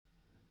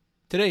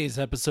Today's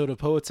episode of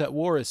Poets at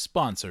War is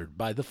sponsored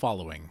by the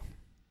following.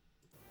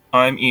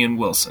 I'm Ian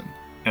Wilson,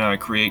 and I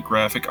create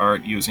graphic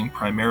art using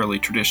primarily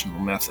traditional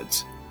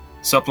methods,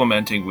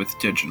 supplementing with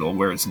digital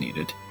where it's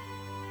needed.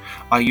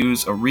 I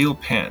use a real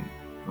pen,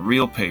 a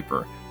real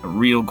paper, a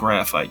real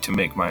graphite to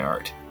make my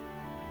art.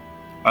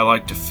 I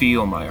like to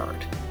feel my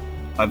art.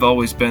 I've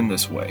always been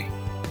this way.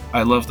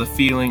 I love the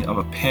feeling of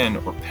a pen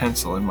or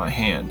pencil in my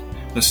hand,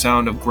 the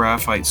sound of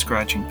graphite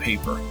scratching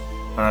paper,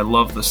 and I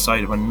love the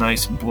sight of a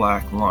nice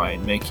black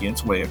line making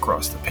its way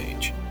across the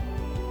page.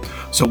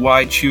 So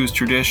why choose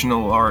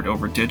traditional art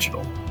over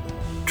digital?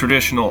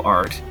 Traditional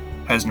art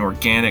has an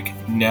organic,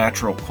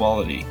 natural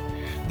quality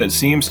that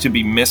seems to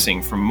be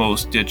missing from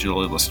most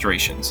digital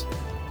illustrations.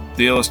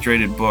 The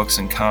illustrated books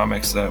and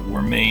comics that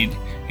were made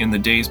in the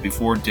days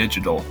before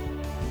digital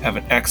have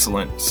an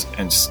excellence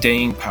and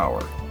staying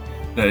power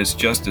that is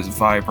just as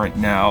vibrant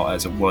now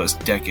as it was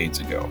decades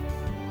ago.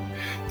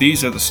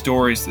 These are the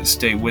stories that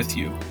stay with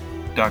you.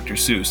 Dr.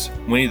 Seuss,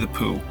 Winnie the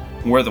Pooh,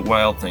 Where the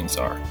Wild Things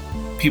Are.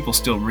 People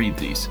still read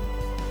these.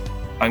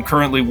 I'm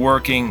currently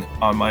working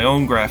on my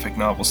own graphic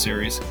novel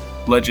series,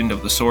 Legend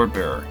of the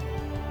Swordbearer,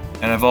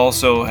 and I've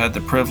also had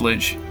the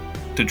privilege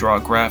to draw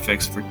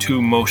graphics for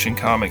 2 motion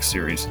comic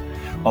series,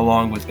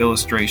 along with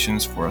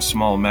illustrations for a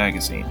small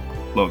magazine,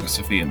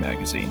 Logosophia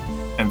magazine,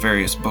 and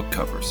various book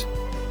covers.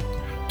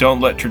 Don't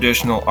let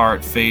traditional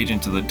art fade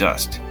into the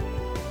dust.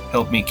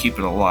 Help me keep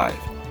it alive.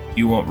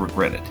 You won't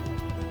regret it.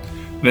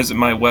 Visit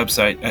my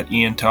website at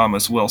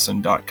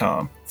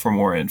ianthomaswilson.com for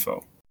more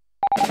info.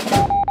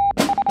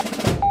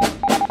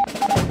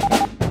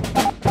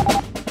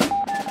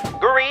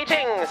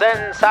 Greetings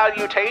and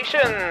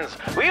salutations.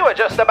 We were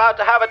just about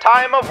to have a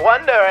time of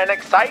wonder and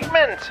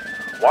excitement.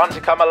 Want to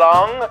come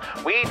along?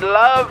 We'd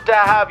love to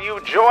have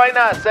you join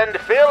us and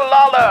Phil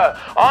Lollar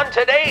on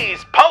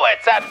today's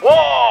Poets at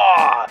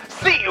War.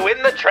 See you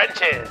in the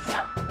trenches.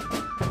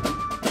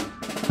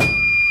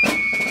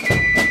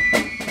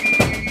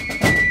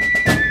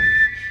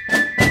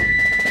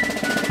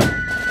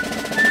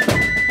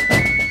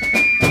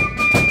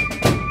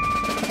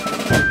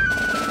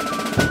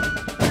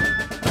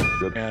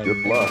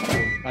 Good luck.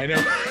 I know,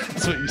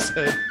 that's what you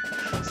said.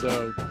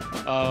 So,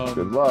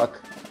 good luck.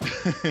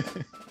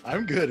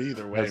 I'm good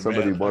either way.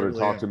 Somebody man. wanted to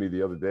talk to me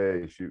the other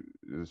day.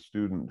 A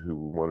student who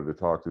wanted to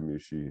talk to me,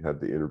 she had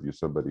to interview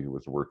somebody who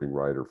was a working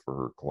writer for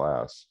her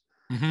class.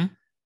 Mm-hmm.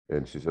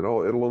 And she said,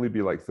 "Oh, it'll only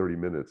be like 30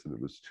 minutes," and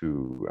it was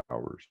 2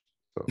 hours.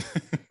 So,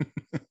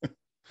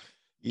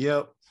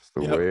 Yep.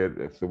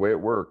 It's the way it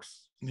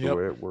works. It's yep. the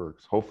way it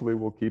works. Hopefully,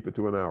 we'll keep it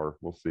to an hour.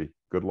 We'll see.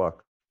 Good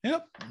luck.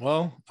 Yep.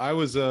 Well, I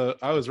was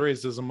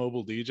raised as a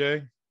mobile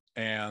DJ,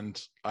 and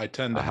I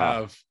tend to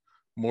have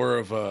more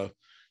of a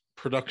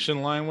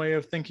production line way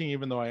of thinking,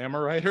 even though I am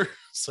a writer.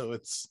 So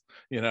it's,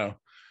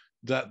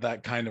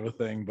 that kind of a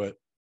thing. But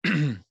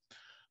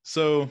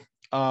so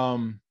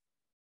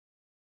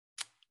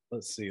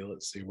let's see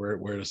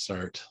where to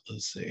start.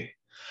 Let's see.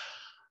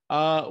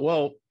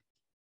 Well,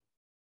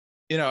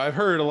 I've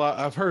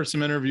heard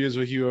some interviews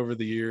with you over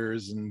the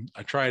years, and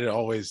I try to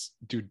always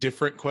do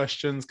different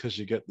questions because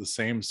you get the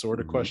same sort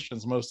of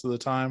questions most of the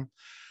time.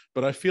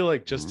 But I feel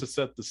like just to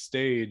set the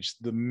stage,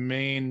 the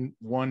main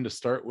one to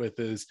start with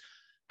is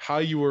how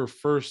you were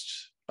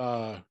first,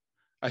 I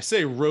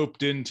say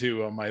roped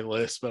into on my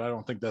list, but I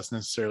don't think that's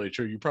necessarily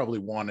true. You probably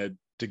wanted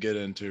to get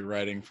into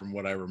writing from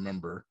what I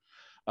remember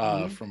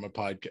from a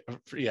podcast.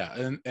 Yeah.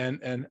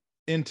 And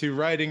into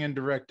writing and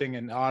directing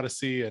and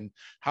Odyssey. And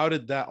how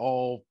did that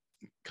all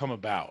come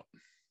about?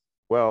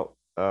 Well,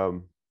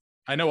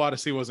 I know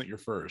Odyssey wasn't your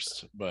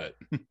first, but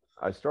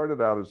I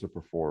started out as a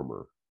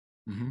performer,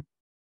 mm-hmm.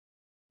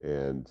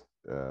 and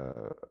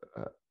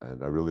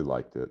I really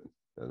liked it,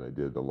 and I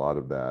did a lot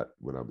of that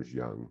when I was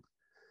young.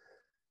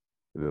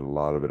 I did a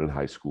lot of it in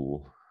high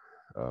school,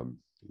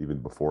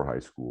 even before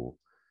high school,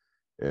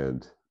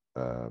 and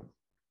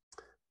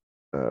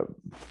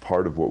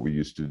part of what we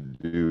used to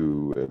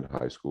do in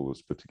high school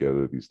was put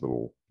together these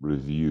little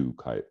review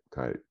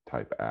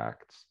type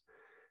acts.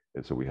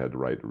 And so we had to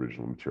write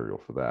original material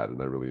for that.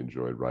 And I really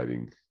enjoyed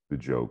writing the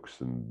jokes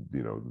and,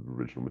 the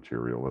original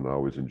material. And I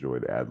always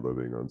enjoyed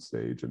ad-libbing on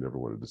stage. I never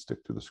wanted to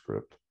stick to the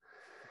script.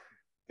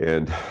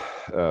 And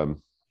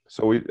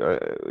so we,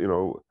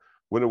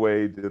 went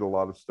away, did a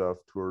lot of stuff,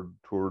 toured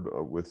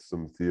with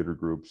some theater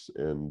groups,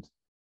 and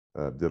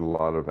did a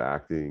lot of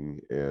acting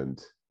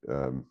and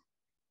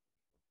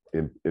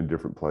in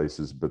different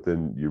places. But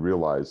then you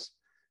realize,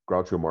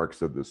 Groucho Marx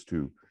said this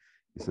too.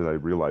 He said, I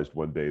realized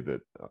one day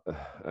that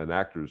an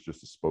actor is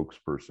just a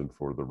spokesperson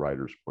for the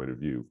writer's point of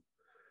view.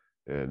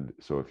 And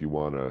so if you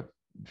want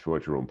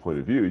your own point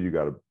of view, you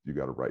got to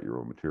write your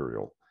own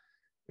material.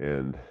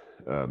 And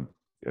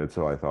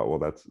so I thought, well,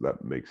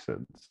 that makes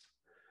sense.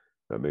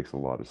 That makes a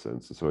lot of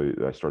sense. And so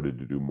I started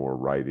to do more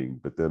writing.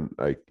 But then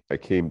I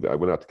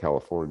went out to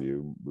California.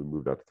 We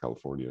moved out to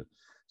California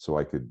so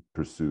I could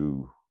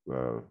pursue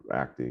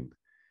acting.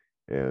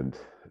 And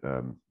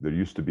there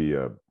used to be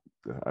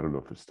I don't know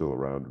if it's still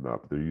around or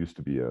not, but there used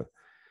to be a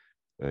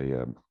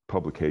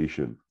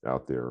publication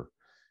out there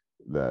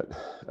that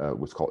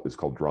it's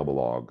called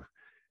Dramalog,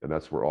 and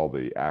that's where all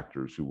the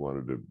actors who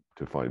wanted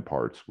to find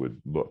parts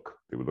would look.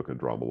 They would look at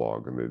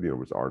Dramalog, and it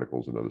was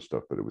articles and other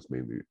stuff, but it was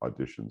mainly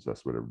auditions.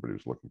 That's what everybody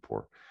was looking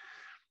for.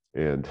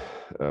 And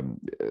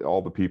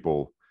all the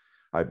people,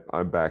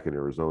 I'm back in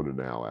Arizona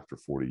now after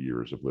 40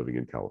 years of living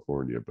in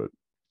California, but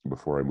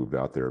before I moved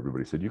out there,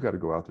 everybody said, you got to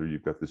go out there.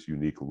 You've got this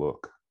unique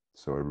look.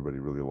 So everybody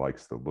really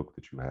likes the look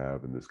that you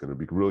have, and it's going to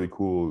be really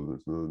cool.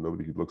 There's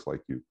nobody who looks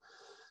like you.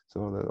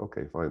 So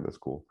okay, fine, that's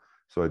cool.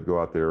 So I'd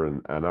go out there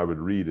and I would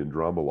read in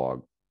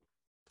Dramalog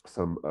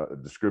some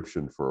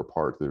description for a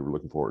part they were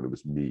looking for, and it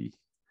was me.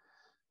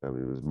 I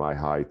mean, it was my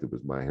height, it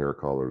was my hair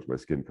color, it was my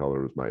skin color,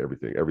 it was my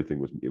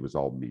everything. It was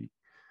all me.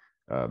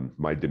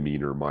 My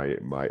demeanor,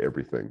 my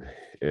everything.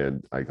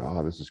 And I go,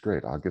 oh, this is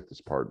great. I'll get this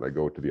part. And I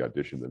go to the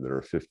audition, and there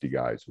are 50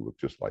 guys who look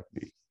just like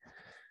me.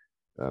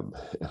 And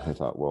I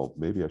thought, well,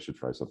 maybe I should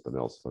try something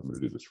else if I'm going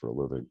to do this for a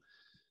living.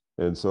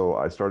 And so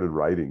I started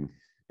writing,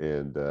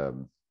 and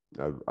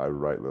I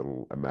write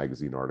little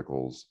magazine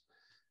articles.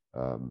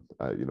 I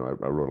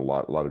wrote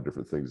a lot of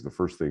different things. The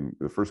first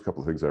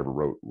couple of things I ever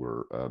wrote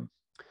were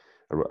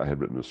I had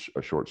written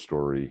a short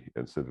story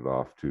and sent it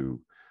off to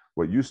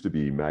what used to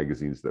be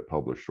magazines that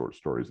publish short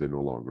stories. They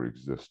no longer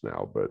exist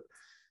now. But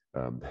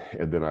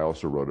and then I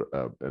also wrote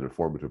an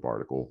informative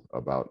article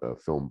about a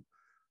film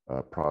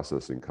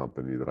processing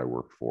company that I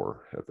worked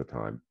for at the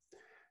time,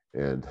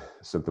 and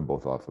sent them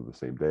both off on the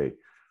same day.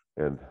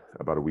 And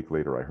about a week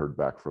later, I heard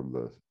back from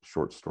the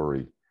short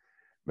story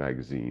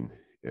magazine,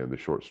 and the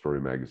short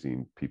story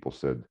magazine people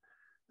said,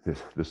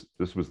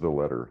 this was the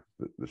letter.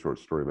 The short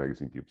story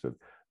magazine people said,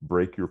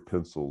 "Break your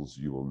pencils,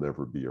 you will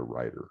never be a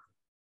writer."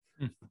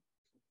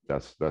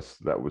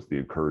 That was the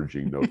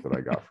encouraging note that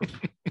I got from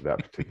that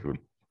particular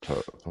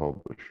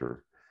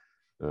publisher.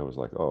 And I was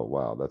like, oh,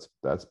 wow,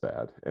 that's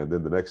bad. And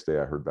then the next day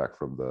I heard back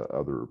from the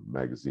other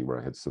magazine where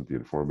I had sent the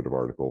informative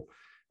article,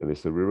 and they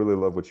said, we really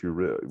love what you've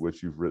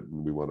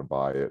written. We want to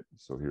buy it.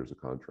 So here's a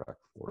contract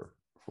for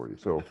you.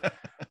 So I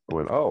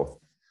went, oh,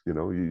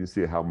 you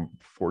see how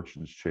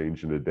fortunes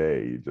change in a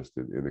day, just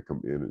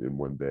in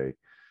one day.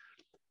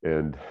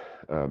 And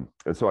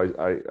so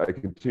I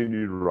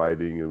continued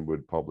writing and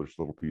would publish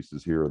little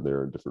pieces here and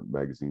there in different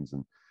magazines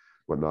and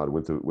whatnot. I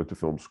went to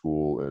film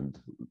school and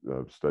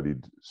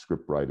studied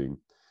script writing.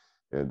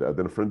 And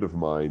then a friend of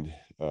mine,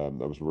 I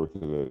was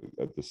working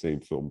at the same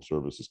film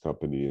services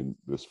company, and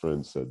this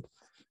friend said,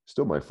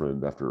 still my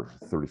friend after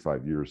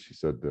 35 years, he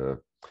said, have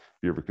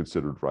you ever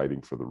considered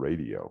writing for the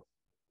radio?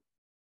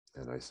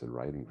 And I said,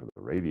 writing for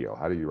the radio?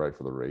 How do you write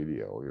for the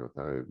radio?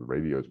 The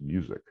radio is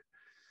music.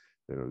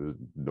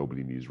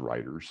 Nobody needs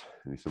writers.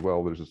 And he said,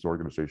 well, there's this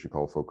organization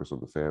called Focus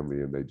on the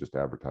Family, and they just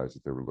advertised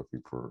that they were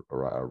looking for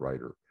a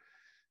writer.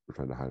 We're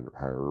trying to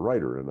hire a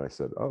writer. And I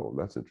said, oh,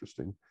 that's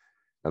interesting.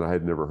 And I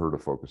had never heard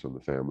of Focus on the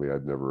Family. I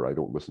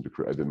didn't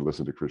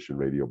listen to Christian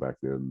radio back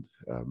then.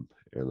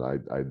 And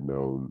I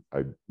knew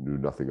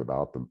nothing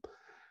about them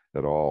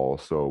at all.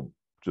 So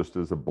just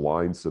as a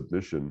blind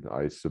submission,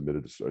 I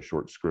submitted a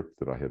short script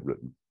that I had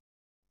written,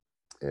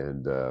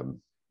 and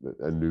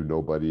knew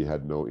nobody,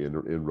 had no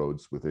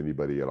inroads with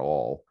anybody at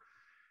all.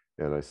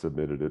 And I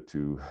submitted it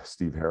to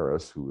Steve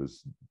Harris, who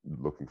was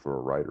looking for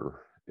a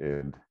writer,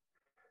 and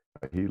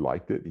he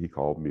liked it. He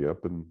called me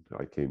up, and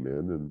I came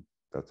in, and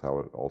that's how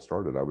it all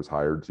started. I was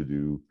hired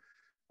to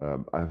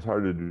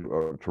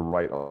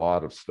write a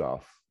lot of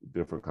stuff,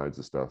 different kinds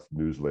of stuff,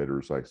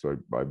 newsletters. I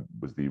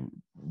was the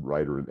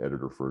writer and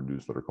editor for a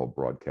newsletter called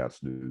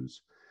Broadcast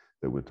News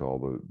that went to all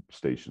the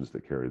stations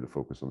that carry the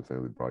Focus on the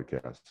Family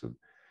broadcasts. And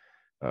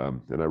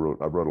I wrote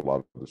a lot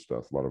of other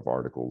stuff, a lot of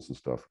articles and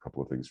stuff, a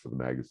couple of things for the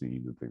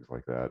magazine and things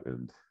like that.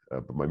 And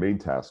but my main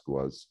task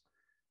was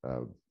I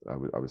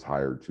was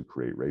hired to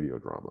create radio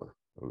drama.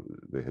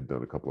 They had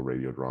done a couple of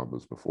radio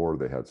dramas before.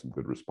 They had some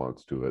good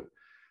response to it,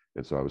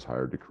 and so I was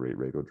hired to create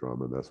radio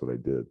drama, and that's what I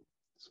did.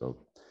 So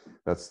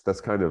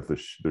that's kind of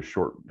the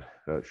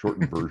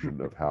shortened version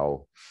of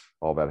how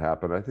all that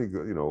happened. I think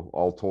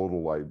all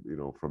total,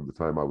 from the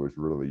time I was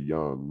really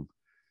young.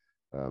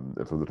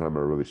 And from the time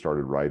I really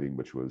started writing,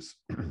 which was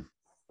in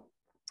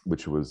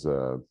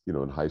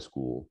high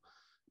school,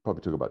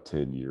 probably took about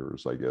 10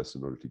 years, I guess,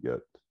 in order to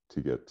get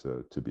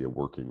to be a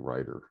working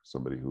writer,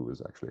 somebody who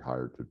was actually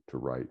hired to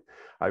write.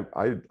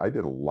 I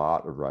did a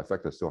lot of, in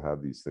fact, I still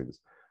have these things.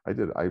 I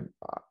did a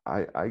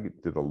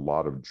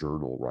lot of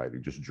journal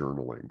writing, just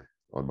journaling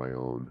on my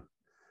own.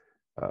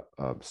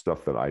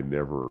 Stuff that I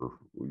never,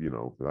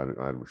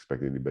 I don't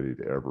expect anybody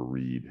to ever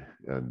read.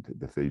 And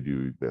if they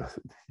do,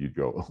 you'd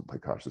go, oh my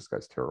gosh, this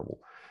guy's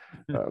terrible.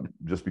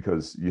 Just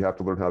because you have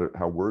to learn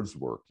how words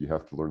work. You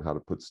have to learn how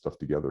to put stuff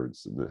together,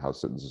 and how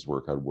sentences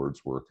work, how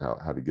words work,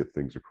 how to get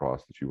things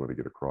across that you want to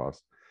get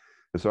across.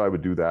 And so I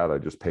would do that. I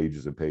just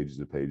pages and pages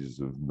and pages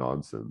of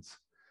nonsense.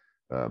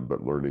 But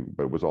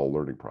it was all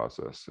learning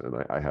process. And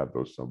I have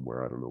those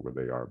somewhere. I don't know where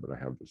they are, but I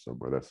have those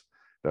somewhere.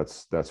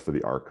 That's for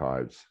the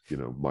archives.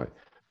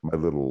 My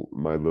little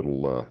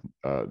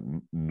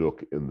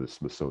nook in the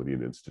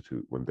Smithsonian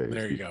Institute one day.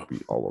 There you go.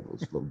 All of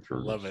those little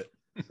journals. Love it.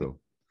 So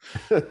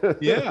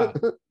yeah.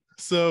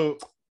 So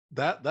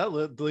that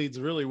leads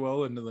really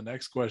well into the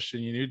next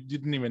question. You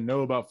didn't even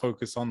know about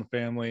Focus on the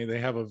Family. They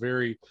have a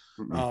very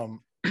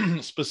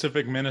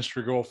specific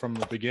ministry goal from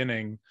the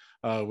beginning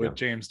with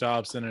James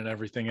Dobson and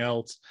everything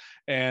else.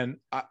 And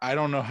I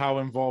don't know how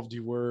involved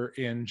you were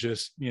in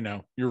just,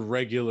 your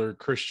regular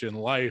Christian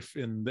life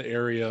in the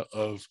area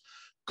of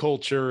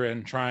culture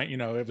and trying,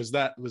 was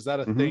that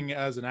a thing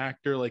as an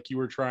actor, like you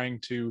were trying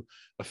to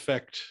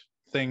affect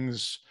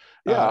things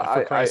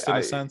for Christ in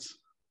a sense?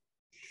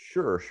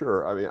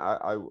 Sure. I mean,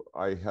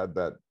 I had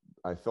that,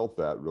 I felt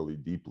that really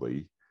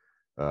deeply,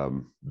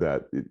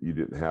 that you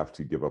didn't have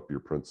to give up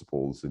your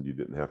principles and you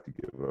didn't have to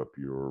give up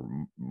your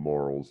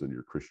morals and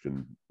your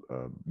Christian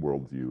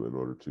worldview in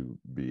order to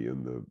be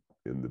in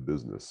the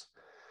business.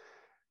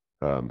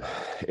 But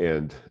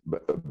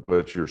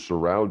you're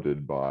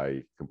surrounded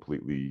by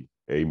completely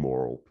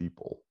amoral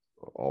people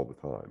all the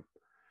time.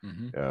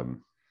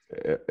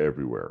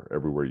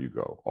 Everywhere you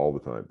go, all the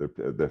time.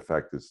 The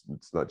fact is,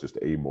 it's not just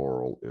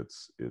amoral,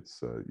 it's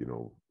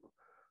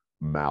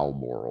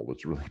malmoral.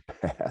 It's really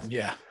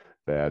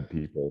bad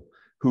people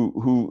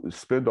who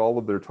spend all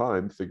of their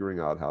time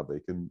figuring out how they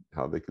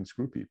can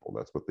screw people.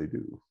 That's what they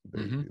do.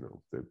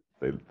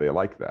 They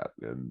like that,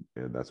 and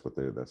that's what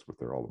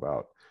they're all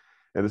about.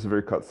 And it's a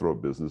very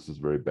cutthroat business. It's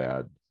very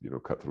bad,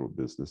 cutthroat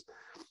business.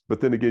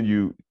 But then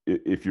again,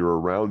 if you're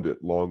around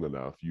it long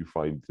enough, you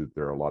find that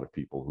there are a lot of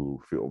people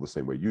who feel the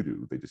same way you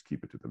do. They just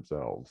keep it to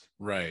themselves.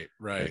 Right.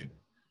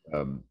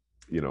 And,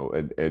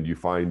 and you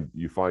find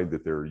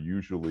that there are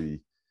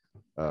usually,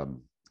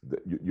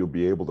 you'll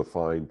be able to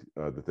find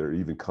that there are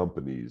even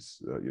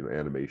companies,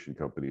 animation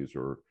companies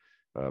or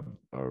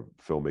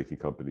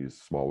filmmaking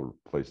companies, smaller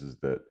places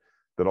that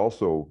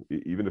also,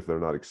 even if they're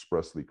not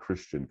expressly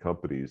Christian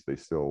companies, they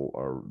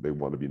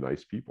want to be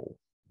nice people.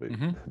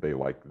 They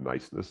like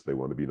niceness. They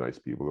want to be nice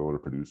people. They want to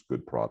produce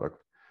good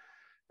product.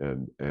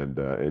 And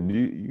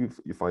you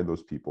find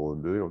those people,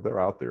 and they're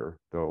out there.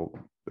 They'll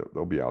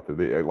be out there.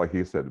 They, like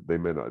he said, they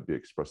may not be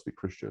expressly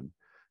Christian,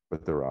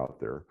 but they're out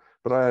there.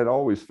 But I had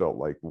always felt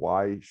like,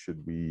 why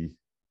should we?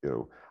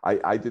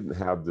 I didn't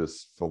have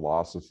this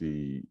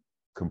philosophy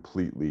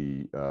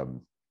completely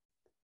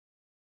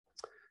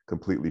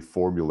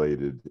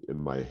formulated in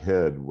my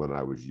head when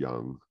I was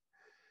young.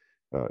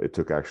 It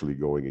took actually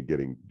going and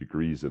getting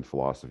degrees in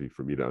philosophy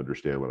for me to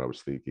understand what I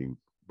was thinking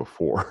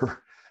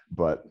before.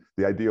 But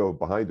the idea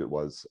behind it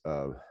was,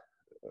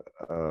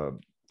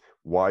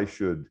 why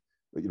should,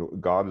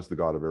 God is the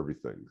God of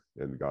everything,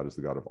 and God is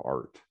the God of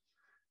art.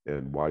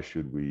 And why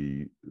should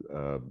we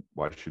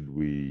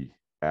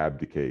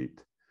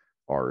abdicate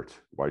art?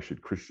 Why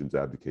should Christians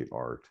abdicate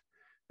art?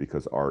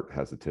 Because art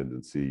has a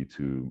tendency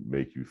to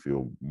make you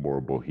feel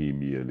more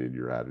bohemian in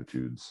your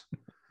attitudes.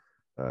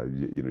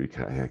 You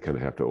kind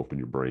of have to open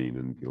your brain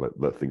and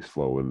let things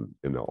flow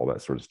and all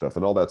that sort of stuff.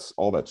 And all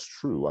that's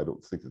true. I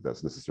don't think that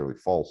that's necessarily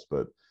false,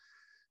 but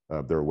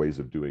there are ways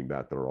of doing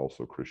that are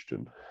also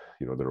Christian.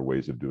 There are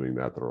ways of doing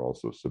that are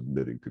also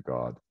submitting to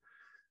God.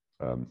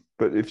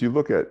 But if you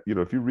look at,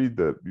 if you read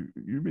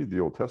the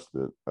Old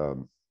Testament,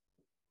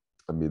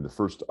 I mean, the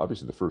first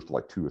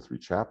like 2 or 3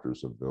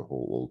 chapters of the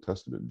whole Old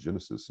Testament in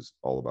Genesis is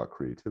all about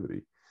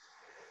creativity.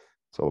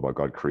 It's all about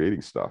God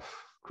creating stuff,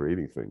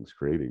 creating things,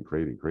 creating,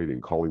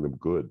 calling them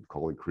good,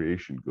 calling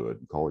creation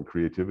good, calling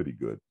creativity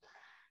good.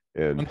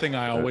 And one thing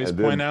I always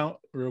point out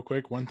real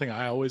quick,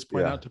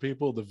 out to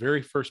people, the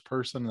very first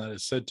person that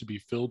is said to be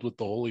filled with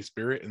the Holy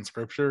Spirit in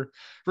Scripture,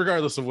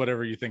 regardless of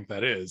whatever you think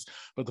that is,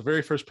 but the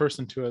very first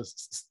person to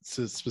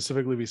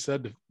specifically be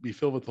said to be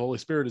filled with the Holy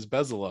Spirit is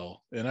Bezalel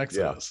in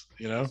Exodus.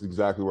 That's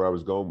exactly where I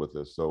was going with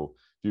this. So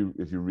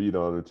if you read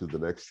on into the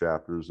next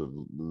chapters of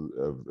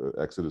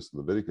Exodus and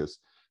Leviticus,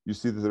 you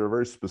see that there are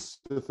very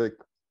specific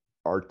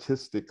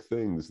artistic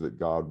things that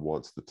God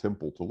wants the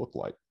temple to look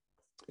like.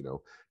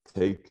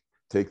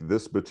 Take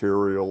this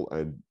material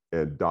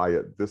and dye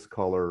it this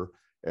color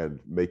and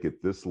make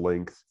it this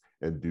length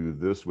and do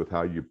this with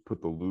how you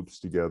put the loops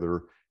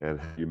together and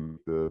how you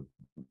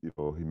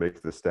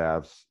make the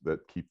staffs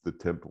that keep the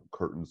temple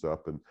curtains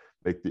up, and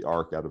make the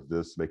ark out of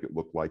this, make it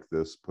look like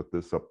this, put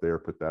this up there,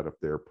 put that up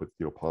there, put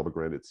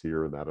pomegranates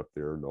here and that up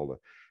there and all that.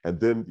 And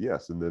then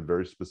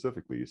very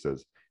specifically he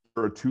says,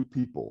 there are 2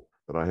 people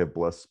that I have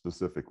blessed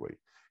specifically.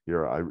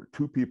 Here are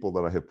 2 people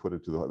that I have put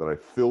into that I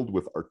filled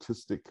with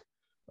artistic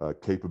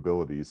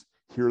capabilities.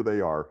 Here they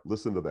are.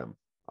 Listen to them.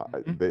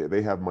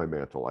 They have my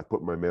mantle. I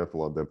put my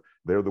mantle on them.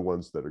 They're the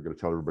ones that are going to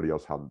tell everybody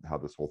else how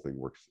this whole thing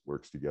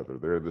works together.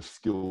 They're the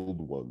skilled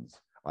ones.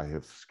 I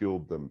have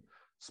skilled them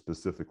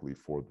specifically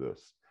for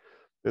this.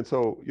 And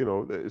so,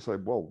 it's like,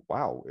 well,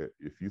 wow,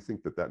 if you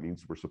think that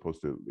means we're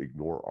supposed to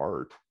ignore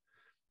art,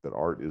 that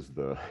art is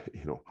the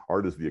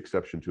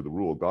exception to the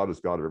rule. God is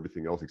God of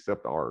everything else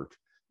except art.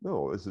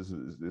 No, this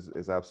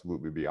is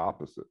absolutely the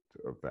opposite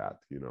of that.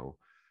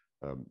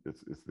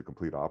 It's the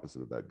complete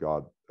opposite of that.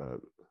 God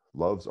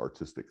loves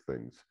artistic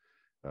things.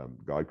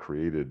 God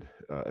created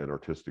an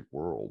artistic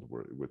world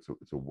where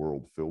it's a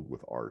world filled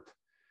with art,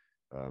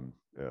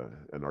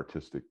 an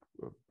artistic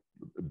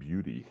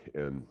beauty,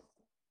 and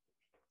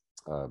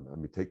I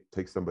mean,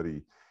 take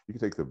somebody. You can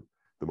take the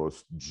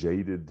most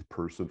jaded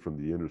person from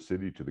the inner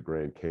city to the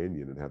Grand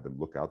Canyon and have them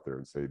look out there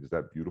and say, "Is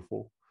that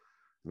beautiful?"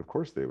 And of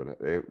course they would.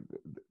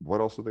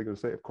 What else are they going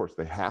to say? Of course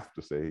they have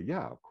to say,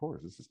 "Yeah, of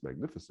course, this is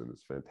magnificent.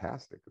 It's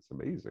fantastic. It's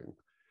amazing."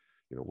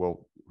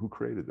 Well, who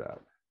created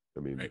that? I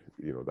mean, Right.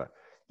 that.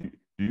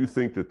 Do you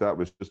think that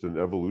was just an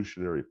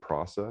evolutionary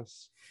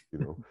process?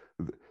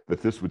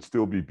 That this would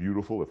still be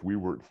beautiful if we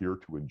weren't here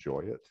to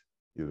enjoy it?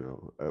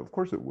 Of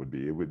course it would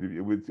be. It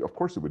would. Of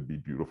course it would be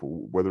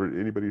beautiful, whether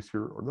anybody's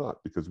here or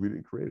not, because we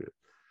didn't create it.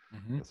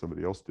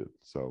 Somebody else did.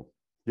 So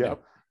yeah.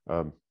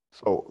 Yep.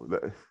 So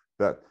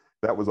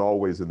that was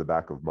always in the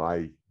back of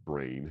my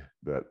brain,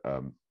 that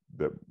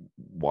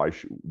why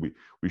should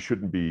we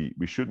shouldn't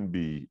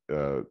be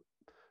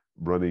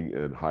running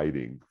and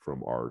hiding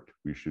from art.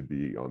 We should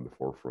be on the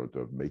forefront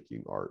of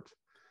making art.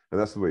 And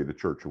that's the way the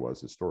church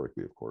was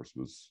historically, of course.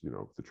 Was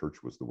the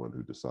church was the one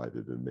who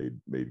decided and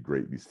made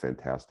great, these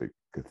fantastic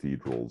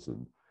cathedrals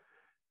and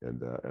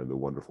the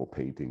wonderful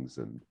paintings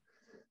and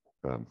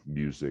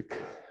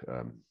music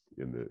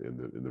in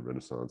the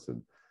Renaissance,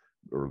 and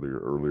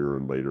earlier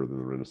and later than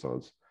the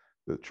Renaissance.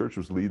 The church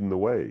was leading the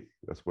way.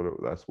 That's what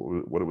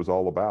it was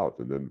all about.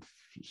 And then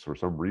for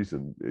some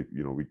reason,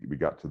 we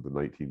got to the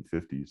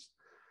 1950s.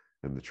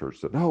 And the church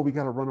said, "No, we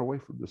got to run away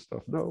from this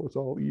stuff. No, it's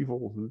all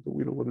evil.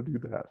 We don't want to do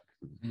that."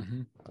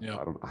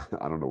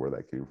 I don't know where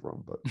that came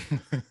from, but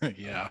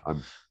yeah,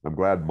 I'm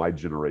glad my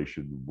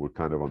generation were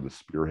kind of on the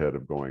spearhead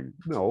of going,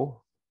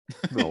 no,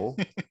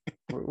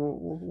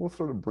 we'll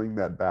sort of bring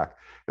that back.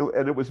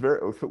 And it was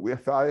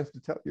if I have to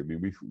tell you, I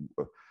mean,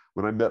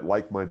 when I met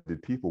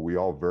like-minded people, we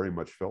all very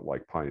much felt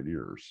like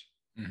pioneers.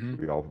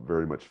 We all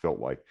very much felt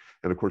like,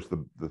 and of course,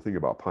 the thing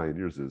about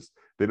pioneers is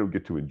they don't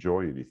get to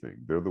enjoy anything.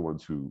 They're the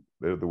ones who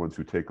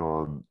take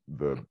on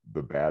the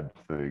bad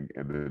thing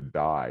and then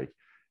die,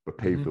 but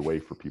pave the way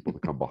for people to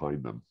come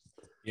behind them.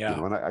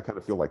 Yeah. And I kind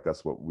of feel like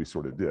that's what we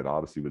sort of did.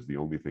 Odyssey was the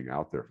only thing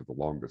out there for the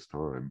longest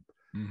time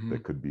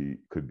that could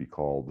be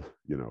called,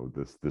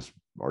 this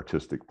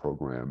artistic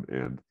program.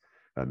 And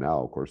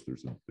now, of course,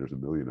 there's a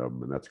million of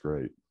them, and that's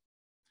great.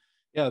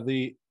 Yeah.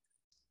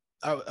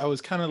 I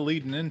was kind of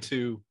leading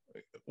into,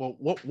 well,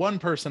 one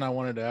person I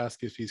wanted to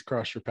ask if he's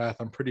crossed your path.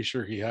 I'm pretty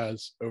sure he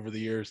has over the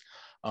years.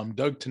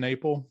 Doug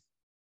TenNapel.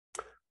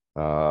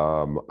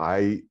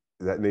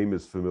 That name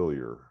is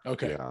familiar.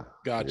 Okay. Yeah.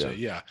 Gotcha.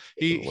 Yeah.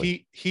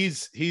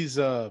 He's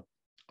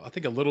I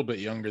think a little bit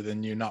younger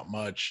than you, not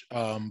much.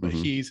 But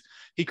he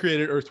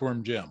created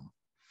Earthworm Jim.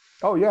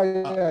 Oh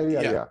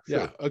yeah.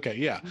 Sure. Okay.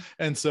 Yeah.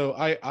 And so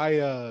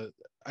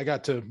I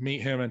got to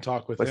meet him and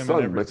talk with him.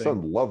 My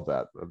son loved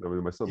that. I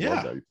mean, my son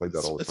loved that. He played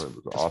that all the time.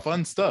 It was awesome.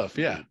 Fun stuff.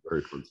 Yeah.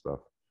 Very fun stuff.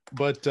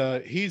 But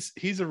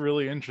he's a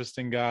really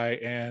interesting guy.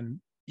 And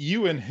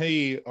you and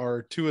he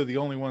are two of the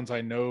only ones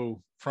I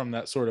know from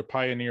that sort of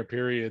pioneer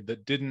period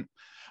that didn't.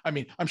 I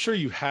mean, I'm sure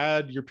you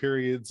had your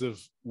periods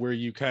of where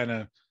you kind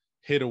of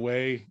hid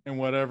away and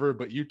whatever,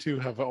 but you two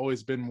have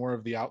always been more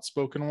of the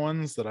outspoken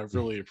ones that I've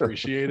really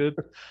appreciated.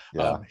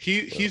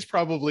 He's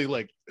probably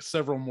like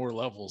several more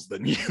levels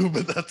than you,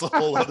 but that's a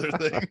whole other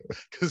thing,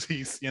 because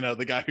he's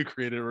the guy who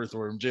created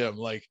Earthworm Jim.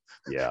 Like,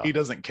 he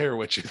doesn't care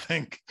what you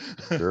think.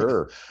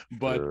 Sure.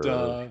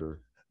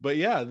 But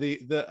yeah,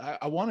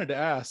 I wanted to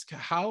ask,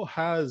 how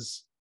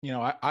has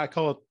I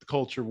call it the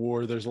culture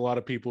war. There's a lot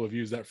of people who have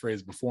used that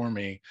phrase before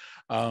me,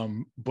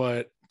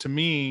 but to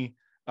me,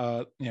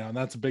 and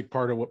that's a big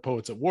part of what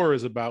Poets at War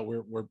is about.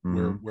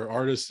 We're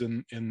artists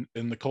in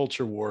the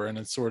culture war, and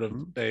it's sort of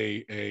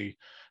a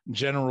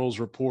general's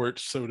report,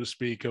 so to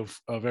speak, of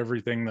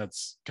everything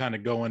that's kind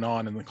of going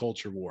on in the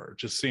culture war.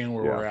 Just seeing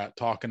where we're at,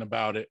 talking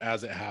about it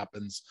as it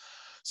happens.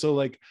 So,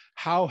 like,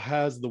 how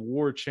has the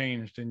war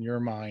changed in your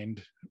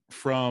mind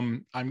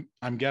from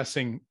I'm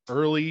guessing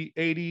early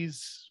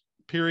 80s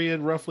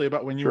period, roughly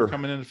about when you were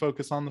coming in to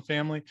focus on the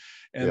family,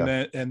 and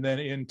then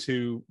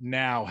into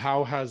now?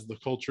 How has the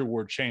culture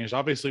war changed?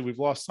 Obviously, we've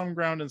lost some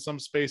ground in some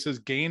spaces,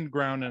 gained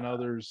ground in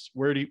others.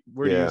 Where do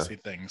you see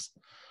things?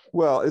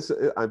 Well, it's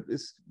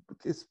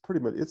pretty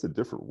much, it's a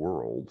different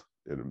world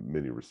in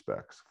many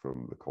respects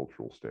from the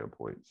cultural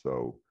standpoint.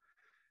 So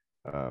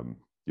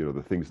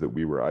the things that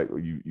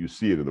you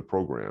see it in the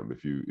program.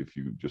 If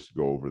you just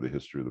go over the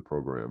history of the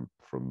program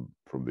from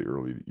the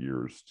early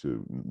years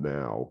to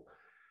now,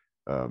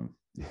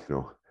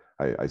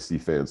 I see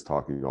fans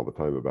talking all the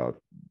time about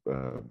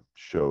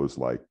shows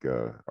like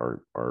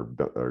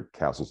our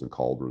Castles and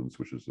Cauldrons,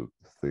 which is a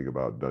thing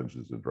about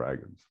Dungeons and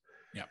Dragons.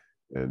 Yeah.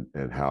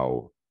 And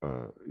how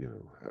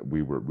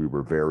we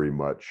were very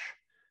much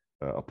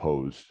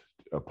opposed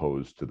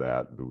to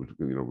that. There was,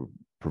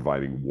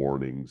 providing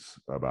warnings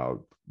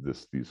about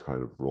these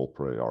kind of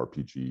role-play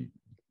RPG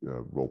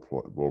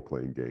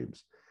role-playing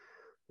games,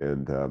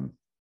 and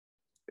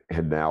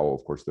now,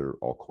 of course, they're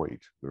all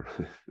quaint. They're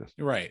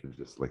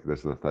just like,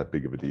 that's not that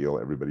big of a deal.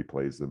 Everybody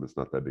plays them. It's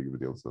not that big of a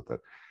deal. It's not that.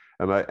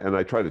 And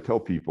I try to tell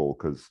people,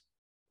 because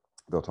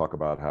they'll talk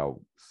about how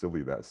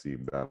silly that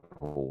seemed, that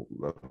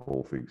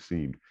whole thing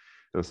seemed.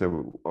 And I say,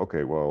 well,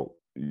 okay, well,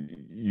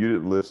 you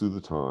didn't live through the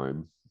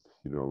time.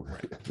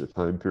 Right. The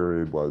time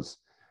period was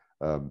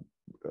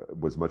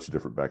much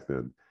different back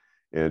then.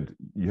 And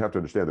you have to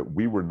understand that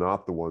we were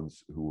not the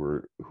ones who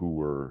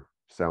were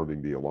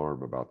sounding the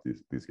alarm about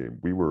these games.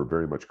 We were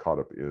very much caught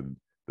up in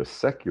the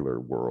secular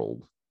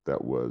world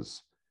that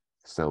was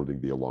sounding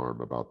the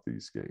alarm about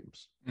these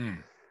games.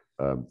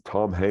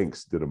 Tom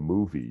Hanks did a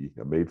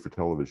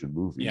made-for-television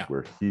movie, Yeah.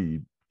 where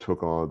he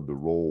took on the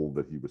role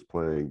that he was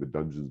playing, the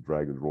Dungeons and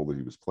Dragons role that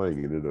he was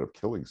playing, and ended up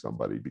killing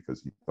somebody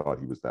because he thought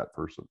he was that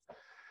person.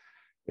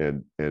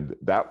 And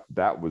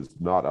that was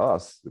not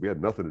us. We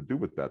had nothing to do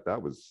with that.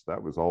 That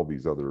was all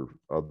these other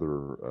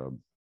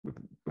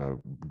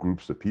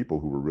groups of people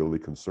who were really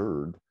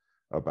concerned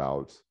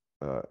about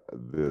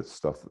the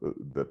stuff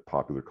that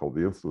popular culture,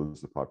 the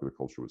influence that popular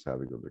culture was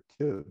having on their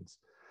kids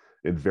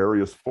in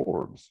various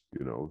forms.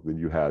 Then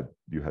you had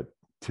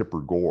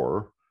Tipper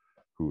Gore,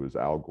 who is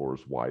Al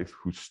Gore's wife,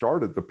 who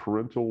started the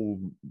parental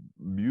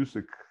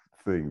music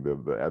thing,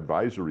 the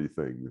advisory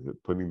thing,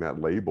 putting that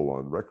label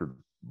on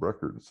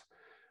records.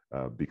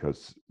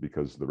 Because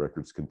the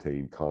records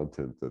contained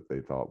content that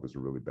they thought was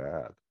really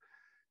bad,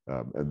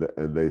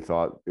 and they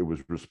thought it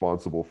was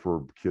responsible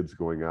for kids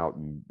going out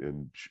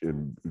and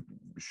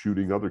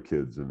shooting other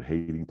kids and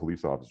hating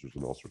police officers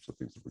and all sorts of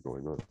things that were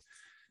going on.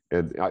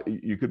 And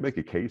you could make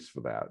a case for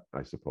that,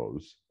 I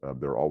suppose.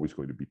 There are always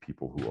going to be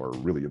people who are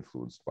really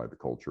influenced by the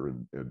culture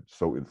and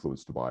so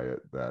influenced by it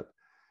that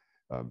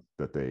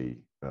they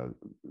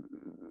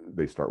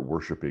start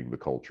worshiping the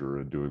culture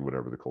and doing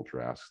whatever the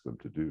culture asks them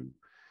to do.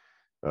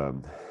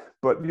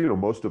 But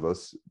most of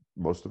us,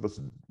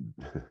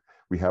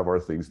 we have our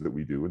things that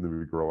we do, and then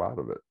we grow out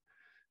of it.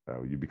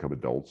 You become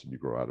adults and you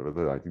grow out of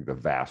it. I think the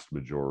vast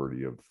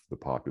majority of the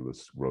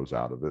populace grows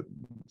out of it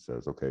and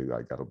says, okay,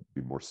 I got to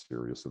be more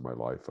serious in my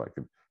life. I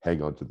can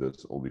hang on to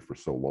this only for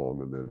so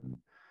long. And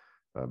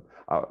then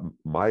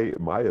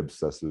my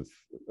obsessive,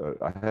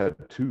 I had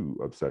two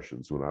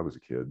obsessions when I was a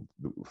kid.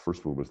 The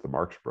first one was the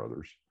Marx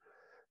Brothers.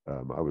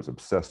 I was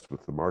obsessed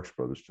with the Marx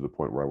Brothers to the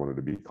point where I wanted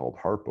to be called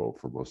Harpo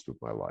for most of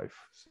my life.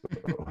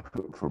 So,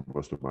 for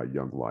most of my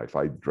young life,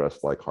 I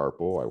dressed like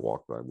Harpo.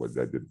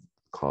 I did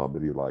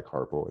comedy like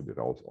Harpo. I did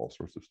all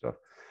sorts of stuff,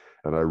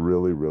 and I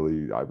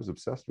was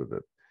obsessed with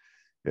it,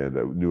 and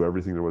I knew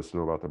everything there was to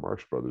know about the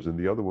Marx Brothers. And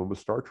the other one was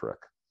Star Trek.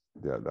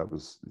 Yeah, that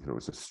was,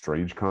 it's a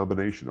strange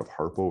combination of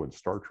Harpo and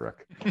Star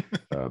Trek.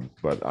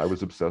 But I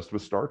was obsessed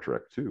with Star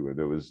Trek too, and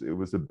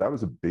that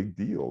was a big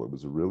deal. It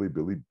was a really,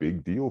 really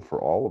big deal for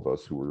all of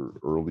us who were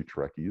early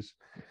Trekkies.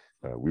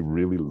 We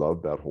really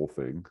loved that whole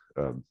thing,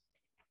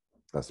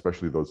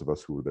 especially those of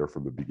us who were there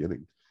from the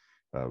beginning.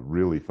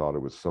 Really thought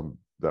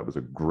that was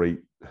a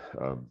great,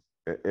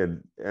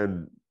 and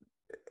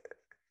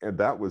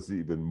that was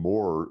even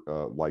more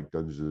like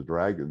Dungeons and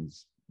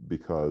Dragons,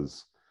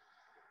 because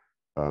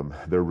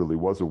there really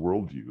was a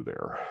worldview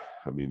there.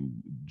 I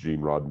mean, Gene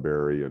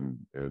Roddenberry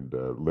and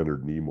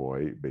Leonard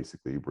Nimoy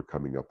basically were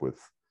coming up with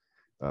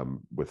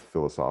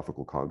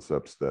philosophical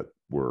concepts that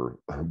were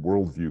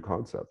worldview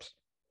concepts,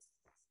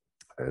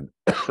 and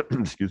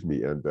excuse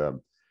me, and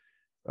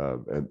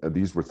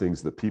these were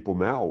things that people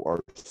now are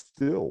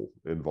still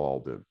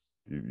involved in.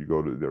 You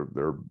go to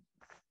their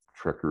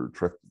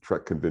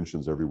Trek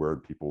conventions everywhere,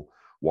 and people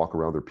walk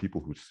around. There are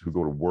people who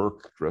go to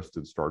work dressed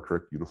in Star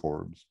Trek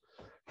uniforms.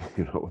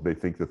 They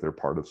think that they're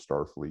part of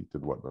Starfleet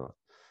and whatnot.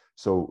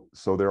 So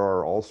there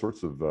are all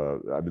sorts of,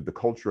 the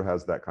culture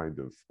has that kind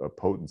of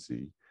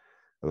potency.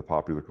 The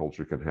popular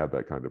culture can have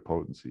that kind of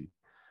potency.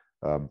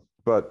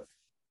 But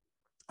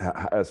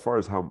as far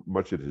as how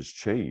much it has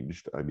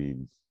changed,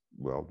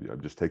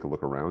 just take a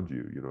look around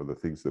you. The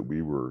things that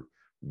we were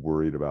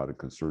worried about and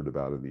concerned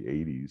about in the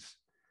 80s,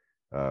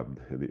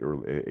 in the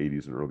early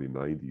 80s and early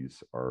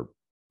 90s are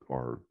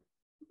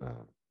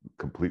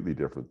completely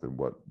different than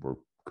what we're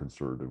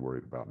concerned and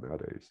worried about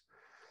nowadays.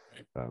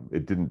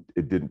 It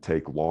didn't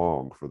take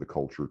long for the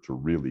culture to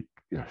really,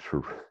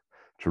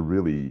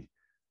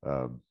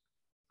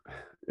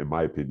 in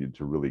my opinion,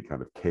 to really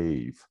kind of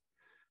cave,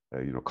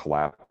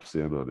 collapse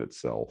in on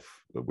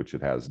itself, which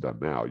it has done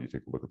now. You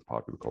take a look at the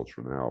popular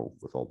culture now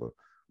with all the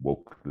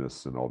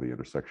wokeness and all the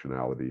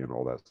intersectionality and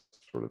all that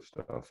sort of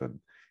stuff, and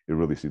it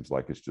really seems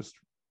like it's just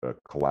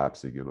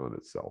collapsing in on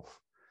itself.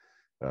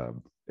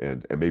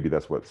 And maybe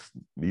that's what's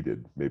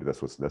needed. Maybe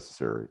that's what's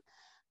necessary.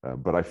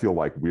 But I feel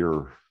like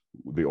we're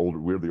the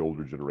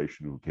older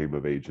generation who came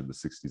of age in the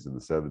 60s and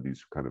the 70s,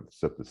 who kind of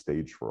set the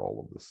stage for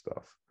all of this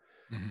stuff.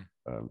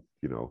 Mm-hmm.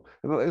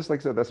 And it's like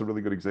I said, that's a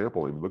really good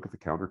example. I mean, look at the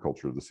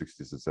counterculture of the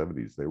 60s and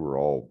 70s. They were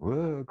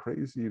all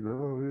crazy,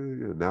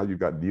 Now you've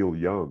got Neil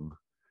Young,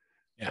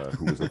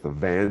 who was in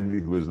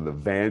the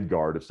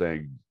vanguard of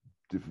saying,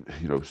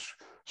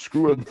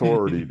 screw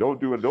authority, don't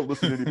do it, don't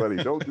listen to anybody,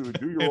 don't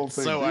do your own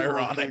thing. So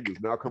ironic.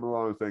 Is now coming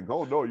along and saying,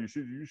 oh no, you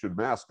should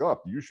mask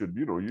up, you should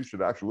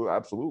actually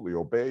absolutely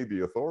obey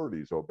the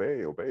authorities,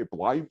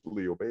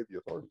 blindly obey the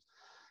authorities.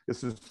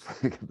 This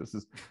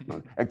is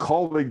and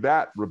calling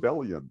that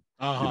rebellion,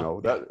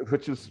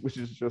 which is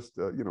just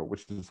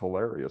which is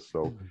hilarious.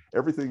 So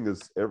everything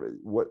is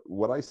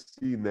what I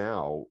see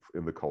now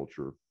in the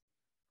culture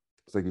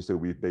it's like you said,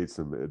 we've made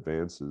some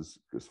advances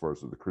as far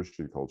as the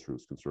Christian culture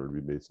is concerned.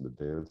 We've made some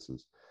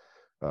advances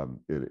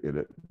in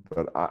it,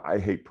 but I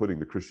hate putting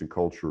the Christian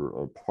culture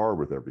on par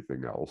with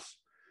everything else,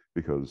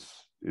 because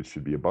it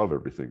should be above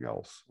everything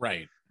else.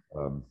 Right.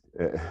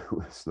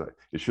 It's not,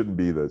 it shouldn't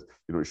be that,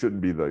 it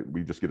shouldn't be that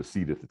we just get a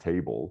seat at the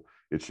table.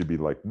 It should be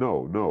like,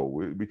 no,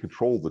 we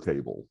control the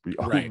table. We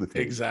own Right. the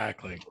table.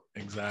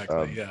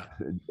 Exactly. Yeah.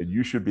 And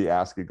you should be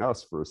asking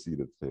us for a seat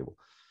at the table.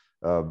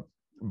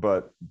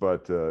 But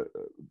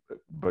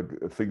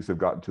things have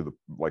gotten to the,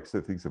 like I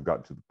said, things have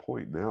gotten to the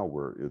point now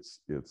where it's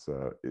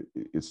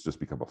just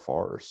become a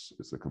farce.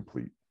 It's a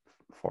complete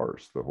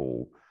farce. The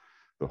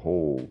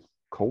whole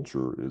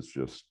culture is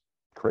just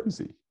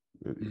crazy.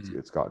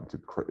 It's gotten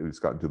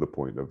to the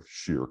point of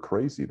sheer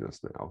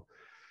craziness now,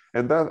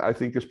 and that, I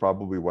think, is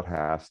probably what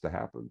has to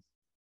happen.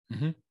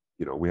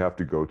 Mm-hmm. We have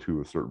to go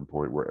to a certain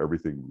point where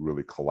everything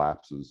really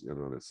collapses in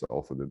on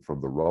itself, and then from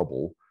the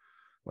rubble,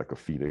 like a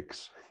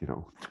phoenix,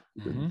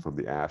 Mm-hmm. from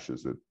the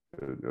ashes,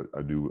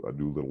 a new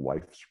little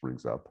life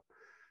springs up,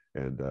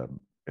 and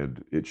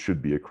it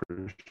should be a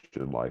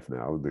Christian life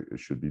now.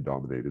 It should be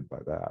dominated by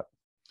that.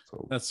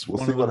 So that's we'll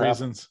one see of the what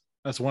reasons. happens.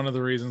 That's one of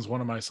the reasons one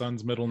of my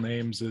son's middle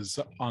names is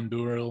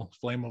Onduril,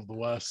 Flame of the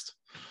West.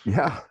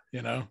 Yeah.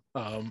 Yeah.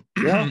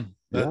 Yeah.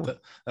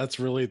 That's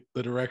really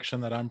the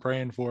direction that I'm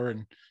praying for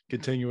and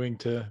continuing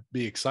to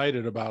be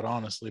excited about,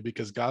 honestly,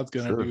 because God's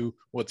going to do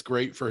what's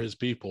great for his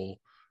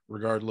people,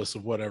 regardless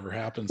of whatever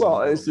happens.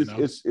 Well, in the world,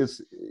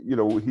 it's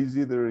he's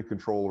either in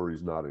control or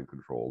he's not in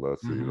control.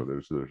 That's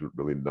there's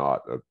really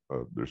not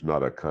there's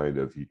not a kind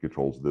of he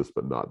controls this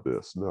but not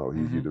this. No,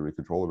 he's either in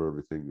control of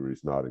everything or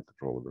he's not in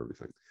control of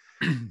everything.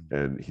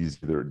 And he's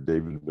either,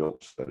 David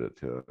Milch said it.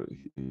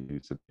 He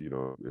said,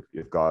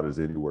 if God is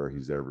anywhere,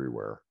 he's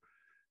everywhere.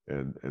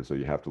 And so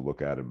you have to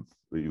look at him.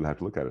 You have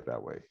to look at it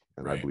that way.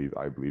 And right.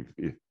 I believe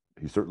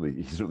he's certainly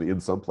in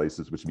some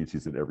places, which means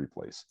he's in every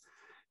place.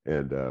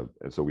 And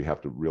so we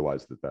have to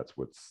realize that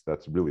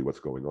that's really what's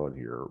going on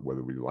here,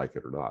 whether we like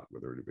it or not,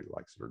 whether anybody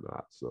likes it or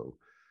not. So,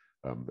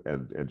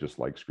 and just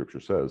like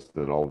Scripture says,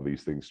 then all of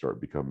these things start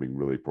becoming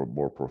really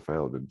more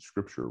profound in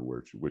Scripture,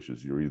 which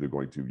is you're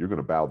going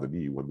to bow the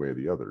knee one way or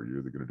the other. You're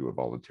either going to do it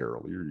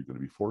voluntarily or you're going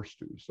to be forced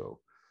to. So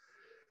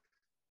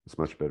it's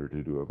much better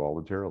to do it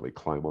voluntarily.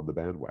 Climb on the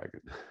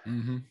bandwagon.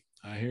 Mm-hmm.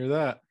 I hear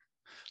that.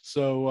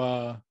 So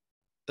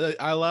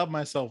I allowed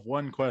myself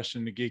one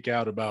question to geek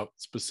out about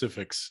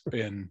specifics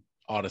in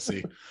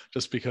Odyssey,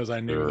 just because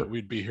I knew that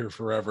we'd be here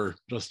forever,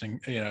 just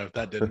if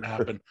that didn't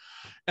happen.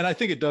 And I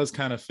think it does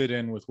kind of fit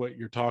in with what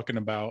you're talking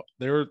about.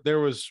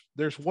 There's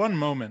one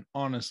moment,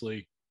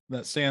 honestly,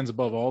 that stands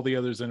above all the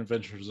others in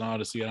Adventures in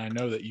Odyssey, and I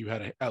know that you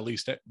had at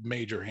least a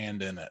major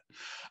hand in it,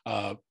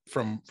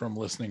 from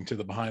listening to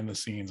the behind the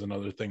scenes and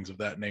other things of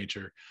that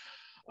nature.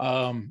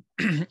 And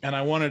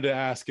I wanted to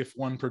ask if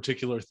one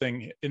particular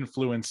thing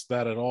influenced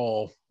that at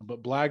all,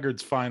 but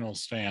Blackguard's final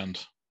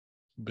stand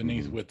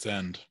beneath Wit's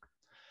End.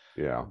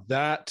 Yeah.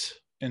 That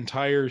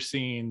entire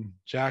scene,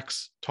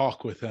 Jack's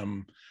talk with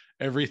him,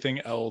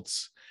 everything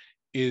else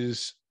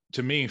is,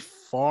 to me,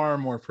 far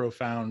more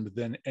profound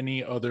than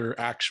any other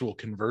actual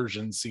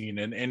conversion scene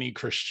in any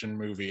Christian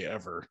movie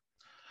ever.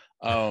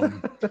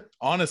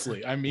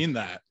 Honestly, I mean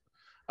that.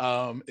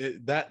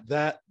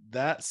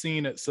 That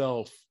scene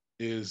itself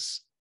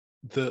is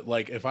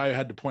if I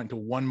had to point to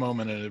one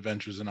moment in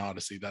Adventures in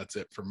Odyssey, that's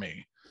it for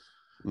me.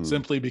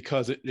 Simply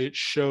because it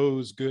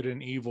shows good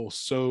and evil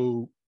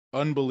so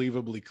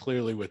unbelievably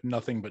clearly with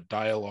nothing but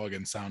dialogue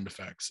and sound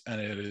effects,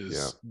 and it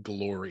is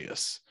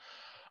glorious.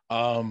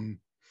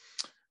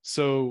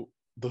 So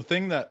the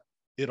thing that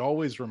it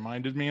always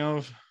reminded me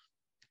of,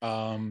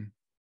 and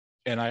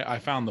I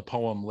found the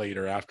poem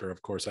later after,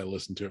 of course, I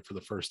listened to it for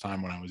the first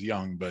time when I was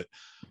young, but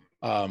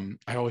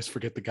I always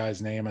forget the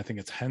guy's name. I think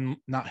it's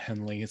not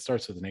Henley. It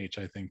starts with an H,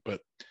 I think, but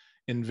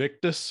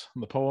Invictus,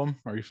 the poem.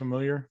 Are you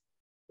familiar?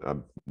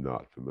 I'm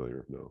not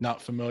familiar. No.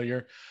 Not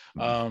familiar.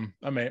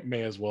 I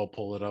may as well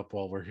pull it up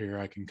while we're here.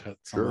 I can cut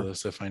some of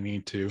this if I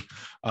need to.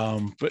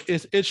 But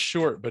it's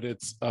short, but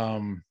it's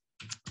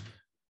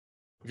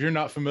if you're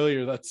not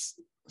familiar, that's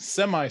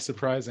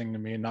semi-surprising to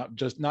me. Not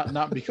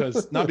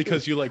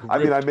because you like. I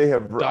mean, I may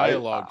have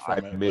dialogue I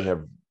from it.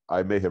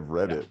 I may have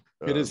read it.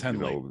 It is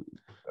Henley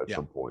at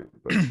some point,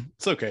 but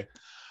it's okay.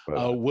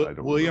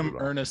 William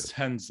Ernest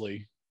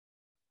Henley,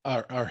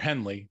 or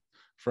Henley,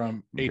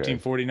 from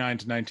 1849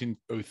 to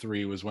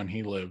 1903 was when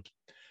he lived.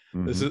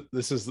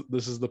 This is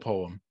the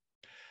poem.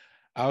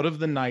 Out of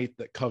the night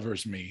that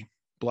covers me,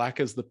 black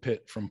as the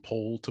pit from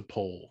pole to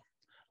pole,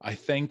 I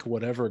thank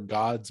whatever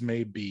gods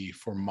may be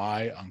for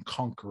my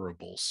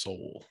unconquerable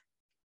soul.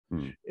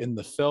 In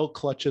the fell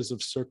clutches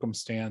of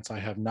circumstance, I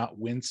have not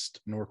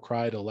winced nor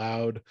cried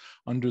aloud.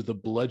 Under the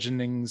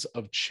bludgeonings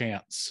of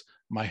chance,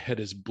 my head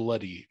is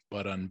bloody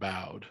but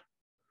unbowed.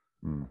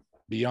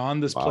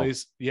 Beyond this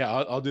place,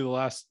 I'll do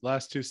the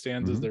last two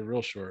stanzas. They're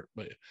real short,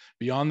 but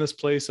beyond this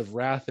place of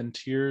wrath and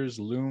tears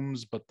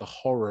looms but the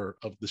horror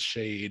of the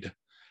shade,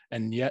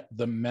 and yet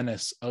the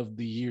menace of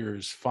the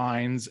years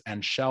finds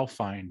and shall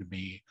find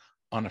me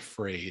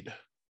unafraid.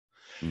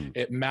 Mm.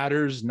 It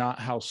matters not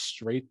how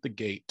straight the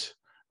gate,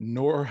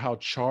 nor how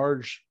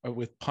charged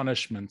with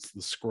punishments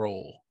the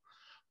scroll.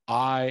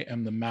 I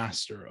am the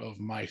master of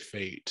my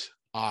fate.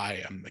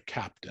 I am the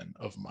captain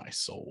of my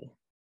soul.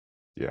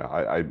 Yeah,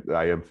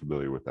 I am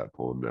familiar with that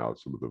poem now.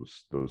 Some of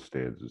those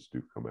stanzas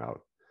do come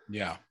out.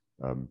 Yeah.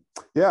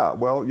 Yeah,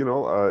 well,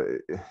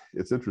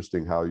 it's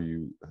interesting how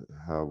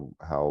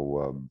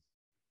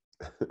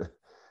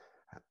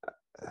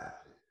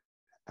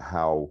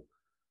how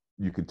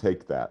you can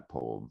take that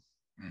poem.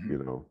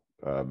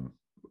 Mm-hmm.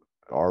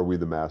 Are we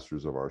the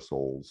masters of our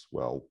souls?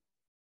 Well,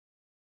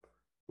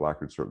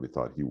 Blackard certainly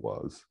thought he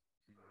was.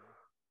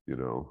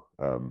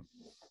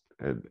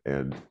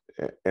 And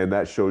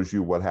that shows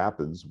you what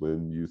happens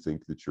when you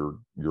think that you're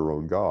your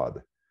own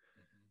God.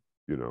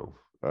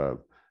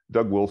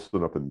 Doug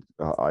Wilson up in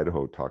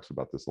Idaho talks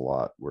about this a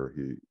lot, where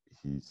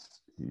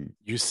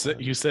you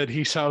said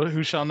who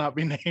shall not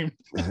be named.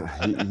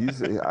 I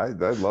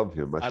love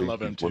him. I think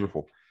love him he's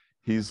wonderful.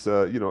 He's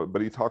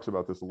but he talks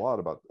about this a lot,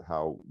 about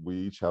how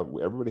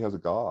everybody has a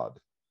God,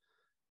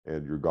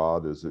 and your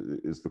God is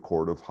the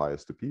court of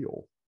highest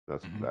appeal.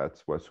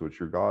 That's what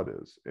your God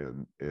is,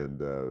 and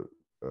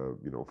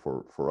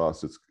for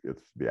us it's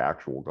the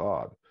actual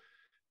God,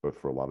 but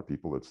for a lot of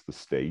people it's the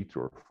state,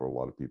 or for a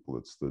lot of people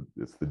it's the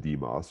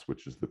demos,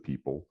 which is the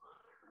people,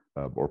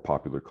 or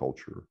popular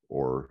culture,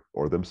 or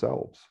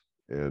themselves.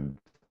 And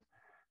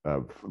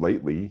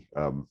lately,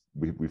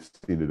 we've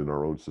seen it in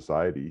our own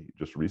society.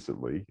 Just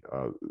recently,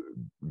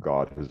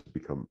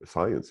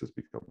 science has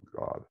become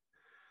God.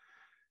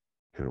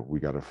 We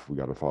got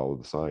to follow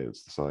the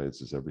science. The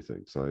science is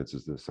everything. Science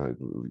is the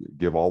science.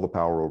 Give all the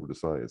power over to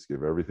science.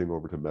 Give everything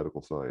over to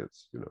medical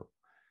science.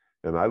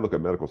 And I look at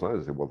medical science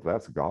and say, well,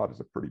 that's God is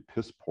a pretty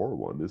piss poor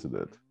one, isn't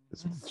it?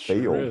 It's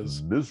failed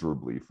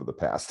miserably for the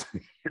past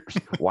years.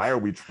 Why are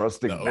we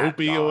trusting the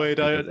opioid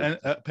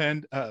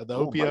the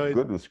opioid? My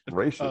goodness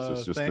gracious!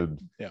 It's just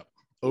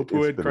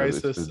opioid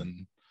crisis,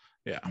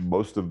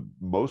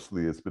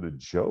 mostly it's been a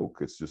joke.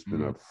 It's just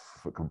been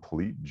a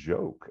complete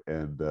joke,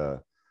 and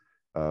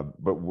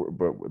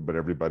but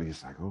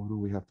everybody's like, oh no,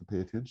 we have to pay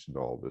attention to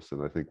all this.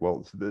 And I think,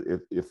 well,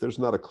 if there's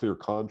not a clear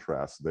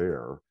contrast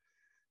there,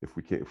 if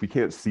we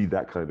can't see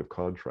that kind of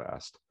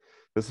contrast,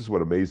 this is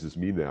what amazes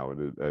me now.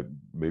 And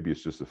maybe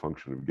it's just a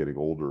function of getting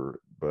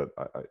older, but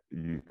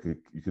you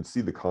can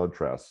see the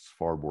contrasts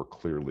far more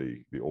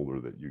clearly the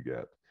older that you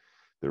get.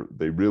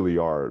 They really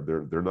are.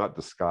 They're not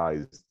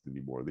disguised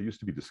anymore. They used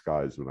to be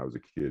disguised when I was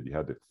a kid. You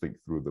had to think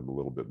through them a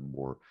little bit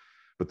more.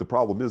 But the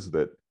problem is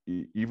that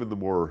even the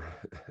more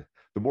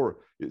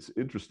it's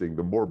interesting,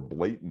 the more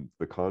blatant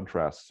the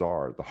contrasts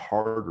are, the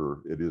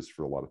harder it is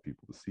for a lot of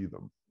people to see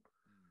them.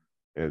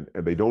 And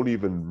they don't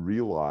even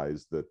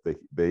realize that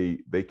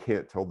they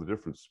can't tell the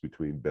difference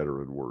between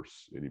better and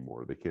worse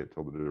anymore. They can't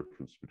tell the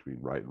difference between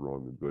right and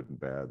wrong, and good and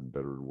bad, and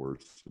better and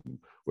worse, and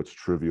what's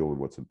trivial and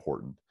what's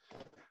important.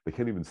 They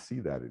can't even see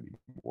that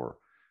anymore.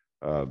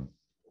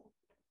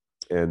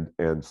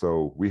 And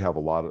so we have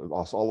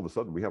all of a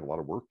sudden we have a lot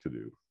of work to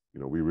do.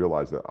 We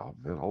realize that, oh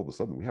man, all of a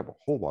sudden we have a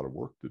whole lot of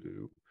work to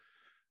do.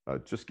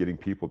 Just getting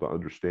people to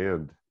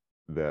understand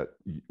that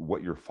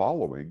what you're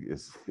following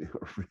is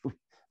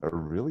a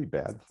really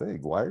bad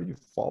thing. Why are you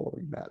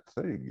following that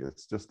thing?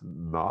 It's just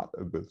not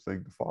a good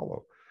thing to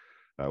follow.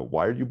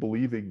 Why are you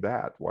believing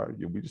that?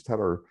 We just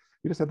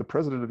had the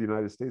president of the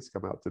United States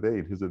come out today,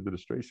 and his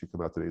administration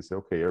come out today and say,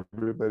 okay,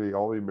 everybody,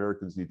 all the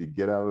Americans need to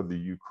get out of the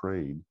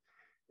Ukraine,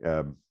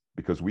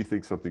 because we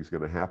think something's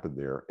going to happen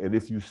there. And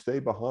if you stay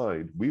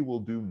behind, we will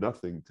do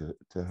nothing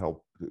to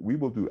help. We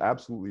will do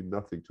absolutely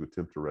nothing to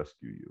attempt to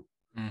rescue you.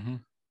 Mm-hmm.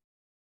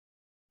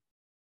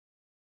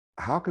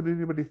 How can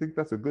anybody think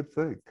that's a good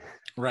thing?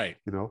 Right.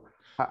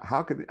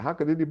 How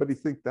can anybody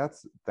think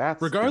that's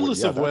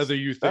regardless of whether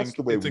you think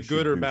it's a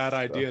good or bad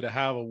idea to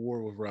have a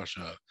war with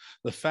Russia?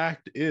 The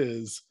fact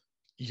is,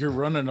 you're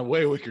running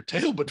away with your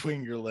tail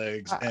between your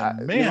legs,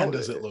 and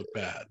does it look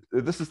bad.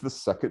 This is the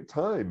second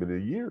time in a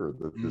year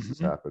that this has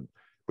happened.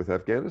 With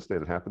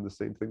Afghanistan, it happened the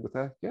same thing with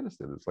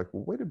Afghanistan. It's like,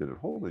 well, wait a minute,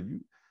 hold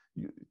on.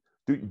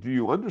 Do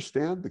you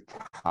understand the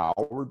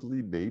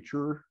cowardly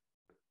nature,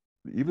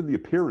 even the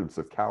appearance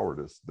of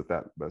cowardice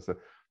that's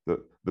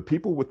the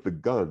people with the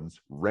guns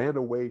ran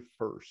away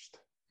first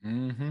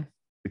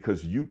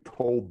because you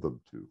told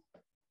them to.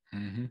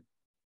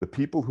 The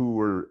people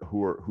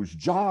whose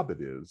job it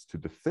is to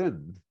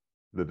defend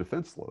the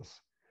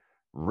defenseless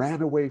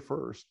ran away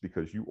first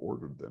because you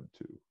ordered them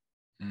to.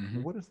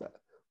 What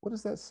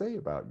does that say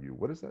about you?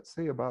 What does that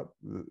say about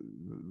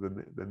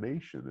the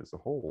nation as a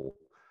whole?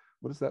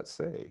 What does that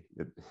say?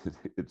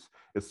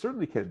 It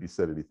certainly can't be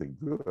said anything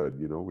good.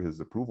 His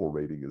approval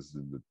rating is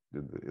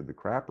in the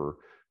crapper,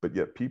 but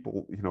yet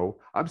people,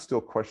 I'm still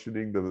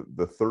questioning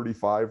the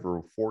 35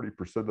 or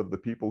 40% of the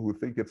people who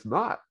think it's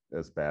not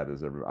as bad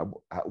as everyone.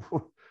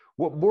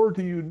 What more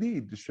do you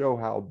need to show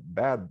how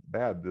bad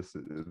this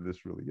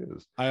really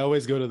is? I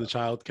always go to the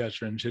child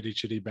catcher and Chitty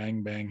Chitty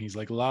Bang Bang. He's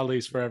like,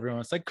 lollies for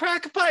everyone. It's like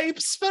crack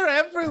pipes for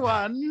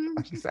everyone.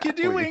 Exactly,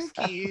 Giddy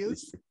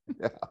winkies. Exactly.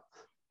 Yeah.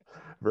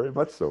 Very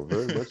much so.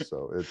 Very much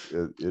so.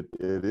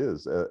 It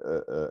is,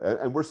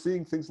 and we're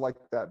seeing things like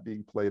that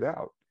being played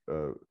out.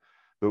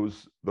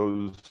 Those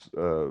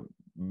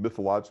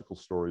mythological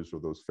stories or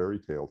those fairy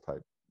tale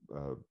type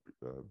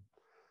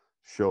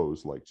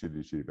shows like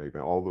Chitty Chitty Bang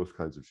Bang, all those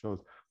kinds of shows,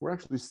 we're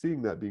actually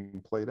seeing that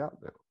being played out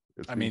now.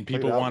 I mean,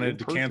 people wanted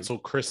to cancel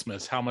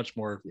Christmas. How much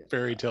more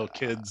fairy tale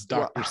kids,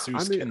 Dr.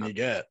 Seuss can you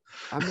get?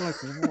 I'm like,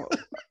 what?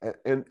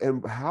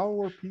 And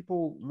how are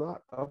people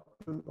not up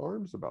in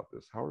arms about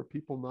this? How are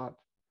people not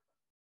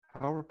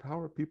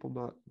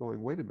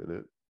going, wait a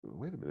minute,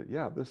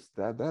 yeah,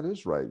 that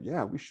is right.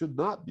 Yeah, we should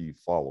not be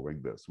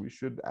following this. We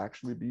should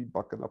actually be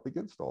bucking up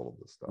against all of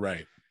this stuff.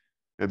 Right.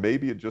 And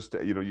maybe it just,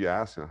 you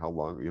ask how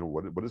long,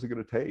 what is it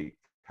going to take?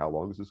 How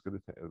long is this going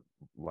to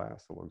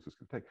last? How long is this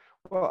going to take?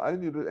 Well, I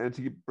need to, and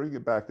to bring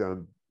it back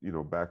down,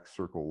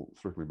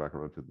 circling back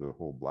around to the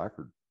whole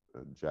Blackard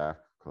and Jack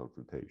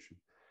confrontation.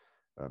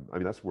 I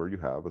mean, that's where you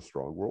have a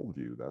strong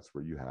worldview. That's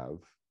where you have,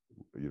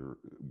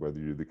 whether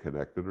you're the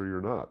connected or you're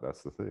not.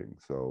 That's the thing.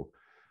 So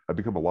I've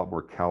become a lot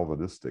more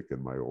Calvinistic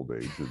in my old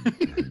age.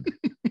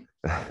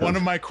 One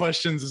of my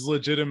questions is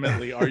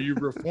legitimately, are you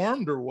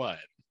Reformed or what?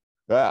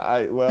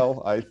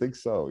 I think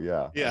so.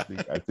 Yeah. Yeah.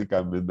 I think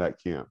I'm in that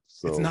camp.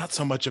 So it's not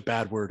so much a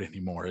bad word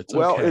anymore. It's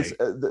well, okay. It's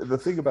the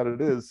thing about it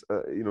is,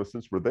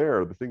 since we're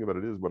there, the thing about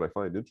it is, what I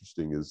find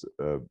interesting is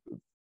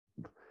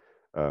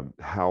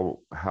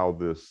how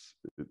this.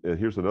 And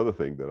here's another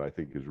thing that I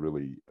think is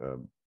really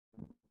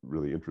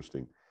really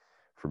interesting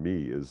for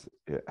me is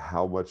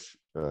how much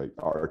the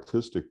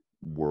artistic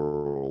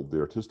world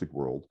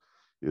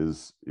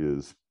is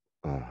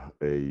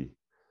a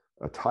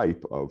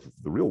type of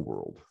the real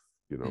world.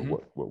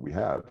 What we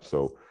have.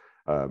 So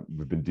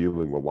we've been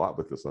dealing a lot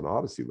with this on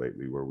Odyssey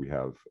lately, where we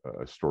have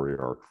a story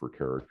arc for a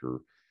character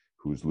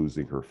who's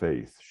losing her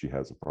faith. She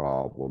has a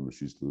problem,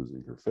 she's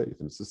losing her faith,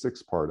 and it's a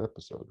 6-part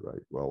episode,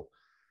 right? Well,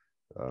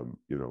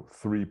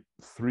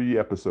 three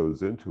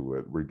episodes into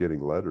it, we're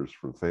getting letters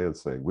from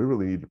fans saying, we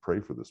really need to pray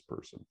for this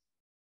person.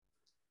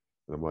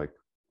 And I'm like,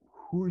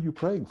 who are you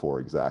praying for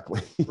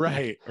exactly?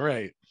 Right.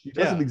 She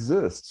doesn't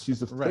exist.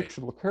 She's a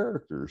fictional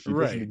character. She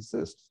Right. doesn't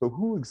exist. So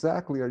who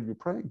exactly are you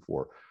praying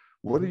for?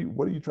 What are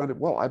you trying to?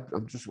 Well,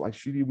 I'm just like,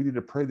 we need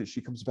to pray that she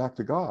comes back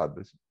to God.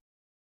 But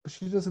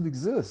she doesn't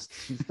exist.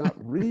 She's not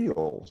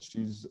real.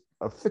 She's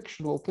a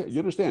fictional character. You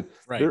understand?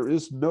 Right. There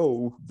is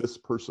no this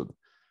person.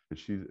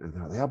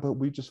 And but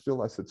we just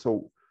feel. I said,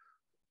 so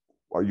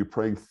are you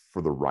praying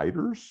for the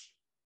writers?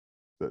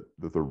 That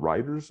the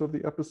writers of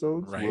the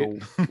episodes will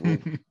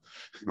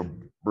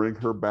bring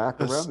her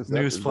back around.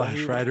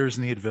 Newsflash: writers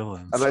need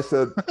villains. And I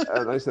said,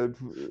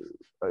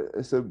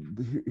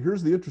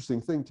 here's the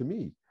interesting thing to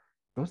me: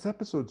 those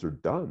episodes are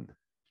done.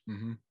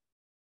 Mm-hmm.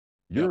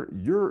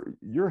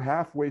 You're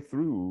halfway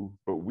through,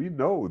 but we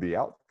know the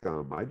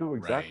outcome. I know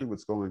exactly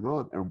what's going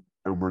on,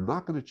 and we're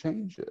not going to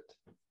change it.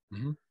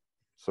 Mm-hmm.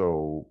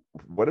 So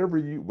whatever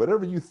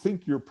you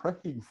think you're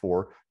praying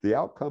for, the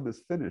outcome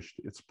is finished.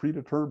 It's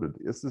predetermined.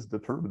 This is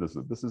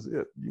determinism. This is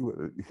it.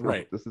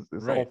 This is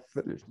all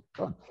finished.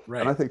 Done.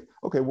 Right. And I think,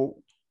 okay,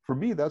 well, for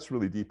me, that's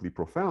really deeply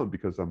profound,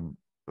 because I'm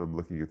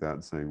looking at that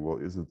and saying, well,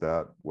 isn't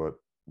that what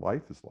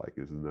life is like?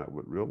 Isn't that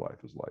what real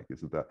life is like?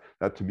 Isn't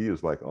that to me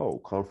is like,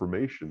 oh,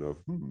 confirmation of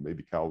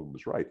maybe Calvin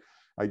was right.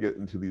 I get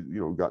into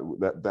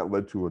the, that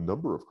led to a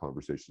number of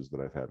conversations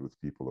that I've had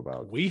with people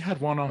about. We had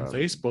one on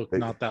Facebook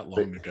not that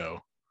long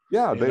ago.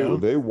 Yeah,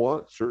 they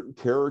want certain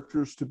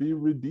characters to be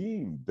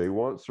redeemed. They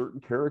want certain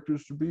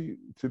characters to be.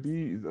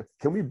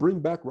 Can we bring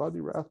back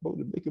Rodney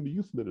Rathbone and make him a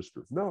youth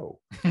minister? No.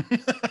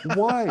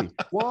 Why?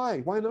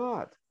 Why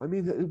not? I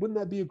mean, wouldn't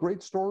that be a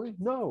great story?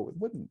 No, it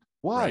wouldn't.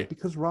 Why? Right.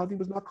 Because Rodney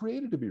was not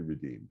created to be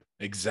redeemed.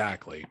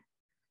 Exactly.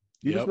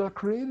 He was not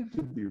created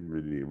to be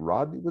redeemed.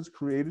 Rodney was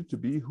created to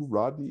be who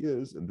Rodney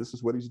is, and this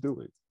is what he's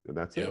doing, and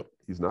that's it.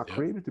 He's not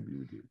created to be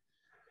redeemed.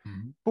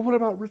 Mm-hmm. But what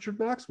about Richard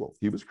Maxwell?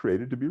 He was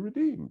created to be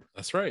redeemed.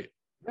 That's right.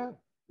 Yeah.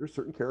 There's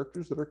certain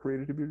characters that are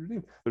created to be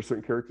redeemed. There's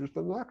certain characters that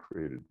are not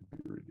created to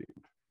be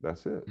redeemed.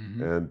 That's it.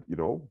 Mm-hmm. And,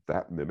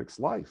 that mimics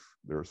life.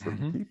 There are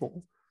certain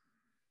people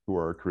who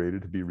are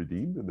created to be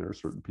redeemed, and there are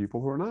certain people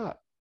who are not.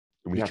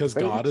 And because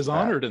God is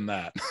honored in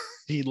that.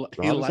 He likes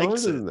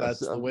it.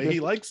 That's the way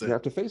he likes it. You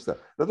have to face that.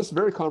 Now, this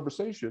very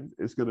conversation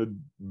is going to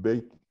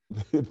make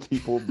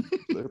people,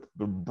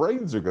 the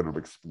brains are going to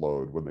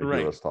explode when they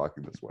hear us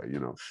talking this way,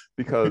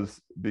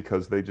 because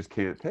they just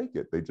can't take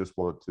it. They just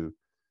want to,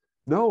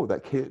 no,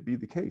 that can't be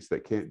the case.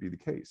 That can't be the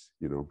case.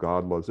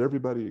 God loves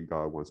everybody, and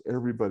God wants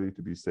everybody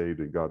to be saved,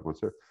 and God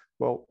wants her.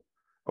 Well,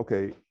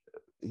 okay,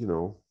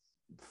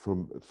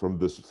 from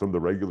the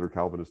regular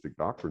Calvinistic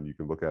doctrine, you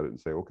can look at it and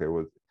say, okay,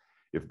 well,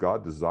 if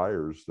God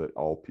desires that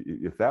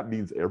if that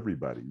means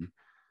everybody,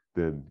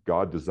 then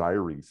God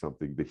desiring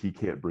something that he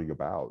can't bring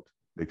about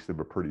makes him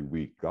a pretty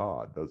weak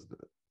God, doesn't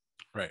it?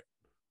 Right.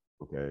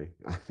 Okay.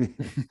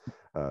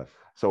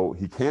 So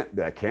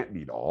that can't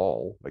mean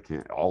all.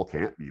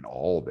 Can't mean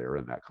all there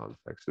in that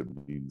context. It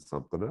means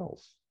something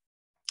else.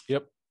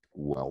 Yep.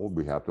 Well,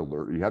 we have to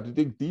learn. You have to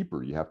dig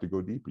deeper. You have to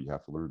go deeper. You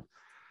have to learn.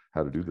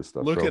 how to do this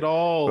stuff. Look So, at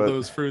all but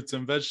those fruits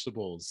and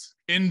vegetables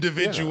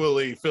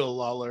individually, Phil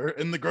Lollar,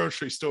 in the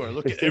grocery store.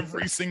 Look at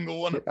every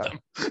single one of them.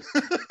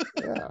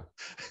 Yeah.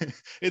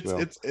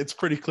 It's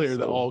pretty clear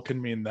that So all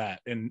can mean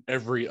that in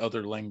every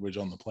other language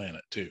on the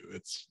planet too.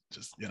 It's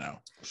just,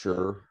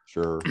 sure.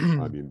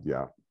 I mean,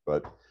 yeah,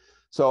 but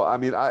so I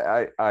mean,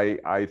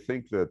 I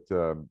think that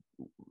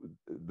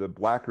the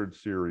Blackguard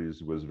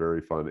series was very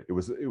fun.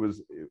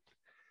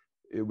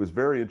 It was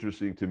very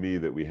interesting to me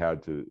that we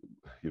had to,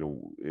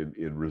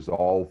 in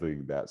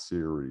resolving that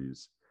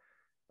series,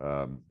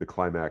 the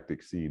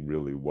climactic scene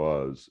really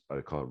was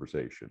a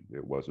conversation.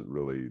 It wasn't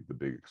really the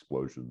big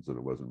explosions, and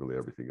it wasn't really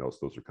everything else.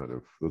 Those are kind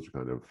of,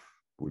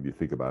 when you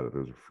think about it,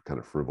 those are kind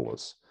of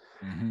frivolous.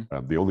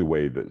 The only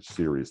way that a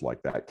series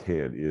like that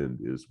can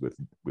end is with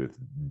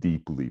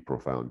deeply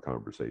profound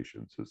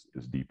conversations,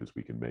 as deep as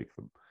we can make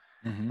them.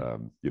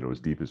 As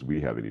deep as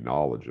we have any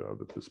knowledge of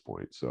at this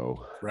point.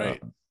 So,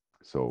 right.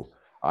 So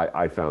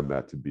I found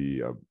that to be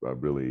a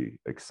really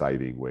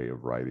exciting way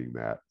of writing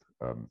that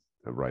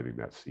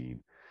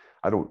scene.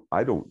 I don't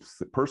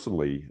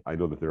personally, I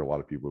know that there are a lot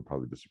of people who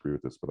probably disagree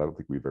with this, but I don't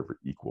think we've ever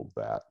equaled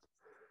that.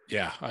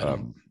 Yeah, I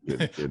don't.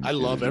 I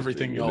love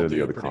everything y'all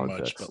do pretty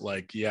much, but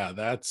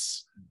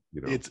that's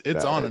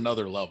it's on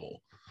another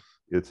level.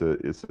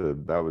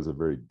 That was a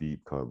very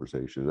deep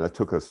conversation. That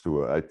took us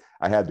to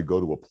I had to go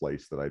to a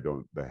place that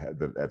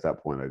at that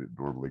point I didn't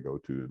normally go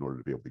to in order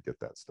to be able to get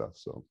that stuff.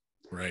 So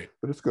right,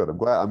 but it's good.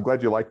 I'm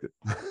glad you liked it.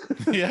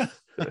 Yeah.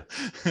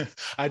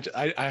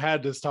 I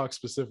had to talk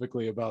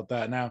specifically about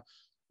that. Now,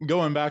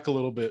 going back a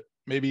little bit,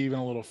 maybe even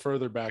a little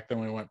further back than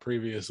we went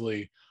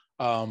previously,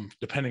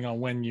 depending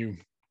on when you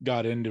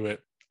got into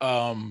it,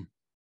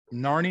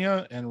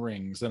 Narnia and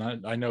Rings,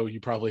 and I know you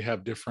probably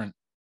have different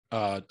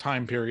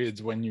time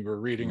periods when you were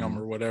reading them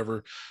or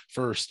whatever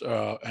first,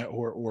 or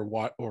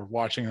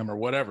watching them or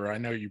whatever. I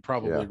know you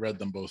probably read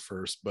them both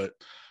first, but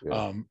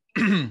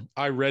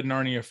I read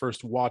Narnia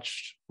first,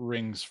 watched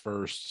Rings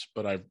first,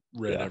 but I've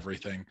read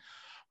everything.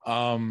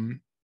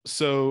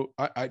 So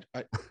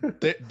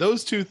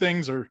those two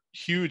things are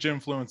huge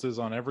influences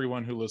on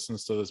everyone who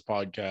listens to this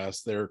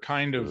podcast. They're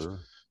kind of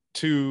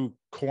two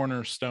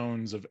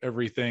cornerstones of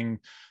everything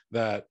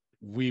that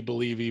we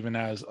believe, even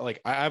as I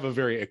have a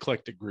very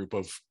eclectic group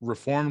of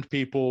Reformed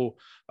people,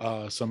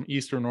 some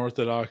Eastern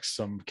Orthodox,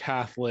 some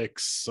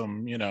Catholics,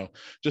 some,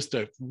 just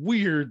a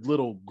weird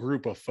little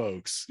group of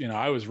folks.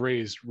 I was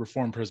raised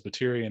Reformed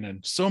Presbyterian,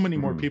 and so many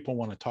more people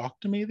want to talk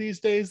to me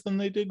these days than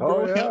they did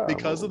growing up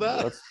because of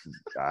that. That's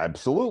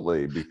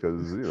absolutely,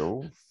 because,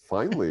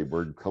 finally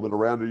we're coming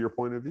around to your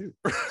point of view.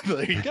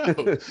 There you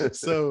go.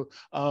 So,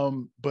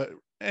 but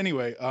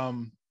anyway,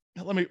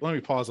 let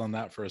me pause on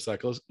that for a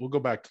sec. We'll go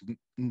back to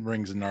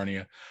Rings and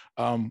Narnia.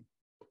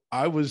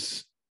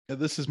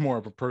 This is more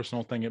of a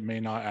personal thing. It may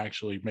not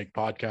actually make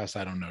podcasts.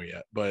 I don't know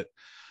yet, but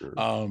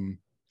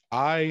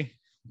I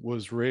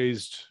was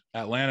raised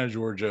Atlanta,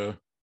 Georgia,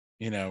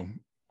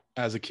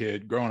 as a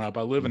kid growing up.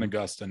 I live in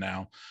Augusta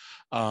now.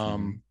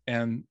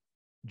 And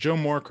Joe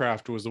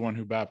Moorcraft was the one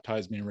who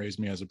baptized me and raised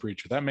me as a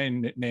preacher. That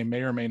name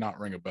may or may not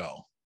ring a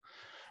bell.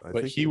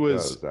 But he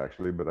was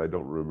actually, but I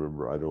don't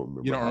remember.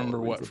 You don't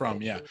remember what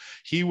from? Yeah,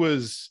 he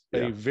was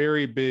a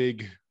very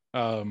big.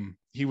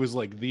 He was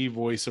like the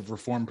voice of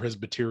Reformed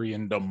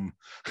Presbyteriandom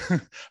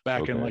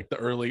back in like the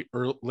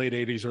late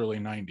 '80s, early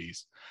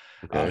 '90s.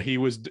 He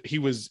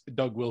was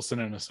Doug Wilson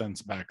in a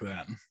sense back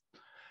then,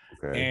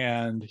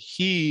 and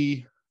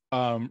he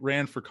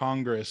ran for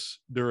Congress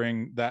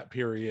during that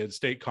period,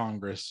 state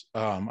Congress,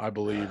 I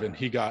believe, and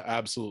he got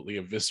absolutely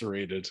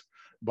eviscerated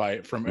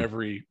from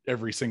every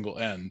single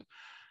end.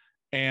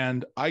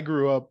 And I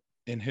grew up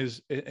in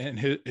his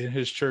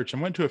church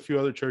and went to a few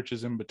other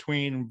churches in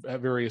between.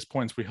 At various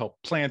points, we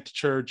helped plant the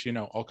church,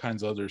 all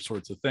kinds of other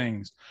sorts of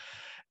things.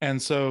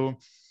 And so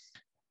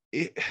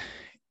it's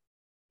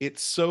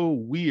so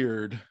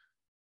weird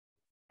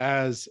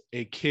as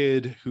a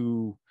kid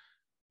who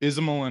is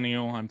a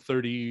millennial. I'm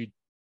 31.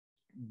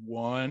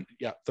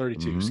 Yeah,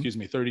 32. Excuse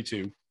me,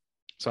 32.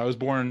 So I was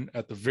born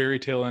at the very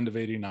tail end of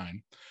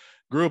 '89.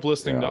 Grew up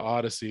listening to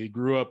Odyssey.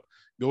 Grew up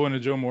going to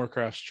Joe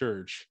Moorcraft's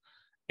church.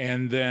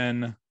 And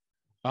then,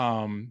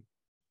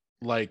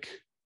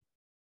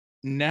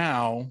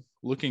 now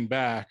looking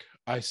back,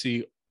 I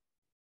see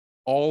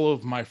all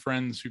of my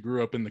friends who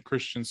grew up in the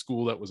Christian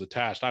school that was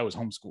attached. I was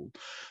homeschooled.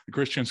 The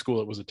Christian school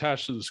that was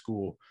attached to the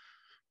school.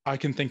 I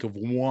can think of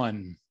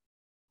one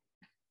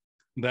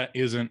that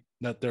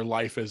their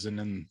life isn't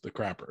in the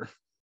crapper.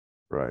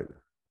 Right.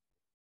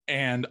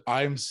 And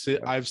I've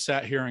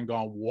sat here and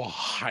gone,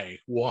 why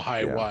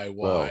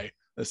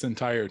this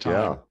entire time?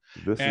 Yeah.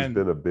 This has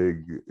been a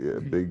big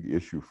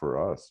issue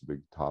for us,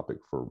 big topic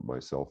for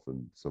myself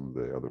and some of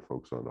the other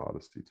folks on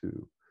Odyssey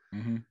too.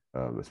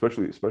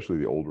 Especially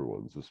the older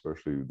ones,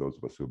 especially those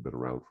of us who have been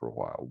around for a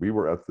while. We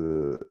were at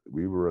the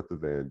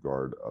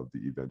vanguard of the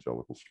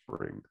evangelical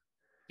spring.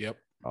 Yep.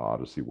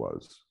 Odyssey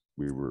was.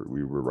 We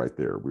were right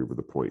there. We were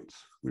the points.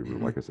 We were,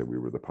 like I said, we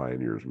were the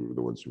pioneers. We were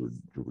the ones who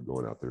were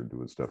going out there and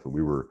doing stuff. And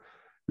we were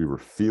we were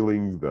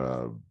feeling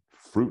the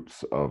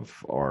fruits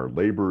of our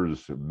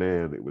labors.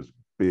 Man, it was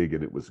big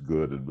and it was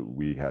good, and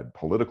we had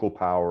political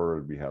power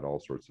and we had all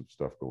sorts of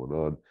stuff going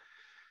on,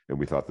 and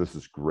we thought, this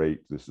is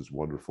great, this is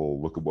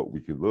wonderful, look at what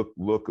we can look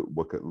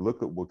at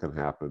what can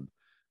happen.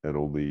 And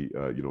only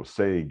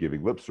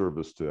giving lip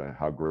service to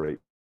how great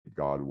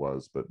God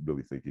was, but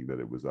really thinking that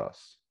it was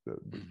us that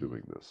was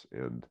doing this.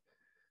 And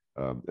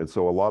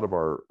so a lot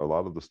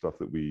of the stuff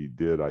that we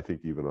did, I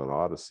think even on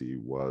Odyssey,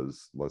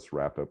 was let's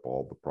wrap up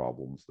all the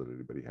problems that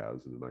anybody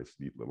has in a nice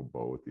neat little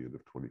bow at the end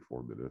of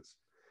 24 minutes.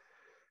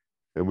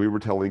 And we were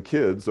telling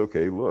kids,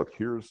 okay, look,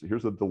 here's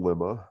a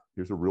dilemma,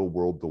 here's a real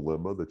world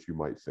dilemma that you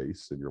might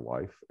face in your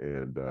life,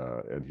 and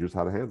here's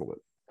how to handle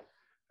it.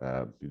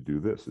 You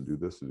do this and do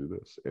this and do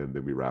this, and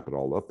then we wrap it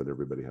all up, and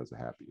everybody has a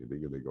happy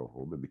ending, and they go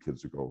home, and the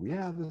kids would go,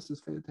 yeah, this is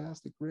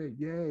fantastic, great,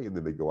 yay. And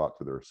then they go out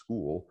to their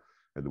school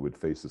and they would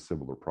face a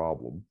similar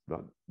problem,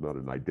 not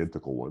an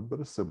identical one,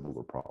 but a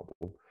similar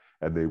problem,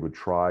 and they would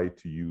try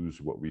to use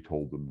what we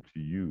told them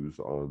to use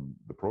on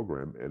the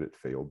program, and it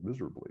failed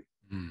miserably.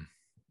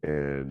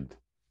 And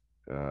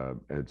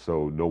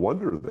so no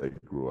wonder they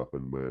grew up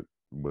and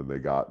when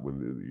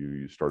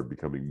you started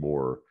becoming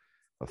more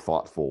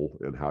thoughtful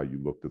in how you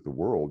looked at the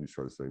world, you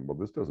started saying, well,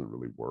 this doesn't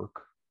really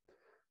work.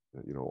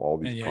 All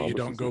these, and yeah, you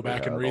don't go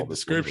back and read the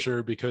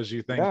scripture because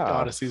you think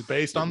Odyssey's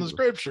based on the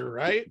scripture,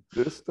 right?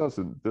 This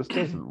doesn't There's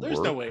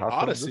work. No way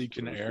Odyssey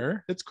can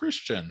err. It's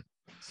Christian.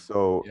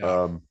 So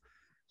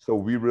so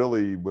we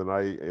really, when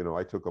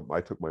I took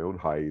my own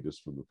hiatus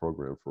from the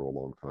program for a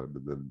long time,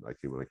 and then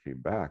when I came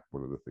back,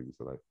 one of the things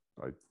that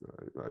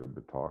I've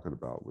been talking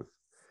about with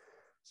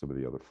some of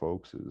the other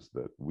folks is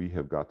that we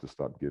have got to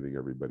stop giving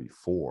everybody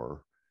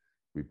 4.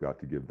 We've got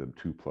to give them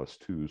 2 +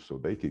 2 so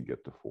they can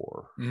get to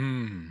 4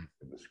 in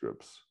the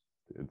scripts.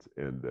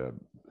 And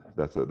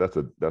that's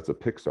a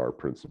Pixar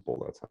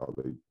principle. That's how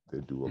they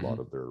do a lot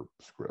of their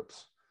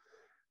scripts.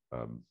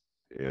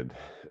 And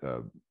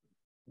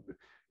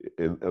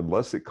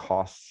unless it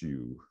costs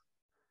you,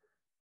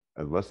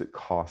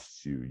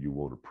 you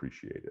won't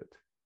appreciate it.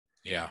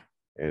 Yeah.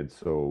 And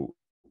so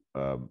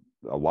a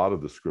lot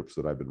of the scripts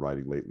that I've been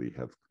writing lately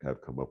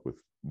have come up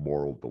with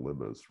moral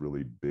dilemmas,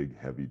 really big,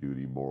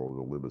 heavy-duty moral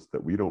dilemmas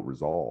that we don't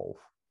resolve.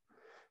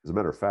 As a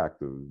matter of fact,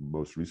 the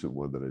most recent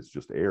one that has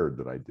just aired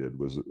that I did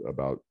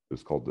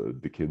it's called the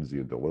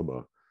Dickensian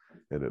dilemma,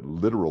 and it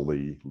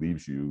literally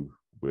leaves you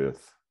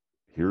with,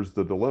 here's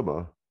the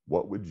dilemma,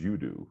 what would you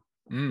do?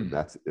 And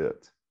that's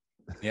it.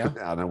 Yeah.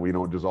 And then we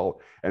don't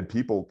dissolve. And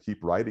people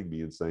keep writing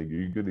me and saying, are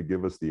you going to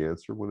give us the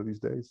answer one of these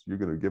days? You're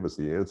going to give us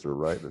the answer,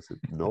 right? And I said,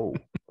 no,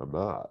 I'm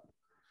not.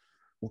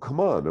 Well, come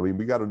on. I mean,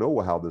 we got to know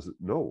how this is.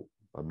 No,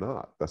 I'm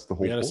not. That's the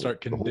whole point. We got to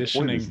start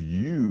conditioning. The whole point is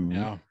you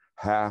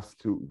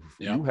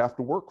have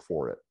to work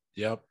for it.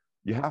 Yep.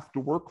 You have to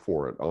work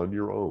for it on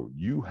your own.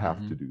 You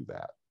have to do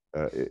that.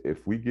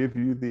 If we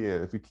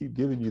keep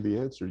giving you the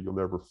answer, you'll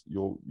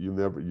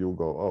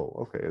go, oh,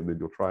 okay. And then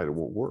you'll try it. It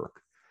won't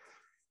work.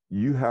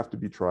 You have to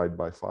be tried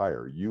by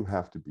fire. You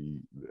have to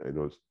be,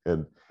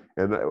 and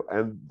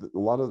a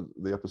lot of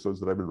the episodes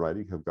that I've been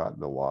writing have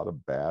gotten a lot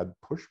of bad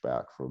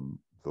pushback from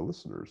the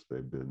listeners.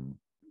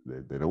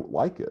 They don't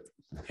like it.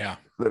 Yeah.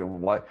 They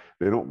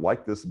don't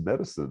like this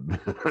medicine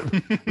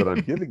that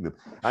I'm giving them.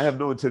 I have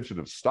no intention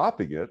of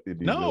stopping it.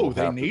 No,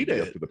 they need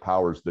it. Up to the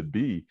powers that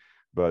be.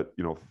 But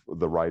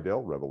the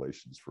Rydell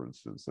revelations, for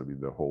instance, I mean,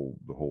 the whole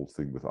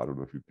thing with, I don't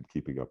know if you've been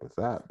keeping up with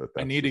that, but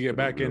I need to get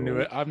back into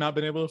it. I've not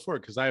been able to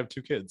afford because I have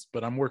 2 kids,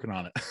 but I'm working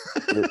on it.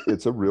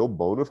 It's a real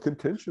bone of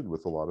contention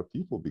with a lot of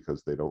people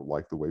because they don't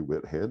like the way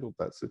Whit handled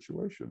that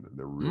situation, and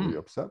they're really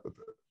upset with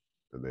it,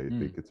 and they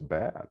think it's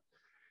bad.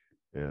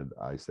 And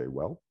I say,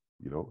 well,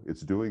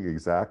 it's doing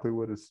exactly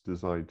what it's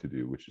designed to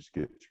do, which is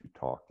get you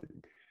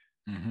talking.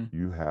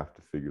 You have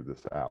to figure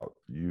this out.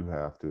 You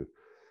have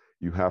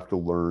to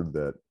learn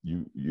that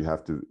you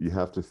have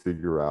to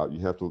figure out,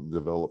 you have to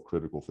develop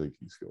critical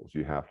thinking skills.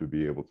 You have to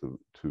be able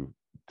to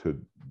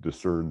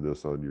discern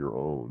this on your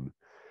own,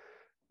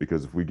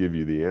 because if we give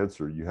you the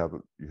answer, you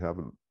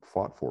haven't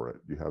fought for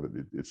it.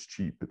 It's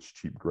cheap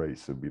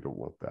grace, and we don't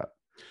want that.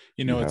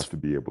 You have to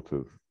be able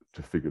to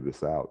figure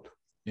this out.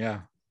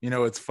 Yeah.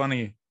 It's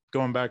funny,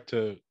 going back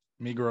to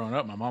me growing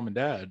up, my mom and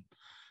dad,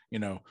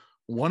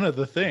 one of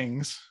the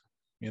things,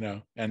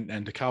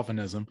 and to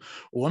Calvinism,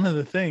 one of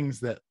the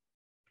things that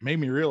made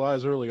me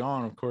realize early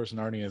on, of course,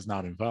 Narnia is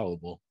not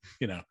infallible,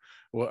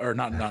 or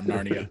not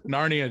Narnia,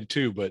 Narnia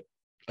too, but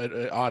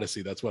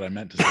Odyssey, that's what I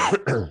meant to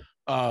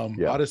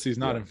say. Odyssey is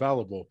not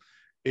infallible,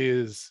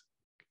 is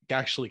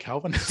actually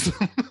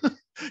Calvinism,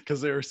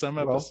 because there are some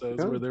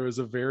episodes where there was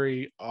a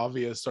very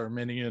obvious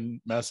Arminian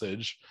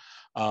message,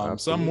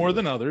 some more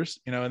than others,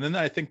 and then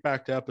I think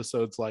back to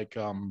episodes like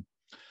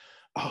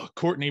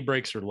Courtney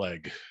breaks her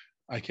leg.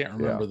 I can't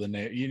remember the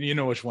name. You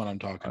know which one I'm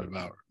talking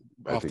about.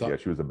 I think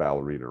she was a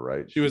ballerina,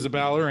 right? She was a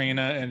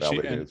ballerina,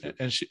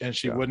 and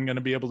she wasn't going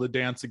to be able to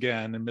dance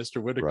again. And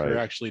Mr. Whitaker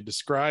actually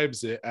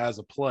describes it as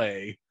a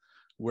play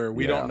where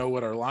we don't know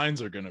what our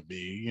lines are going to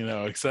be,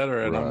 et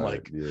cetera. And I'm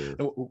like,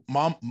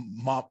 mom,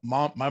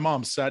 my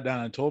mom sat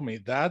down and told me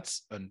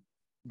that's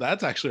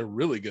actually a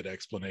really good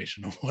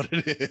explanation of what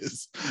it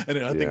is. And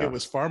I think it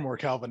was far more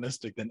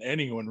Calvinistic than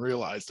anyone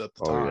realized at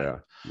the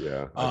time.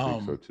 I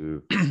think so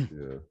too.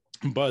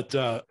 But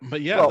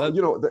yeah, well,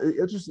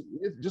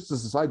 just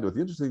as a side note,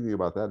 the interesting thing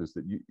about that is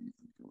that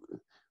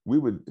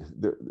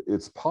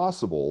it's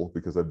possible,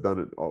 because I've done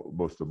it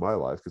most of my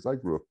life, because I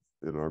grew up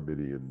in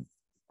Arminian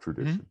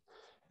tradition,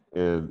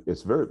 and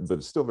but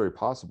it's still very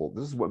possible.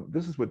 This is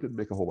what didn't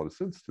make a whole lot of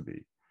sense to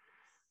me,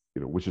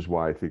 which is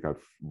why I think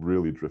I've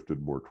really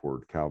drifted more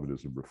toward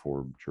Calvinism,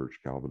 Reformed Church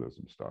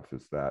Calvinism stuff.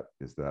 Is that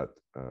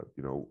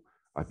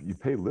you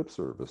pay lip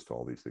service to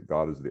all these things.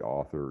 God is the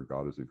author.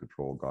 God is in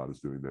control. God is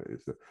doing that.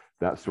 It's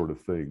that sort of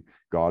thing.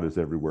 God is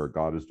everywhere.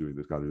 God is doing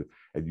this. God is,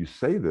 and you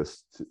say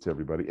this to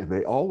everybody, and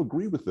they all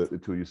agree with it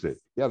until you say,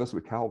 "Yeah, that's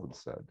what Calvin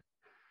said."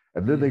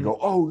 And then they go,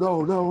 "Oh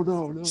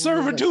no,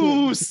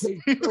 servitude."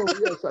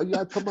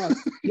 Yeah, come on,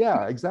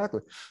 yeah,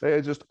 exactly. They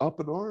are just up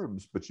in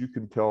arms. But you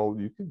can tell,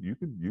 you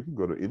can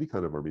go to any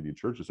kind of Armenian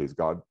church and say, "Is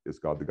God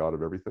the God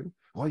of everything?"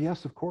 Well,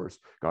 yes, of course.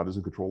 God is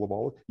in control of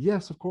all.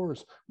 Yes, of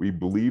course. We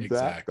believe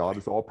that God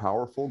is all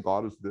powerful.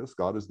 God is this.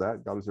 God is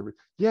that. God is everything.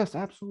 Yes,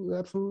 absolutely,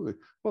 absolutely.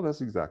 Well,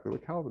 that's exactly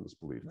what Calvinists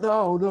believe.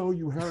 No,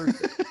 you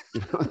heretic.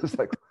 It's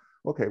like,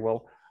 okay,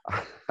 well.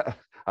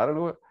 I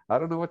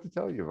don't know what to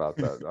tell you about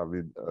that. I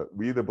mean,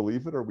 we either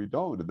believe it or we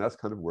don't, and that's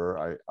kind of where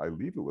I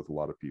leave it with a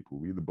lot of people.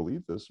 We either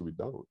believe this or we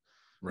don't.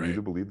 Right. We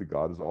either believe that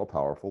God is all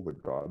powerful,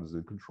 that God is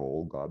in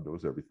control, God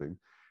knows everything,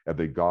 and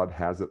that God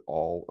has it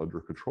all under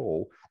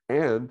control,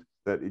 and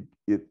that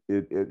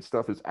it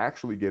stuff is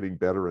actually getting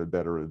better and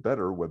better and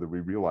better, whether we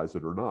realize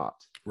it or not.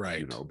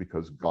 Right.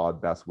 Because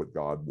that's what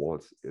God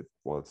wants. It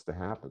wants to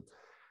happen.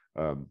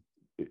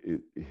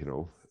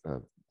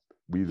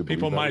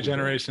 People my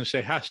generation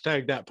say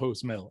hashtag that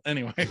post mill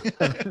anyway.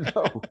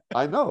 No,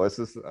 I know, it's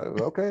just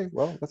okay,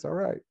 well, that's all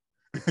right.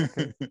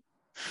 Okay.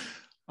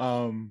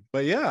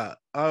 But yeah,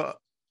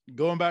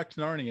 going back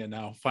to Narnia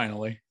now,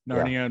 finally,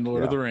 Narnia and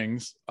Lord of the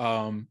Rings.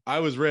 I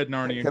was read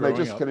Narnia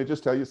Can I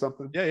just tell you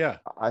something? Yeah.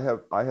 I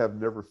have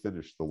never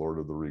finished the Lord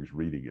of the Rings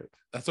reading it.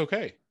 That's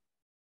okay.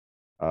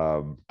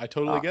 I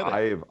totally get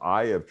it.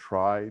 I have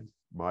tried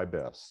my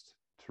best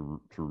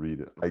to read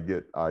it.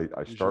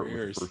 I start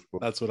with the first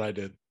book. That's what I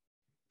did.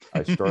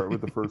 I start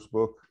with the first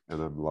book,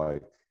 and I'm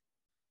like,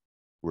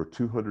 we're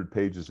 200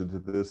 pages into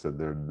this, and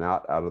they're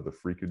not out of the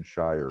freaking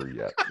Shire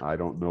yet. I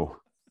don't know.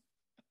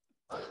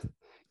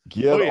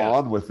 Get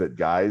on with it,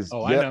 guys.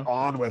 Get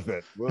on with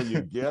it. Will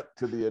you get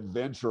to the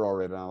adventure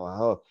already?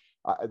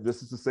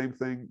 This is the same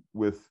thing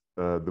with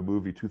the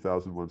movie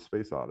 2001: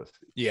 Space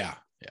Odyssey. Yeah.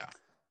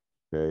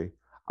 Okay.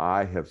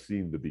 I have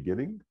seen the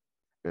beginning,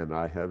 and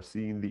I have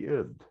seen the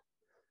end.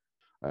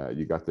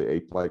 You got the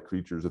ape-like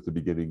creatures at the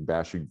beginning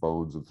bashing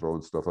bones and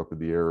throwing stuff up in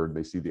the air, and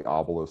they see the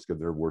obelisk and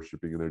they're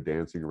worshiping and they're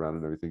dancing around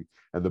and everything,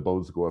 and the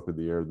bones go up in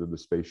the air, and then the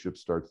spaceship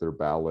starts their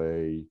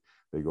ballet.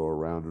 They go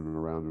around and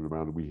around and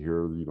around, and we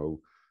hear the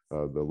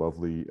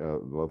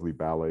lovely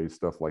ballet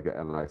stuff like that,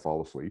 and I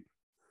fall asleep.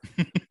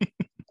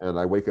 And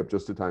I wake up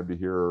just in time to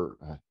hear,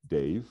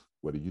 "Dave,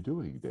 what are you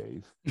doing,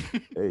 Dave?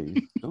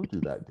 Dave, don't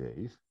do that,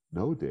 Dave.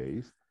 No,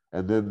 Dave."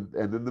 And then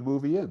the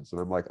movie ends,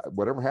 and I'm like,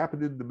 whatever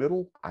happened in the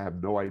middle, I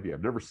have no idea.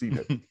 I've never seen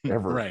it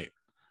ever.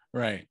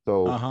 Right.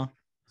 So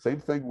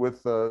same thing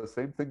with not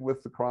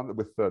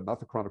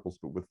the Chronicles,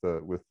 but with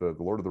the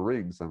Lord of the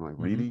Rings. I'm like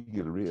reading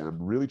and reading.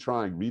 I'm really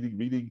trying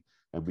reading,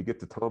 and we get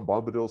to Tom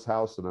Bombadil's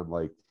house, and I'm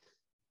like,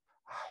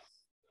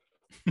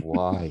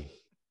 why?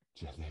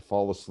 They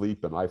fall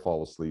asleep, and I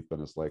fall asleep, and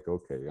it's like,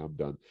 okay, I'm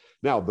done.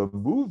 Now the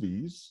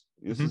movies.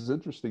 This is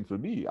interesting for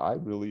me. I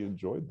really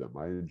enjoyed them.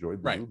 I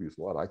enjoyed the movies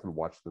a lot. I can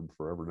watch them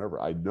forever and ever.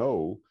 I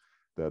know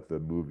that the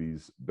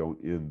movies don't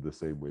end the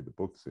same way the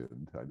books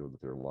end. I know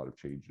that there are a lot of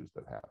changes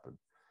that happen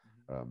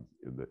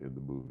in the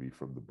movie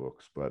from the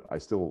books, but I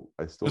still.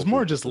 It's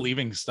more just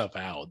leaving stuff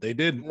out. They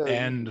did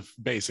end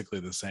basically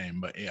the same,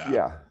 but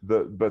yeah.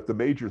 But the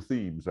major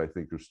themes I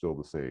think are still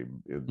the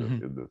same in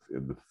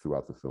the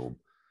throughout the film.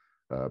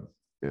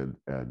 And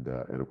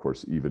of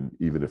course, even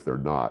if they're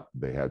not,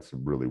 they had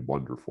some really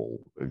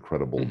wonderful,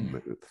 incredible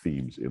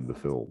themes in the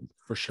film.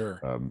 For sure.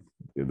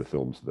 In the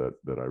films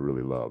that I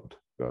really loved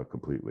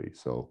completely.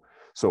 So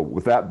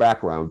with that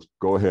background,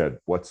 go ahead.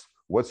 What's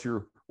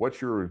your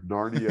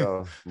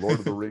Narnia Lord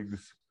of the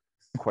Rings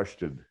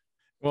question?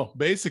 Well,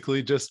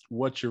 basically, just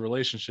what's your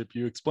relationship?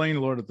 You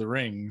explained Lord of the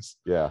Rings.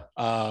 Yeah.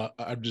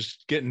 I'm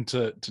just getting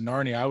to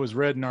Narnia. I was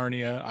read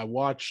Narnia. I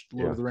watched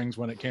Lord of the Rings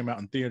when it came out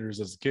in theaters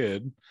as a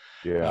kid.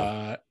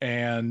 Yeah.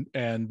 And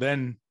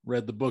then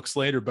read the books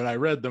later, but I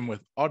read them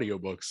with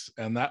audiobooks,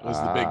 and that was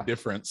the big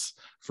difference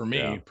for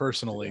me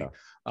personally,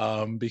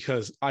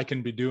 because I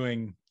can be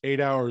doing 8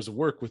 hours of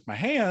work with my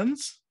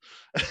hands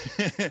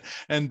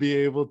and be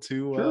able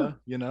to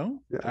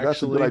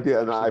that's a good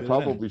idea, and I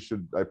probably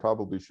should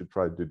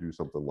try to do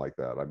something like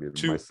that. I mean,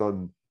 my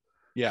son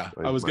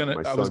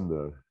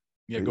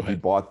Yeah, go he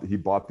ahead. bought the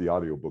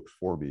audiobooks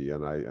for me,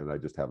 and I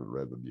just haven't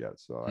read them yet,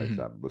 so I Mhm.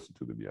 haven't listened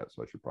to them yet,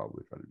 so I should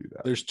probably try to do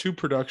that. There's two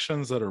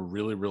productions that are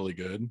really, really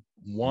good.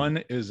 One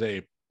is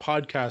a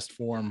podcast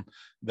form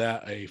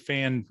that a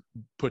fan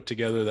put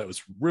together that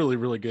was really,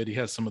 really good. He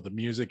has some of the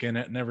music in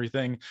it and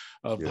everything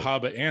of The Yeah.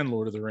 Hobbit and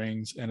Lord of the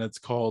Rings, and it's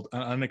called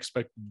An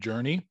Unexpected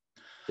Journey.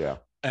 Yeah.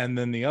 And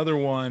then the other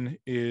one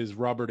is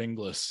Robert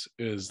Inglis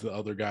is the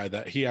other guy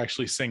that he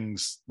actually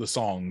sings the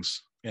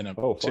songs in it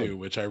too,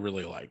 which I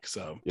really like.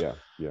 So yeah.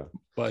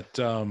 but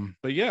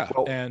yeah.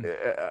 Well, And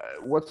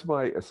what's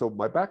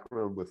my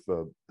background with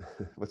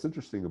what's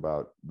interesting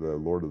about the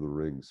Lord of the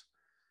Rings?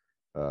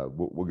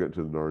 We'll get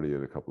to the Narnia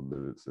in a couple of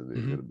minutes in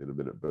a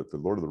minute, but the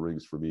Lord of the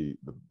Rings for me,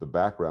 the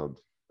background,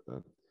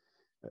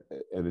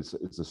 and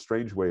it's a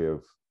strange way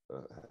of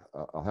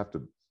I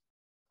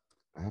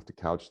have to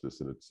couch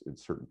this in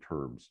certain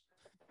terms.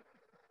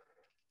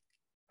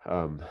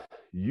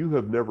 You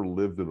have never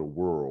lived in a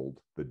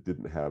world that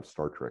didn't have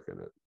Star Trek in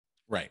it,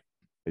 right,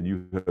 and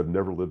you have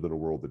never lived in a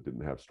world that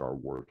didn't have Star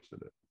Wars in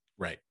it,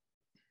 right.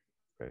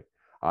 Okay,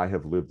 I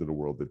have lived in a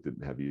world that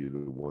didn't have either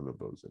one of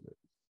those in it.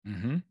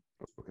 Mm-hmm.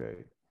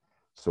 Okay,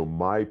 so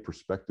my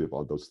perspective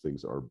on those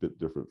things are a bit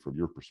different from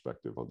your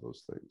perspective on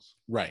those things,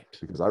 right?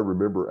 Because I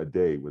remember a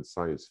day when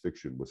science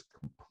fiction was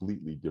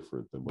completely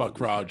different than Buck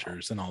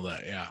Rogers and all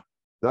that. Yeah.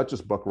 Not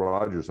just Buck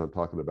Rogers. I'm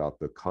talking about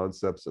the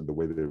concepts and the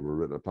way that they were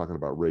written. I'm talking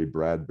about Ray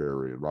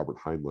Bradbury and Robert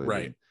Heinlein,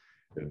 right,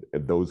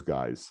 and those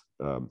guys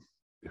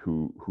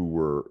who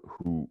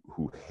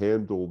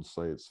handled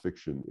science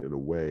fiction in a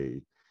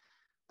way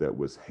that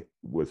was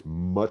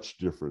much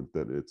different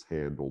than it's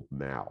handled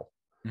now.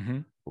 Mm-hmm.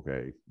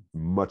 Okay,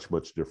 much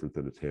different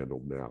than it's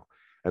handled now.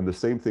 And the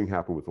same thing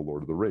happened with the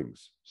Lord of the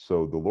Rings.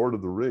 So the Lord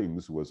of the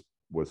Rings was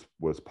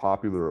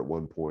popular at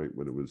one point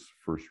when it was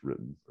first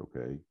written.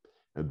 Okay,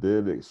 and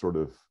then it sort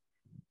of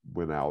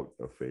went out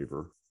of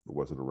favor. It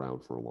wasn't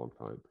around for a long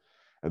time.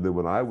 And then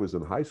when I was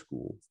in high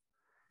school,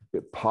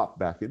 it popped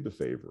back into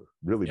favor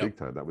really big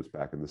time. That was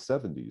back in the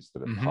 70s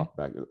that it popped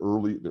back, in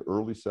the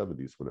early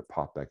 70s when it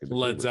popped back into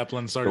Led favor.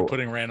 Zeppelin started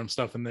putting random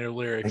stuff in their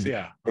lyrics.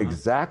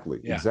 Exactly.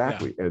 Yeah.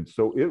 And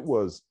so it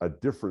was a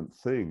different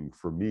thing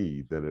for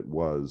me than it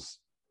was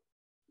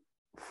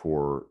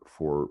for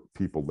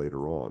people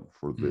later on,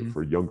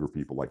 for younger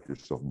people like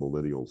yourself,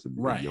 millennials and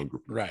younger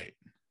people. Right.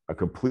 A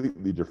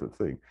completely different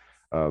thing.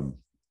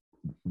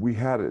 We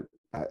had it.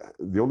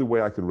 The only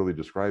way I can really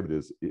describe it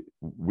is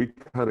we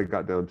kind of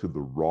got down to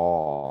the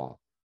raw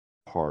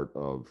part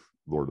of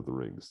Lord of the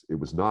Rings. It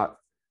was not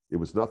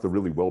the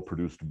really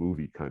well-produced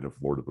movie kind of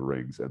Lord of the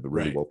Rings and the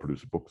really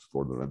well-produced books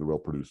Lord of the Rings and the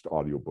well-produced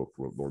audiobook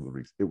for Lord of the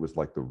Rings. It was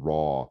like the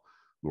raw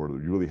Lord of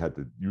the Rings.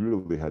 You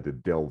really had to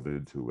delve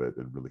into it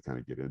and really kind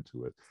of get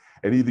into it.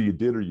 And either you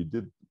did or you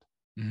didn't.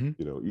 You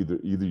know,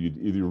 either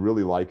you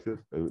really liked it,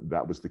 and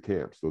that was the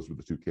camps. Those were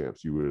the two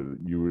camps. You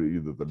were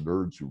either the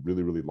nerds who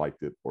really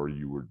liked it, or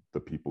you were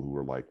the people who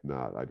were like,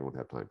 nah, I don't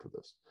have time for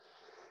this.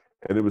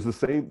 And it was the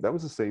same. That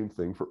was the same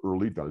thing for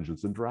early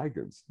Dungeons and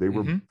Dragons. They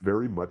were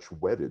very much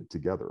wedded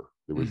together.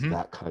 There was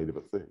that kind of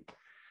a thing,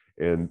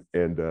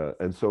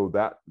 and so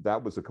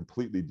that was a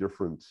completely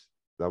different.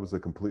 That was a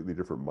completely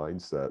different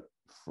mindset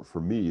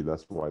for me.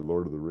 That's why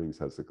Lord of the Rings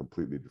has a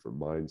completely different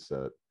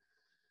mindset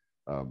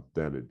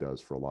than it does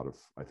for a lot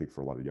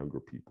of younger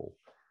people,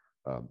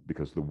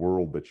 because the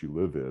world that you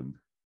live in,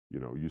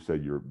 you know, you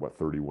said you're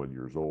 31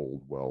 years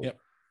old. Well,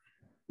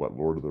 what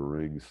Lord of the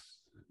Rings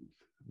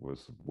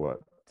was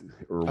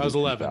early I was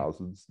 11.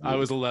 2000s. I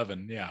was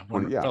 11. Yeah,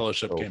 when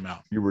Fellowship came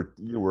out. You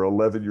were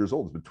 11 years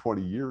old. It's been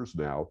 20 years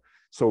now.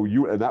 So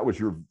and that was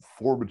your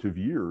formative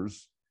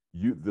years.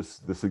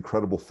 This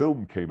incredible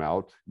film came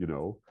out. You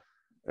know.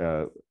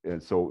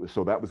 And so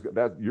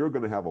that you're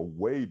going to have a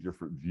way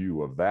different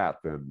view of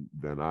that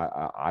than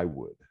I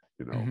would,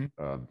 you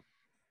know,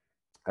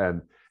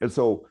 and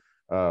so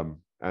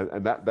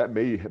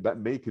that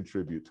may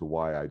contribute to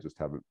why I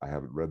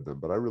haven't read them,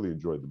 but I really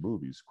enjoyed the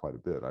movies quite a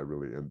bit.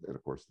 And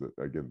of course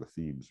the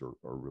themes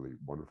are really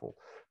wonderful.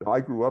 Now I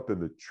grew up in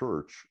the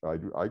church. I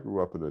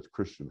grew up in a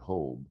Christian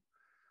home.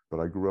 But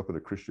I grew up in a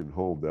Christian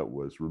home that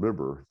was,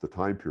 remember, the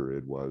time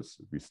period was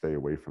we stay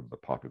away from the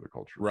popular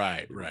culture,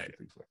 right.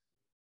 Things like that.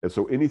 And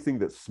so anything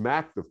that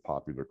smacked of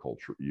popular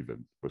culture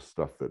even was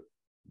stuff that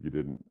you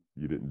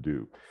didn't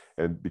do.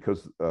 And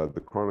because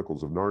the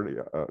Chronicles of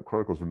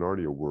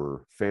Narnia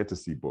were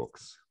fantasy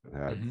books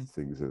that had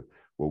things that,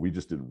 well, we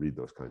just didn't read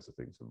those kinds of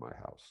things in my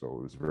house. So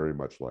it was very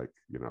much like,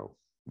 you know,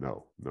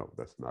 no,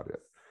 that's not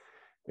it.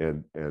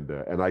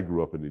 And I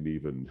grew up in an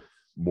even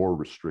more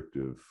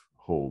restrictive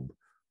home,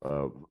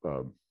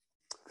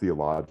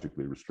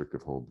 theologically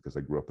restrictive home, because I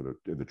grew up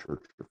in the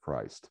Church of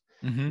Christ.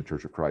 The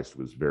Church of Christ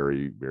was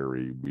very,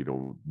 very, we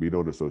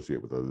don't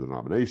associate with other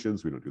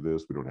denominations. We don't do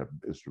this. We don't have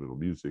instrumental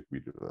music. We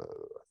do,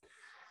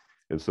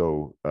 and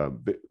so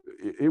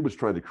it was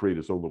trying to create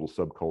its own little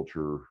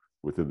subculture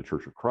within the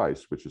Church of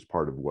Christ, which is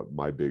part of what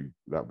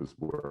that was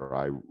where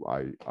I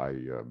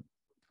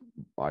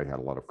had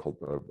a lot of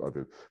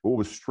it. But what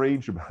was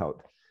strange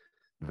about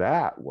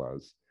that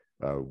was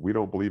We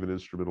don't believe in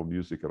instrumental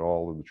music at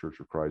all in the Church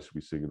of Christ.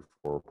 We sing in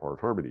 4-part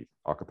harmony,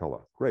 a cappella.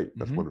 Great,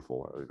 that's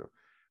wonderful.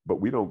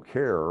 But we don't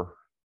care.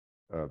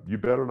 You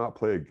better not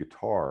play a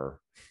guitar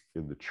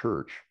in the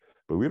church,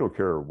 but we don't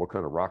care what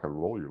kind of rock and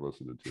roll you're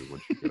listening to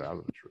once you get out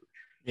of the church.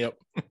 Yep.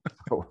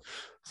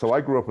 So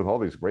I grew up with all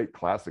these great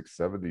classic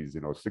 70s,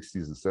 60s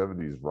and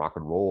 70s rock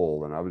and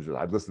roll. And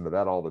I'd listen to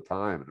that all the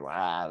time and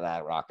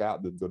that rock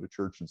out, and then go to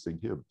church and sing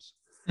hymns,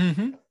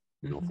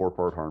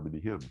 4-part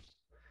harmony hymns.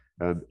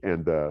 But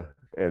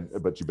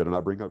you better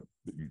not bring a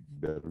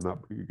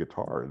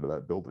guitar into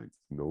that building.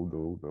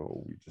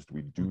 No.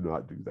 We do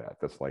not do that.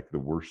 That's like the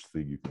worst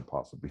thing you can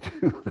possibly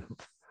do.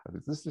 I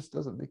mean, this just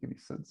doesn't make any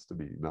sense to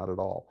me, not at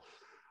all.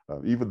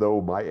 Even though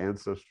my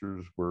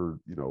ancestors were,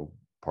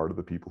 part of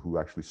the people who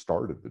actually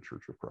started the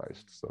Church of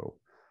Christ. So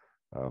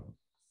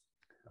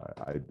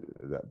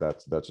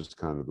that's just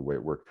kind of the way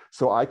it worked.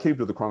 So I came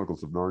to the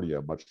Chronicles of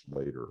Narnia much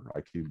later.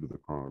 I came to the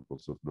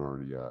Chronicles of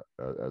Narnia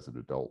as an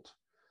adult.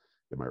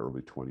 In my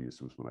early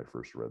 20s was when I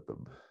first read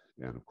them.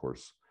 And of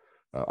course,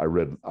 I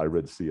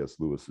read C.S.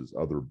 Lewis's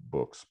other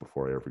books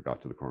before I ever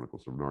got to the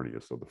Chronicles of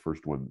Narnia. So the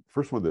first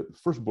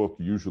book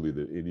usually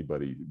that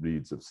anybody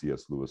reads of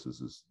C.S. Lewis's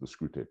is the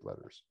Screwtape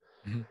Letters.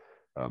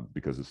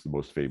 Because it's the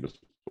most famous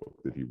book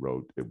that he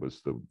wrote. It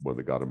was the one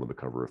that got him on the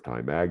cover of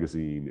Time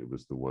magazine. It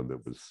was the one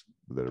that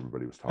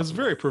everybody was talking about. It's a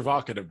very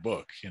provocative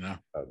book, and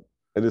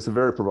it's a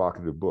very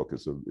provocative book.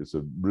 It's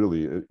a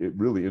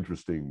really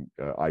interesting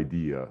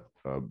idea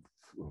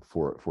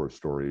for a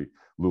story.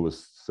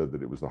 Lewis said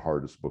that it was the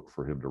hardest book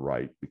for him to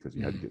write because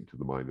he had to get into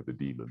the mind of a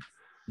demon,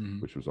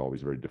 which was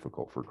always very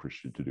difficult for a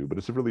Christian to do. But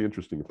it's a really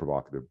interesting and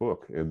provocative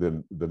book. And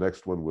then the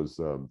next one was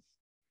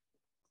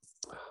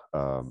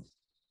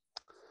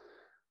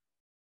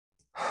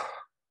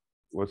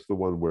what's the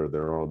one where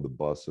they're on the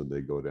bus and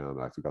they go down?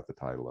 I forgot the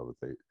title of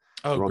it.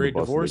 Great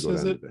Divorce,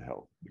 is it?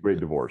 Hell.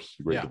 Great Divorce.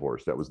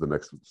 Divorce. That was the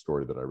next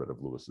story that I read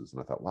of Lewis's,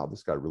 and I thought, wow,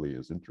 this guy really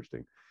is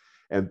interesting.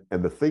 And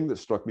the thing that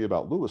struck me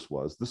about Lewis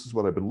was, this is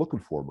what I've been looking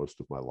for most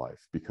of my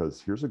life, because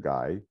here's a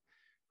guy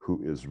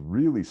who is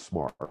really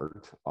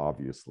smart,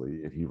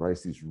 obviously, and he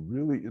writes these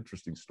really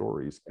interesting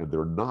stories, and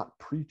they're not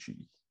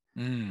preachy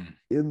in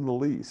the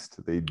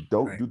least. They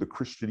don't do the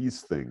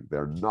Christianese thing.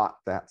 They're not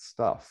that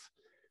stuff.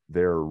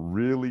 They're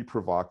really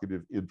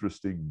provocative,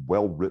 interesting,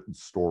 well-written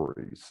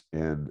stories,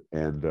 and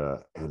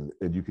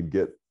you can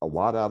get a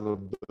lot out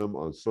of them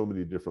on so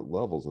many different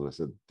levels. And I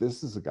said,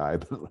 "This is a guy.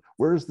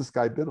 Where has this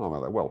guy been all my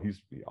life?" Well, he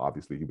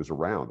was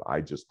around.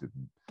 I just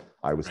didn't.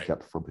 I was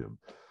kept from him.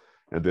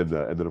 And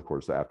then of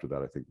course after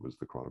that, I think it was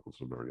the Chronicles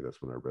of Narnia.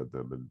 That's when I read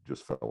them and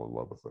just fell in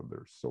love with them.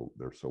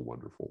 They're so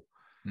wonderful.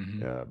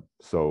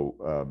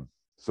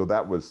 So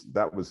that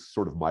was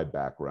sort of my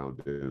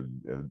background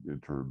in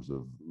terms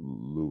of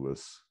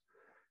Lewis.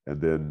 And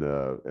then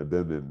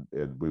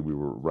when we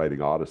were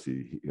writing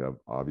Odyssey,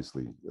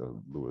 obviously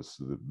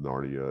Lewis,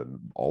 Narnia, and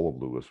all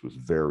of Lewis was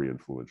very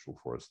influential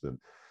for us. Then,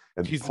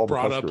 and he's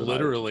brought up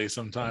literally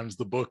sometimes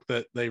the book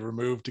that they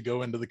removed to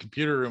go into the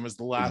computer room is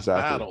the last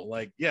battle.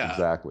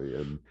 Exactly.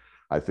 And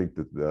I think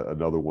that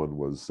another one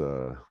was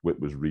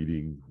Whit was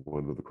reading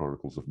one of the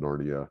Chronicles of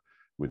Narnia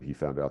when he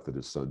found out that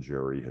his son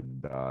Jerry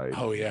had died.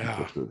 Oh yeah,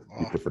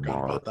 he put the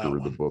marker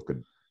in the book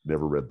and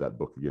never read that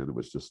book again. It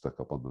was just stuck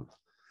up on the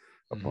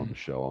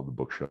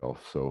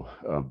bookshelf. So,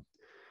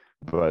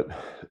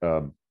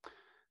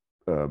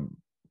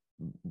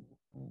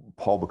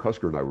 Paul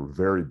McCusker and I were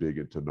very big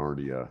into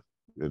Narnia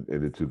and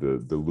into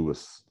the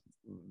Lewis,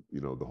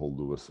 the whole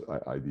Lewis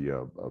idea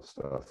of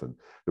stuff. And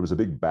there was a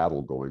big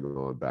battle going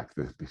on back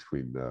then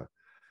between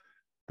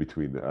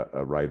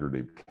a writer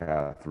named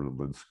Catherine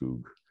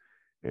Lindskog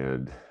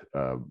and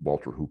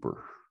Walter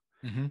Hooper.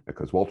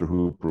 Because Walter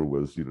Hooper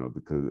was,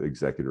 the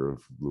executor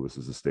of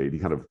Lewis's estate.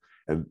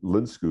 And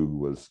Lindskog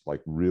was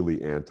like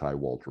really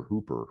anti-Walter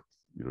Hooper.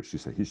 She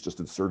said he's just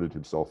inserted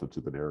himself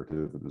into the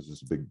narrative, and there's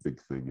this big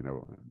thing, and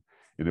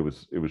it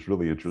was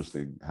really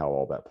interesting how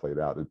all that played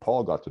out. And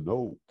Paul got to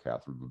know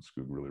Catherine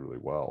Lindskog really, really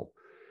well,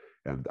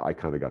 and I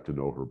kind of got to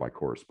know her by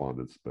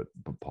correspondence. But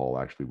Paul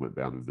actually went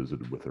down and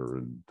visited with her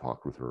and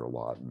talked with her a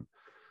lot, and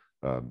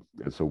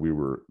so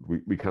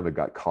we kind of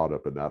got caught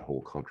up in that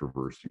whole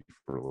controversy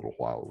for a little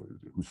while.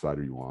 Whose side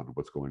are you on?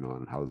 What's going on?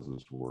 And how does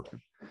this work?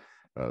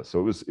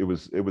 So it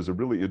was a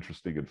really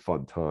interesting and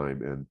fun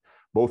time. And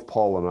both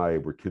Paul and I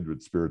were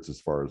kindred spirits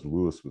as far as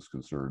Lewis was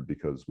concerned,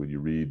 because when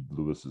you read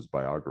Lewis's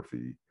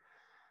biography,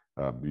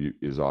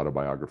 his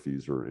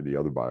autobiographies or any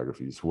other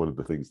biographies, one of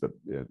the things that,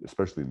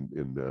 especially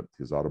in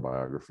his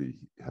autobiography,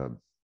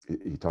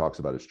 he talks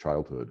about his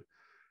childhood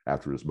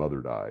after his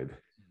mother died.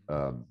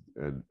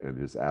 And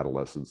his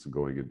adolescence and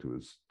going into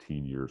his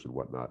teen years and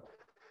whatnot.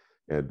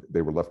 And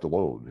they were left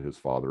alone. His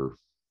father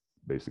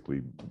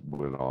basically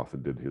went off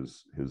and did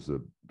his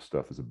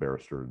stuff as a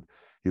barrister, and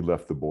he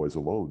left the boys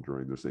alone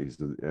during this age.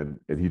 And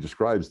he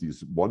describes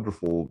these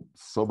wonderful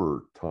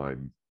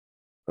summertime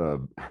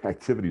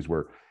activities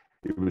where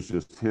it was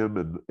just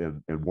him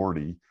and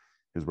Warnie,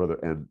 his brother,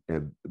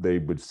 and they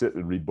would sit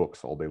and read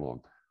books all day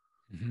long.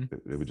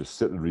 Mhm. They would just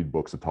sit and read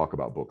books and talk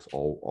about books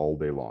all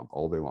day long,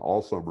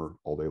 all summer,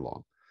 all day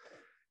long.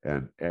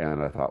 And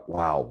I thought,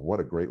 wow, what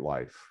a great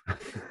life.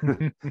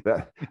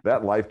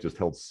 that life just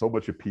held so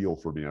much appeal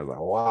for me. I was like,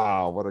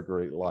 wow, what a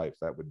great life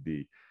that would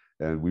be.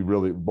 And we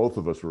really, both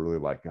of us were really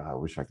like, oh, I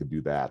wish I could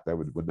do that.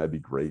 Wouldn't that be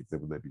great?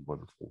 Wouldn't that be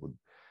wonderful?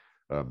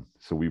 And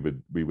so we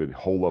would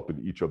hole up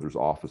in each other's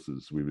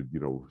offices. We would,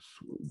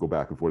 go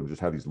back and forth and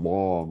just have these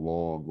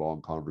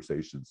long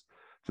conversations,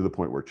 to the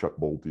point where Chuck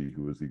Bolte,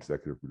 who was the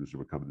executive producer,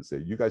 would come in and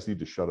say, you guys need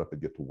to shut up and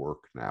get to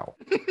work now.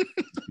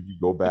 You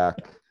go back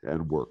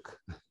and work.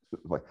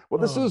 Like, well,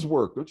 this is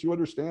work. Don't you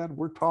understand?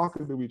 We're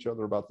talking to each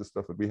other about this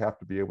stuff, and we have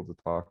to be able to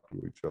talk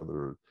to each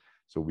other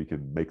so we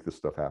can make this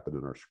stuff happen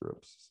in our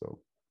scripts.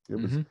 So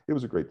it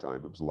was a great time.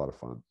 It was a lot of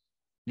fun.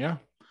 Yeah.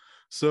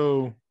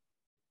 So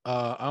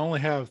I only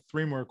have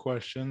 3 more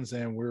questions,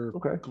 and we're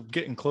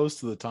getting close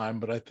to the time,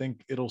 but I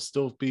think it'll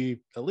still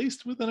be at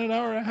least within an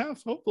hour and a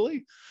half,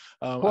 hopefully.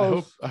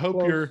 I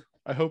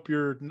hope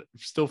you're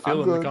still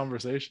feeling the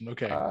conversation.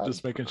 Okay,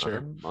 just making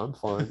sure. I'm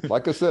fine.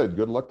 Like I said,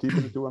 good luck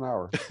keeping it to an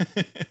hour.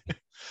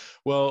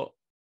 Well,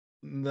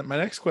 my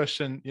next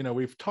question,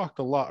 we've talked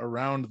a lot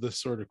around this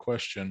sort of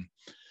question,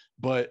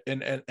 but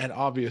and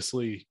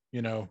obviously,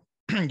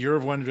 you're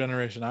of one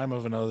generation, I'm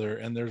of another,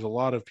 and there's a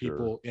lot of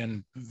people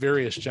in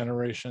various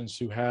generations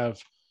who have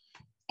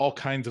all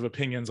kinds of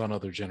opinions on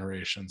other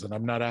generations. And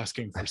I'm not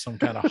asking for some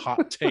kind of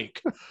hot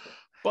take,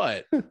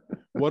 but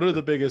what are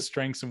the biggest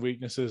strengths and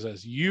weaknesses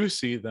as you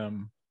see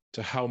them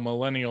to how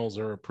millennials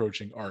are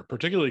approaching art,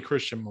 particularly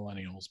Christian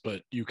millennials,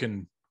 but you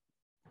can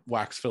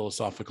wax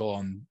philosophical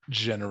on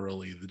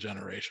generally the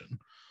generation?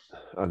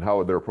 On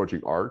how they're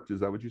approaching art,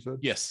 is that what you said?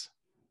 Yes.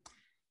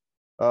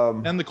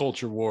 And the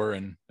culture war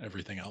and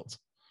everything else.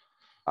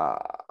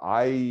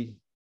 I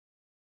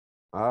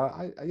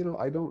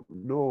don't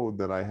know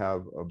that I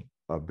have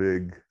a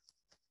big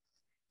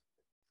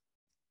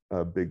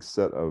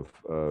set of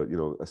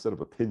a set of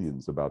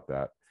opinions about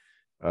that.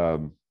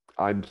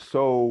 I'm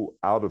so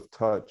out of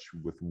touch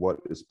with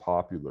what is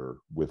popular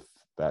with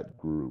that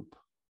group.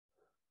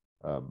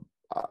 I'm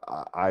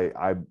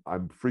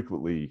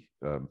frequently,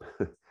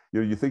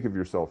 you think of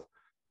yourself,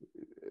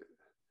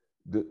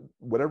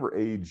 whatever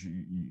age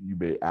you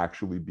may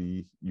actually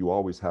be, you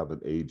always have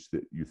an age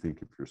that you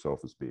think of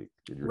yourself as being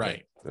in your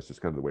head. That's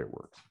just kind of the way it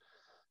works.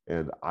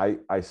 And I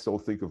still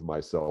think of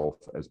myself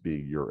as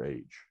being your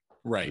age.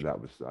 Right. And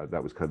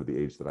that was kind of the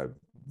age that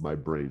my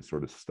brain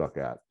sort of stuck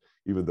at,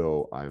 even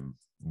though I'm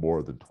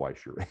more than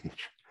twice your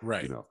age.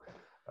 Right.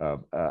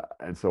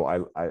 And so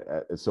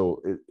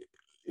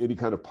any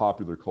kind of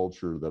popular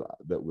culture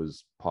that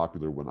was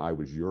popular when I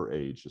was your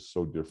age is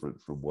so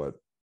different from what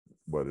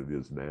it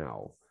is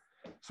now.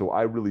 So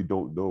I really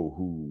don't know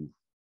who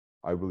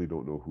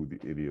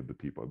any of the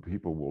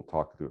people will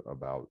talk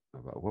about,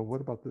 well, what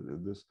about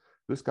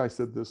this guy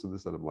said this and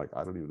this, and I'm like,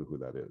 I don't even know who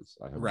that is.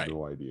 I have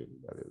no idea who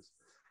that is.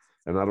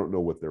 And I don't know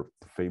what they're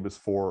famous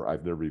for.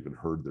 I've never even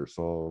heard their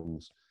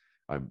songs.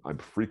 I'm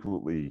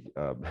frequently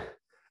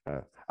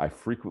I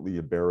frequently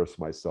embarrass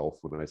myself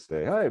when I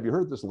say, hey, have you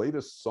heard this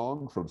latest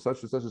song from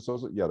such and such and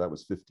so? Yeah, that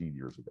was 15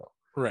 years ago.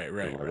 Right.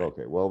 Like,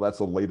 okay, well, that's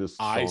the latest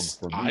song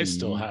for me. I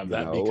still have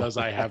that because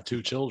I have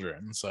 2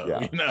 children.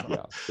 So,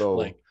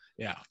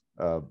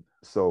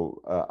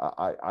 So,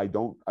 I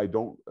don't,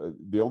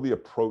 the only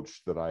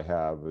approach that I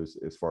have is,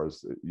 as far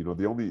as,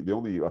 the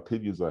only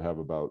opinions I have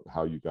about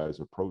how you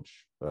guys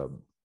approach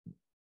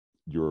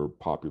your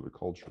popular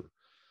culture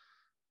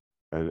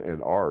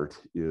and art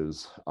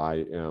is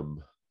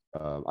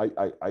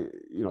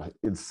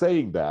in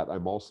saying that,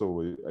 I'm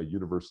also a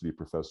university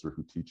professor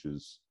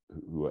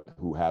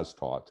who has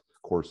taught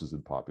courses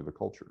in popular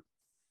culture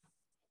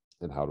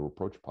and how to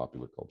approach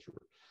popular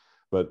culture.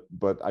 But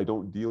I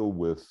don't deal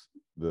with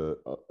the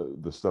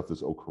stuff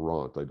that's au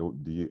courant. I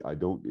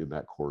don't in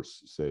that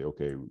course say,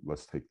 okay,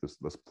 let's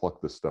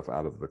pluck this stuff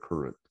out of the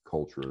current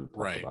culture and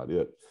talk about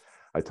it.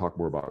 I talk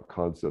more about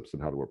concepts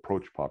and how to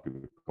approach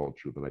popular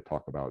culture than I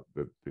talk about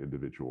the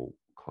individual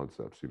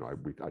concepts. I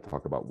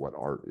talk about what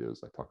art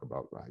is. I talk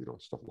about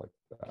stuff like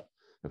that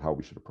and how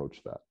we should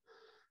approach that.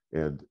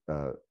 And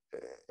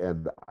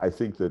I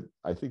think that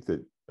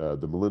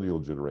the millennial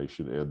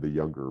generation and the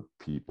younger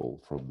people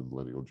from the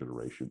millennial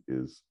generation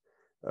is,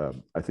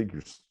 I think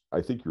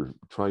you're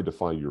trying to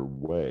find your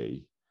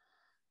way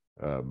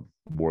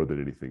more than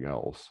anything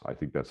else. I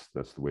think that's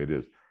the way it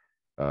is.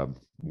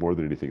 More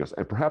than anything else,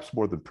 and perhaps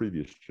more than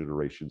previous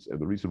generations. And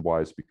the reason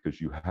why is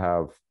because you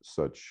have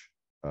such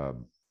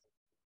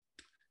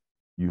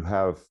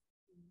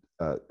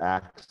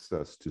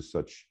access to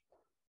such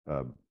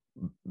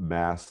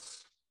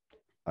mass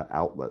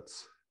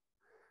outlets.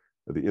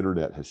 The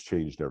internet has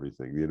changed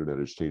everything. The internet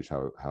has changed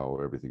how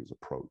everything is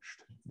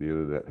approached. The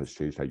internet has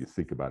changed how you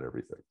think about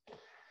everything.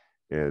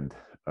 And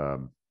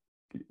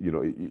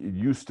it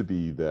used to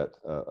be that,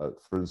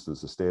 for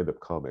instance, a stand-up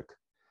comic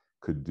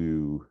could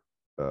do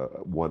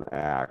one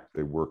act.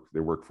 They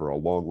work for a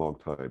long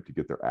time to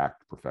get their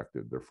act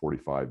perfected, their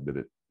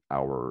 45-minute,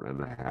 hour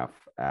and a half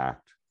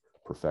act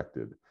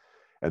perfected.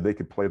 and they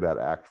could play that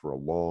act for a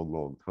long,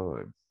 long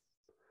time.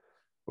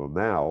 Well,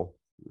 now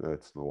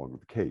that's no longer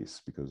the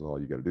case, because all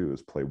you got to do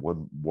is play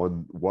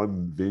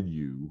one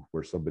venue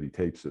where somebody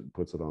tapes it and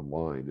puts it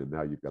online, and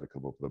now you've got to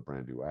come up with a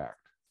brand new act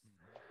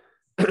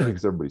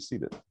because everybody's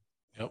seen it.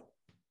 Yep.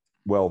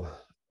 Well,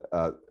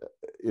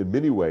 in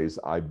many ways,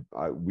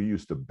 we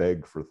used to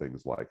beg for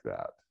things like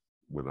that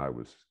when I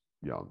was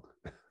young.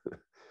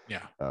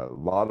 Yeah. A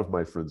lot of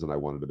my friends and I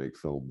wanted to make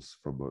films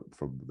from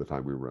the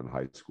time we were in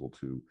high school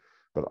too,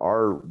 but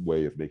our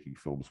way of making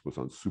films was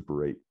on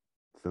Super 8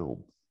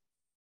 film.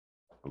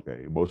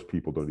 Okay, most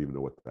people don't even know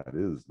what that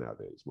is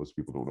nowadays. Most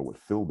people don't know what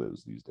film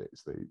is these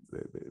days.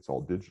 It's all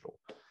digital.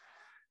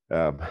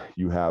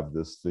 You have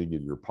this thing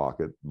in your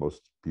pocket.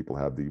 Most people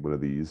have one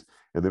of these,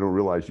 and they don't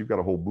realize you've got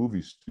a whole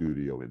movie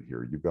studio in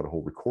here. You've got a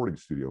whole recording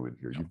studio in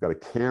here. Yep. You've got a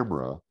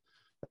camera.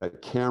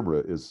 That camera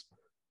is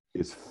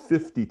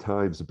 50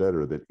 times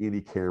better than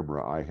any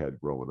camera I had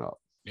growing up.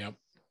 Yep.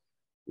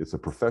 It's a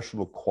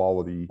professional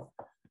quality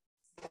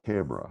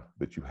camera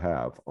that you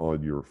have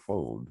on your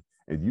phone,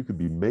 and you could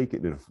be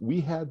making, and if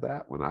we had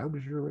that when I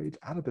was your age,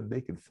 I'd have been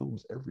making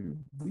films every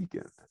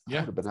weekend. Yeah.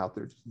 I would have been out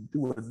there just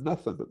doing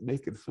nothing but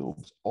making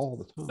films all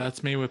the time.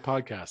 That's me with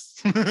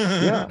podcasts.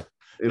 Yeah.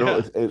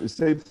 It's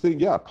same thing.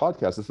 Yeah,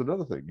 podcasts is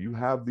another thing. You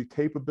have the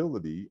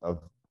capability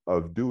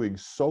of doing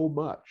so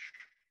much.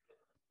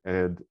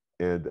 And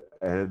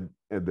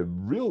the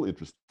real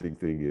interesting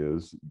thing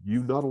is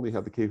you not only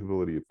have the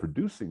capability of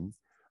producing,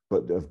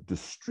 but of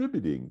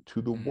distributing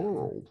to the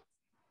world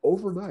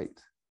overnight.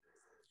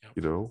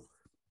 Yep.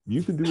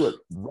 You can do it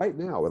right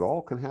now. It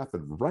all can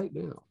happen right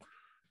now.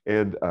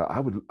 And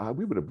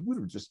we would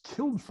have just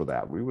killed for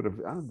that.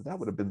 That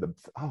would have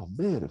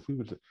been if we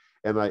would.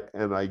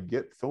 And I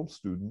get film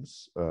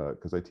students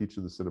because I teach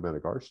in the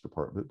cinematic arts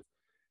department,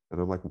 and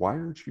I'm like, why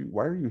are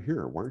you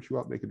here? Why aren't you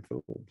out making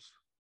films?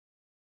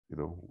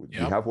 Do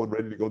you have one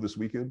ready to go this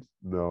weekend?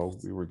 No,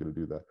 we weren't going to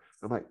do that.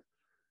 I'm like,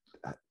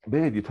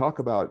 man, you talk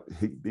about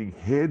being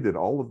handed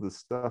all of this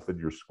stuff and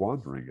you're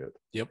squandering it.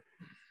 Yep.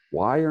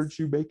 Why aren't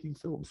you making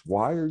films?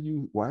 Why are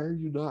you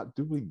not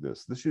doing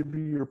this? This should be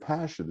your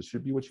passion. This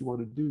should be what you want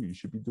to do. You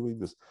should be doing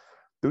this.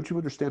 Don't you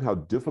understand how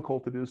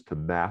difficult it is to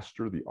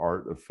master the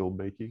art of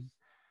filmmaking?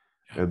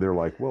 Yeah. And they're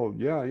like, well,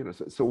 yeah,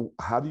 so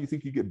how do you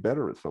think you get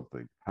better at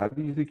something? How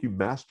do you think you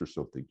master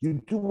something?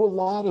 You do a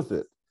lot of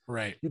it.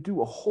 Right. You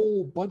do a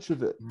whole bunch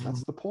of it.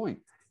 That's the point.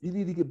 You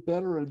need to get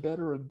better and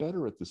better and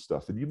better at this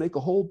stuff. And you make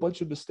a whole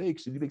bunch of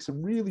mistakes, and you make some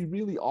really,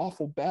 really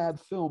awful bad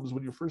films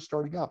when you're first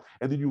starting out.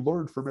 And then you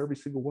learn from every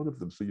single one of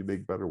them. So you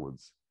make better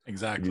ones.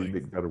 Exactly. And you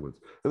make better ones.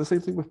 And the same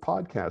thing with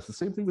podcasts, the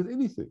same thing with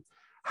anything.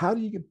 How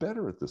do you get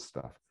better at this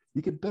stuff?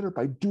 You get better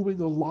by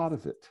doing a lot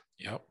of it.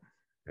 Yep.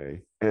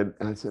 Okay. And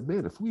I said,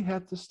 man, if we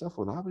had this stuff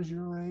when I was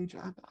your age,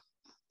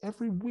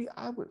 every week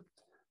I would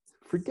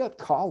forget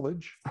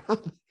college.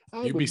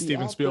 You'd be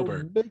Steven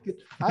Spielberg.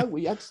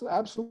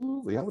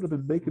 Absolutely. I would have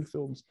been making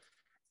films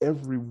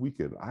every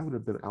weekend. I would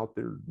have been out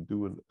there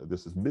doing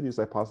this as many as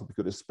I possibly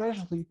could,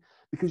 especially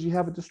because you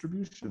have a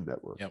distribution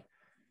network. Yep.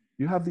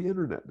 You have the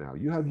internet now.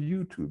 You have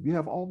YouTube. You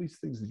have all these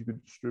things that you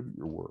can distribute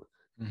your work.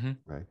 Mm-hmm.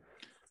 Right.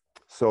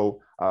 So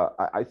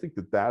I think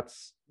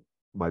that's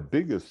my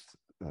biggest.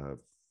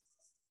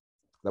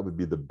 That would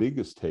be the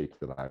biggest take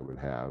that I would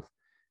have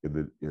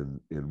in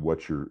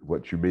what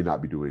you may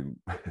not be doing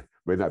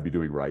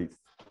right.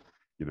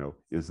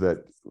 Is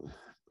that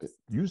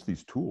use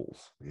these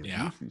tools.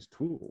 Use these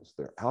tools.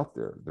 They're out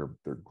there.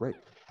 They're great,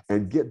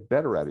 and get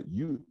better at it.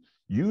 You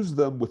use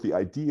them with the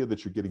idea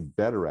that you're getting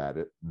better at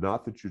it,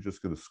 not that you're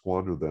just going to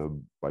squander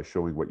them by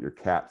showing what your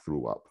cat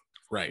threw up.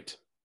 Right.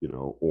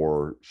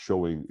 Or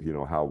showing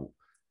how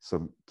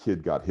some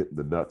kid got hit in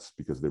the nuts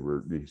because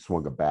he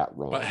swung a bat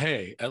wrong. But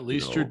hey, at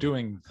least you're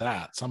doing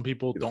that. Some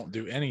people don't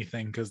do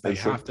anything because they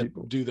have to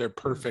do their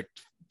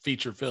perfect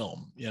feature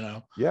film.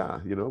 Yeah,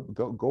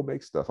 go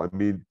make stuff. I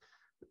mean,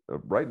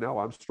 right now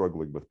I'm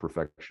struggling with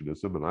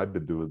perfectionism, and I've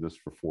been doing this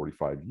for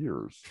 45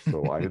 years.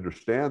 So I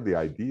understand the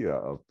idea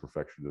of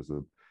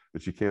perfectionism,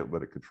 but you can't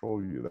let it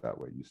control you that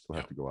way. You still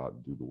have to go out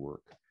and do the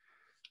work.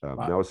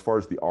 Now, as far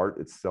as the art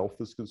itself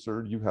is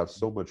concerned, you have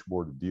so much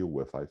more to deal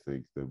with, I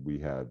think, than we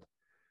had.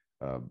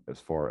 As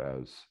far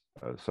as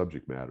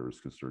subject matter is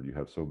concerned, you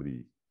have so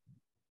many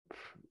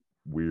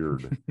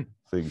weird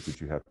things that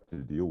you have to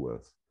deal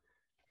with.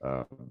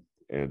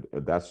 And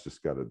that's just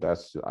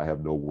I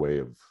have no way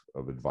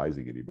of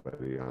advising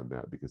anybody on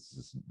that,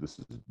 because this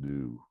is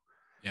new.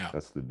 Yeah.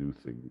 That's the new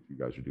thing that you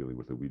guys are dealing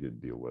with that we didn't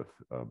deal with,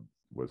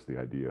 was the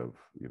idea of,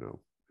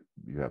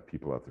 you have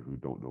people out there who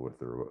don't know if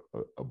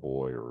they're a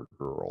boy or a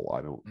girl.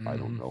 I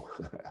don't know.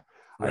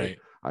 Right.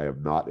 I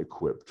am not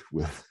equipped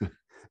with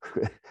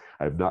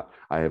I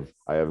have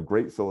I have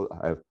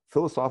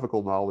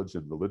philosophical knowledge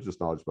and religious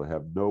knowledge, but I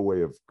have no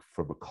way of,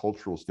 from a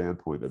cultural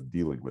standpoint, of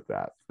dealing with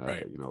that.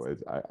 Right.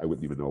 I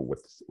wouldn't even know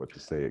what to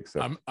say,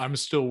 except I'm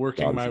still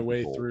working God is my in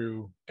way control.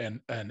 through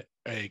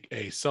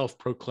a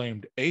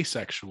self-proclaimed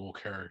asexual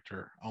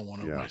character on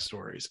one of Yeah. my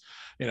stories.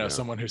 Yeah.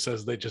 Someone who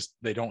says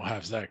they don't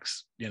have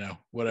sex,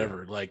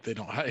 whatever, like they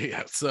don't have,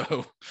 yeah.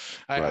 So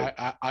Right.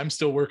 I'm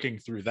still working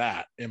through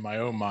that in my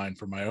own mind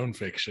for my own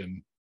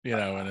fiction,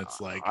 and it's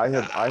like I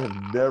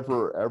have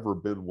never ever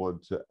been one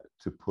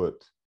to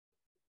put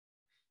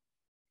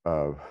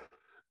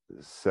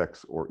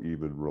sex or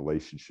even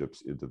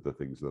relationships into the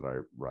things that I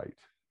write.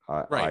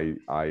 Right.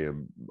 I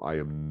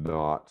am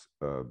not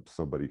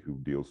somebody who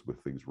deals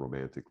with things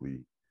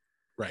romantically.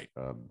 Right.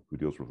 Who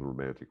deals with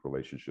romantic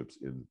relationships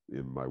in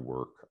my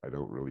work. I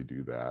don't really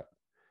do that.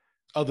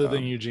 Other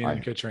than Eugene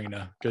and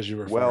Katrina, because you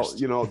were well, first.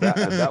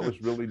 that was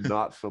really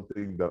not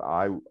something that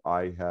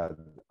I had.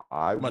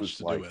 I Much was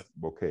to like, do with.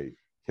 okay,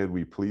 can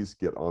we please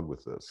get on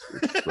with this?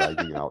 It's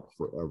dragging out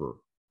forever.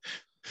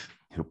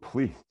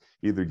 Please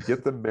either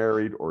get them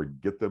married or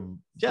get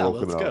them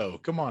broken let's up. go.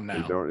 Come on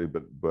now.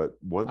 But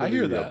one I thing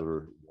hear or the that.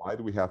 other, why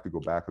do we have to go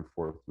back and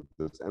forth with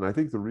this? And I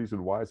think the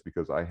reason why is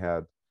because I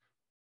had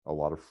a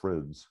lot of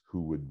friends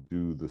who would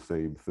do the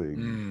same thing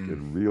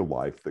in real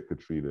life that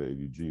Katrina and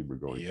Eugene were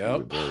going through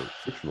in their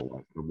fictional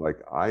life. I'm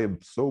like, I am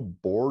so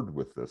bored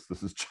with this.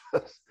 This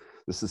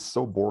is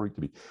so boring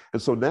to me.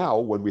 And so now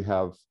when we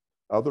have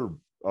other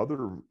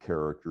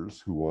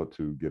characters who want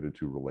to get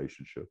into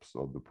relationships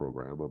on the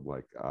program, I'm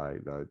like,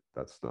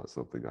 that's not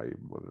something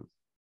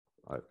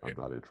I'm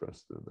not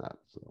interested in that.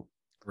 So.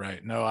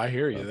 Right. No, I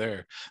hear you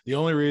there. The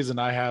only reason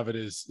I have it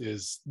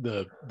is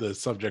the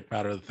subject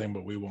matter of the thing,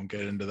 but we won't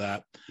get into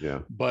that. Yeah.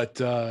 But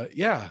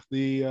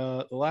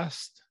the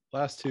last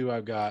two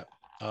I've got,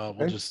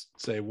 we'll just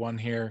say one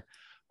here.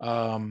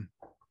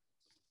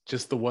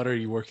 Just the what are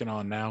you working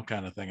on now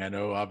kind of thing. I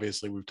know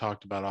obviously we've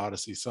talked about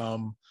Odyssey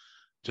some.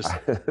 Just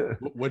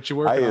what you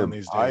working on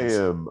these days?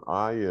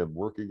 I am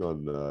working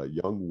on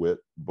Young Wit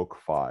book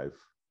 5.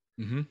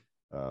 Mm-hmm.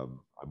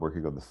 I'm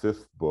working on the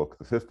 5th book,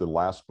 the 5th and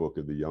last book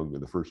in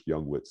the first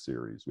Young Wit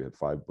series. We had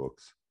 5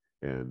 books,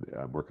 and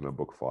I'm working on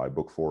book 5.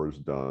 Book 4 is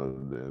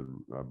done,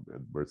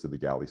 and where it's in the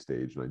galley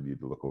stage, and I need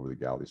to look over the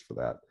galleys for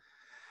that.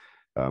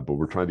 But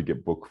we're trying to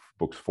get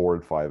books 4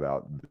 and 5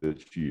 out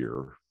this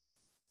year,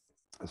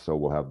 so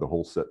we'll have the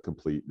whole set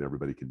complete, and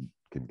everybody can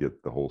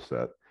get the whole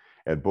set.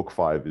 And book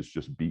 5 is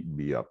just beating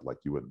me up like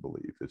you wouldn't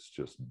believe. It's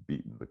just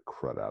beating the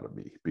crud out of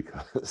me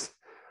because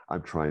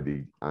I'm trying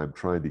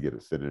to get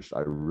it finished. I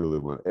really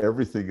want.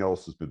 Everything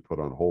else has been put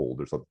on hold.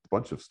 There's a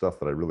bunch of stuff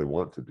that I really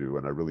want to do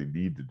and I really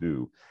need to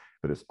do,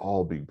 but it's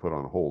all being put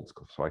on hold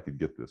so I can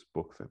get this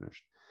book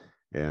finished.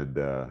 And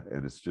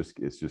it's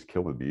just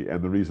killing me.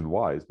 And the reason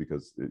why is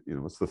because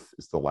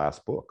it's the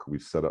last book.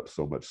 We've set up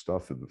so much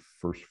stuff in the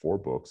first 4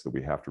 books that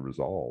we have to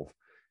resolve,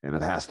 and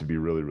it has to be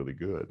really, really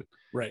good.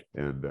 Right.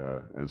 And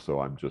so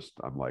I'm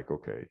like,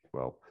 okay,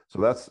 well,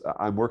 so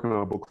I'm working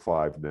on book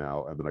 5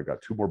 now, and then I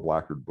got 2 more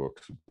Blackguard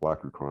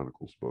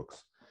Chronicles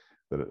books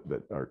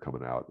that are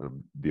coming out, and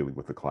I'm dealing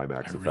with the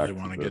climax. I really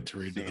want to get to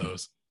read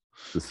those.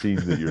 The scene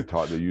that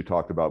you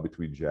talked about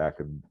between Jack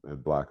and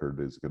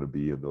Blackguard is going to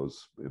be in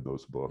those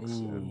books.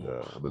 Ooh, and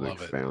I'm going to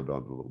expound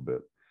on it a little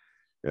bit.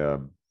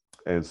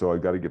 And so I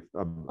got to get.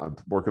 I'm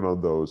working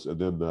on those, and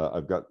then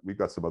we've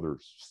got some other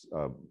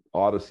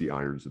Odyssey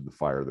irons in the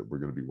fire that we're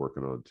going to be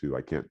working on too.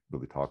 I can't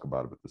really talk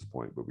about them at this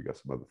point, but we got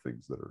some other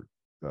things that are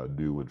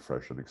new and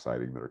fresh and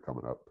exciting that are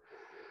coming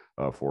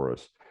up for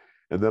us.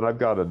 And then I've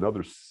got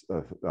another.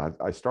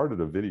 I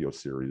started a video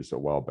series a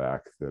while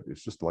back that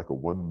is just like a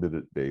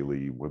 1-minute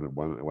daily,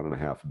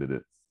 1.5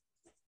 minute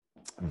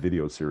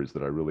video series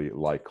that I really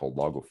like, called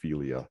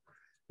Logophilia,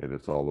 and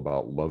it's all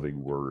about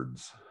loving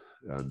words.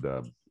 And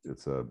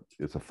it's a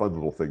fun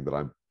little thing that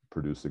I'm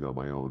producing on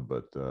my own.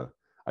 But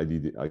I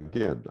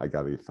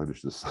got to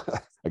finish this.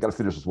 I got to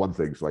finish this one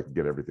thing so I can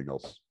get everything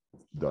else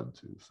done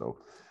too. So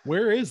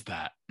where is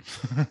that?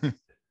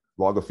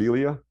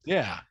 Logophilia?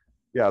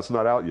 Yeah, it's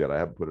not out yet. I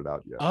haven't put it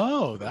out yet.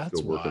 Oh, that's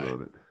still working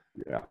on it.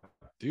 Yeah,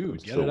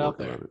 dude, get it out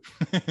there.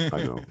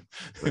 I know.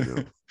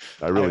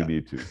 I really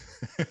need to.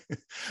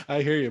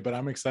 I hear you, but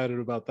I'm excited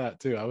about that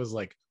too. I was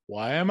like,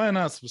 why am I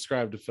not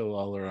subscribed to Phil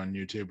Lollar on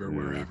YouTube or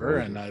wherever?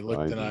 And I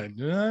looked and I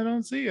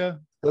don't see you.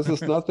 Because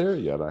it's not there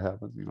yet. I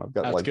haven't. I've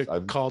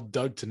got called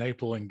Doug to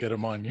Naples and get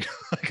him on you.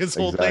 Like his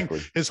whole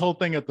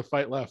thing at the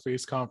Fight Laugh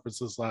Face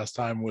conferences last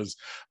time was,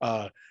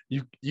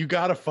 you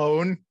got a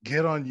phone,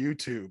 get on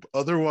YouTube.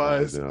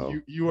 Otherwise,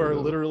 you are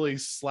literally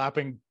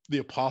slapping the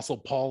Apostle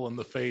Paul in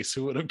the face,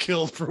 who would have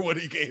killed for what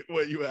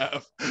you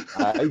have.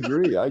 I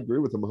agree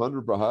with him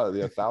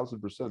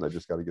 1,000%. I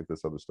just got to get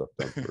this other stuff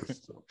done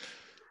first. So.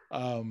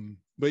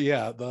 But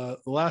yeah, the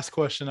last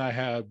question I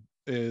had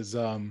is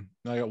I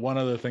got one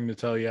other thing to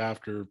tell you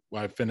after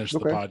I finish the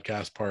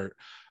podcast part.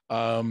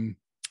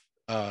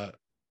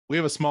 We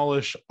have a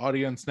smallish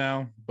audience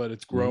now, but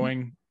it's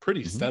growing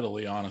pretty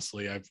steadily.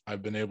 Honestly,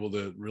 I've been able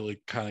to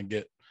really kind of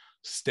get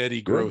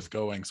steady Good. growth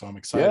going. So I'm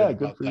excited Yeah,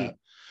 good about for you. that.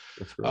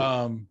 That's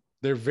great.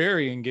 They're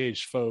very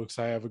engaged folks.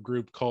 I have a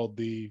group called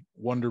the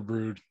Wonder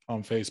Brood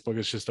on Facebook.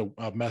 It's just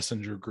a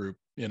messenger group.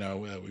 You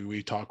know,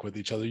 we talk with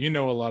each other. You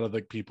know, a lot of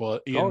the people,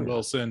 Ian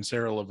Wilson,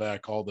 Sarah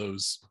Levesque, all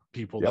those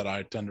people that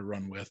I tend to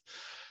run with.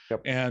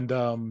 Yep. And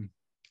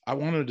I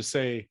wanted to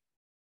say,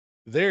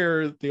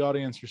 they're the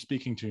audience you're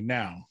speaking to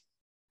now,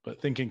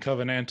 but thinking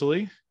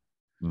covenantally,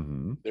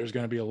 there's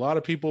going to be a lot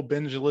of people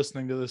binge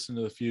listening to this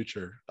into the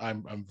future.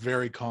 I'm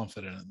very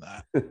confident in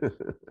that,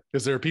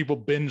 because there are people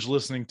binge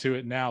listening to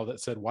it now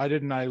that said, why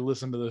didn't I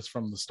listen to this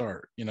from the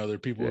start? You know, there are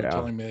people who are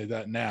telling me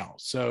that now.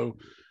 So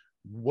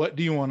what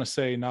do you want to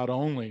say, not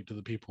only to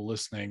the people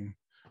listening,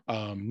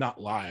 not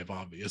live,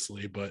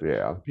 obviously,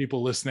 but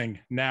people listening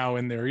now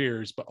in their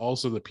ears, but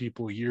also the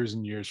people years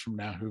and years from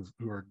now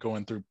who are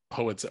going through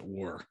Poets at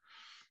War?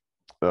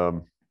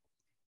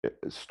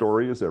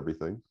 Story is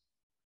everything,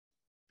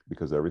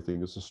 because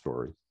everything is a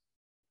story.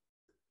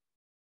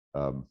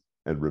 And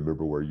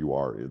remember where you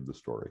are in the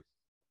story.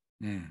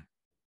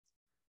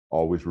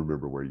 Always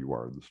remember where you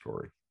are in the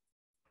story.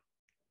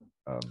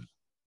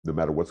 No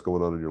matter what's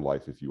going on in your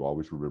life, if you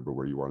always remember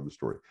where you are in the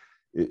story.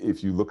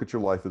 If you look at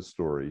your life as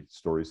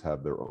stories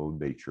have their own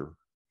nature,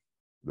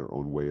 their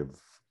own way of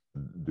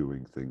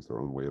doing things, their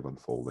own way of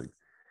unfolding.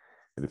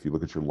 And if you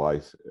look at your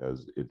life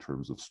as in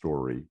terms of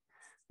story,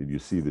 and you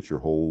see that your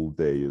whole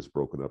day is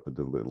broken up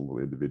into little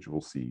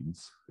individual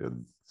scenes,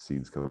 and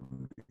scenes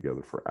come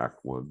together for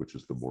Act 1, which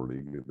is the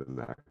morning, and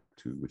then Act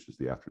 2, which is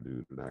the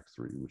afternoon, and Act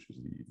 3, which is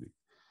the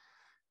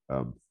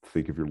evening.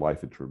 Think of your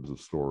life in terms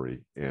of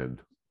story, and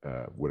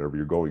whatever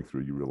you're going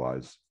through, you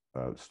realize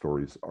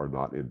stories are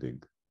not ending.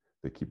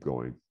 They keep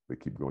going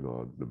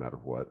on no matter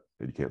what,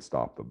 and you can't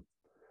stop them.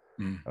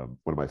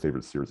 One of my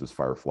favorite series is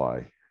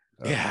Firefly.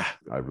 I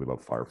really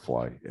love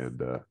Firefly, and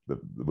the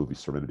movie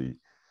Serenity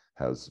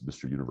has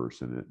Mr.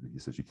 Universe in it. He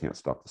says, you can't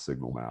stop the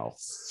signal, Mal.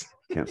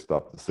 Can't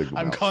stop the signal.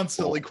 I'm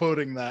constantly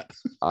quoting that.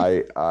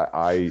 I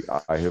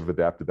have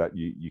adapted that.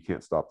 You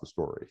can't stop the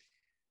story.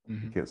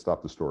 You can't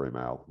stop the story,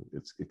 Mal.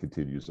 It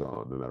continues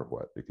on no matter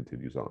what. It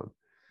continues on.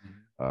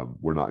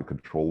 We're not in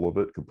control of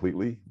it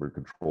completely. We're in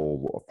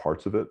control of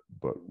parts of it,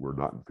 but we're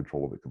not in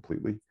control of it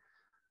completely.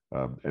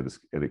 And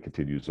it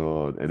continues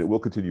on, and it will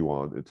continue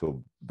on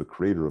until the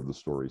creator of the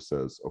story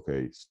says,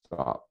 okay,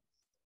 stop.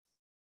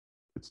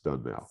 It's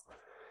done now.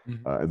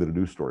 And then a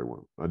new story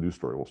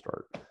will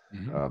start.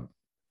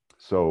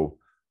 So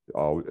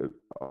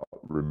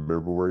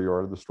remember where you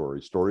are in the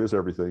story. Story is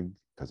everything,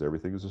 because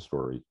everything is a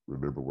story.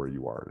 Remember where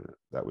you are in it.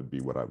 That would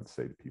be what I would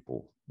say to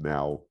people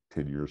now,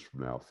 10 years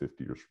from now,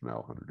 50 years from now,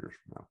 100 years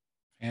from now.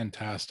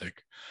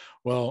 Fantastic.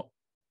 Well,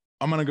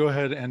 I'm going to go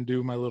ahead and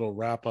do my little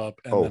wrap up.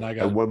 And then I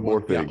got one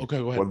more thing. Yeah, okay,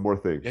 go ahead. One more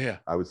thing. Yeah.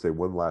 I would say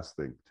one last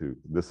thing too.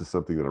 This is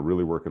something that I'm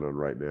really working on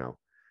right now.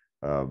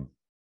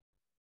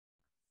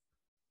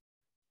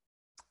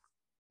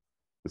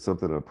 It's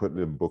something I'm putting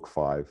in book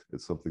 5.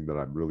 It's something that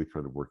I'm really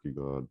kind of working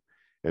on.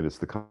 And it's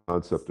the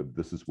concept of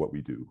this is what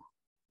we do.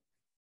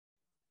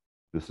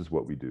 This is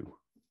what we do.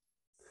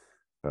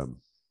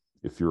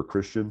 If you're a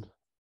Christian,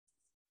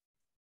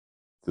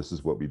 this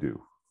is what we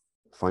do.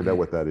 Find out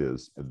what that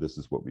is, and this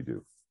is what we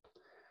do.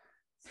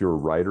 If you're a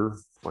writer,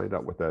 find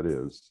out what that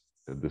is,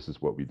 and this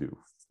is what we do.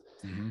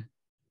 And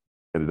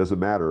it doesn't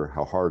matter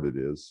how hard it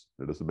is.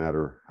 It doesn't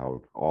matter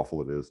how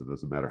awful it is. It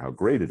doesn't matter how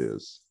great it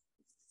is.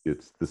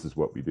 This is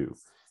what we do.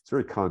 It's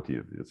very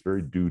Kantian. It's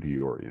very duty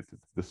oriented.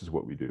 This is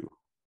what we do.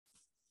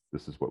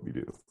 This is what we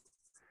do.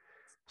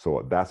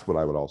 So that's what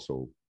I would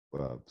also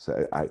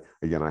say. I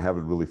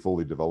haven't really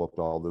fully developed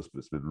all this, but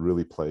it's been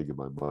really playing in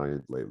my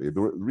mind lately.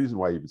 The reason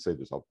why I even say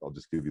this, I'll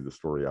just give you the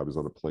story. I was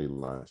on a plane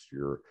last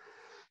year,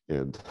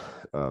 and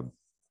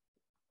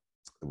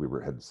we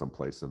were heading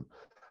someplace, and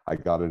I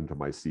got into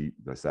my seat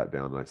and I sat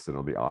down, and I sit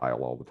on the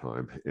aisle all the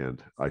time,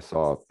 and I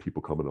saw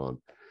people coming on,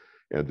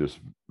 and this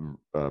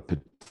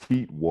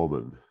petite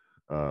woman,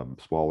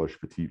 smallish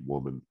petite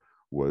woman,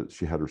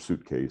 she had her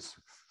suitcase,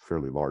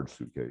 fairly large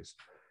suitcase,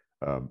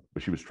 but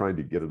she was trying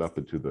to get it up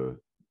into the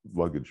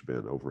luggage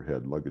bin,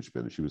 overhead luggage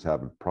bin, and she was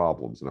having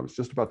problems. And I was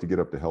just about to get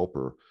up to help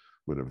her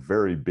when a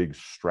very big,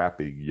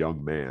 strapping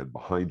young man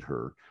behind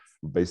her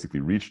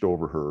basically reached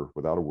over her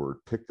without a word,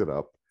 picked it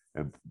up,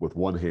 and with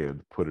one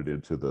hand put it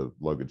into the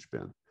luggage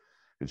bin.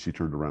 And she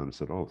turned around and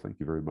said, "Oh, thank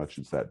you very much,"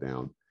 and sat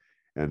down.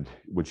 And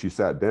when she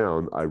sat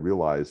down, I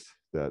realized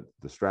that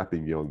the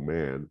strapping young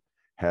man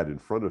had in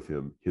front of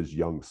him his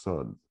young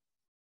son.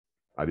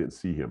 I didn't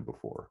see him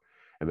before.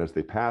 And as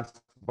they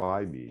passed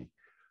by me,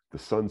 the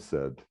son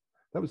said,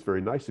 "That was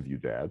very nice of you,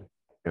 Dad."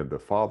 And the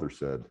father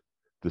said,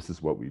 "This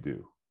is what we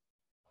do."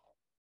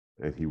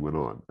 And he went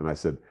on. And I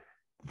said,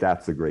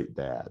 "That's a great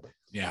dad."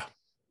 Yeah.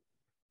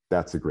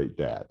 That's a great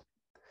dad.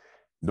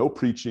 No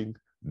preaching,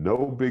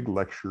 no big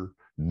lecture,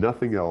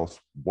 nothing else.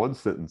 One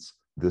sentence,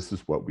 "This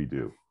is what we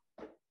do.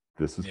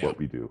 This is what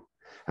we do."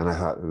 And I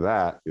thought,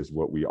 that is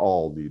what we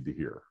all need to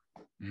hear.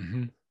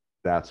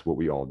 That's what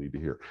we all need to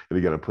hear. And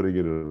again, I'm putting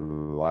it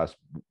in the last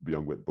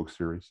Young Wit book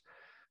series.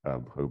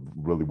 a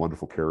really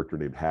wonderful character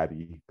named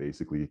Hattie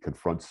basically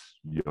confronts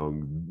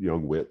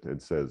young Wit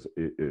and says,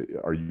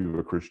 "Are you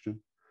a Christian?"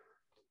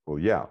 Well,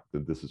 yeah.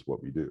 Then this is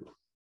what we do.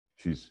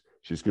 She's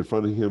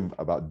confronting him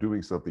about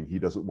doing something he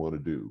doesn't want to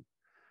do,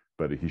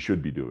 but he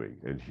should be doing.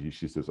 And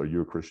she says, "Are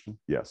you a Christian?"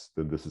 "Yes."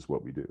 "Then this is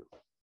what we do."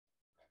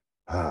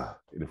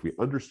 And if we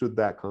understood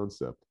that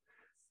concept,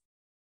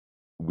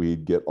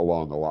 we'd get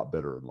along a lot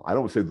better. I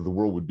don't say that the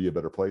world would be a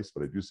better place,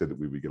 but I do say that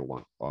we would get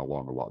along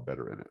a lot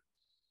better in it.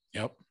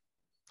 Yep.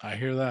 I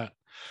hear that.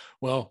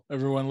 Well,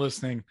 everyone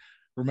listening,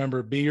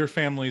 remember, be your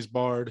family's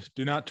bard.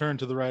 Do not turn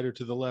to the right or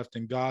to the left,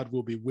 and God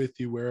will be with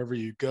you wherever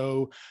you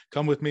go.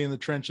 Come with me in the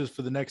trenches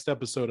for the next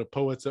episode of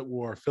Poets at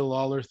War. Phil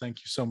Lollar, thank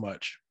you so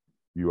much.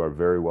 You are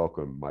very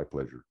welcome. My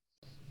pleasure.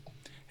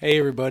 Hey,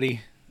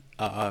 everybody.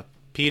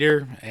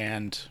 Peter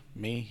and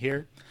me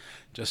here,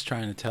 just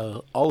trying to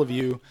tell all of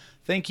you,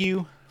 thank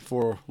you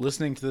for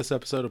listening to this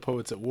episode of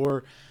Poets at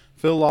War.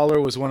 Phil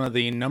Lollar was one of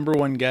the number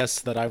one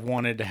guests that I've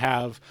wanted to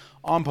have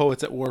on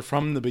Poets at War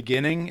from the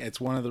beginning. It's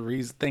one of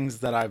the things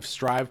that I've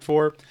strived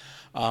for.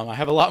 I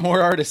have a lot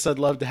more artists I'd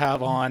love to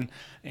have on,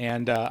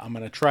 and I'm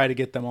going to try to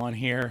get them on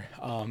here.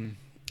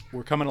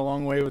 We're coming a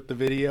long way with the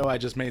video. I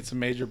just made some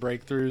major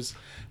breakthroughs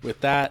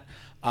with that.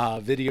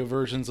 Video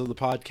versions of the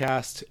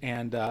podcast,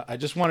 and I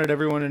just wanted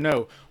everyone to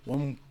know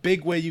one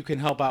big way you can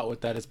help out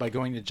with that is by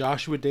going to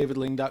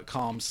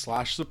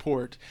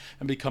joshuadavidling.com/support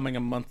and becoming a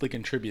monthly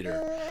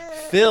contributor.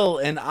 Phil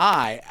and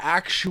I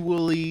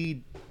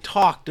actually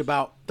talked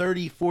about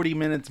 30-40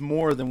 minutes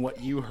more than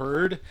what you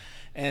heard,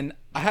 and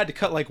I had to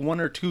cut like one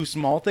or two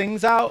small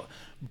things out,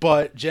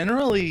 but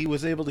generally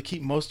was able to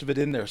keep most of it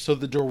in there. So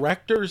the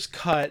director's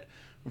cut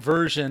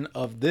version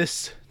of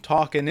this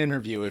talk and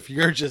interview, if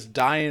you're just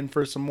dying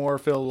for some more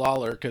Phil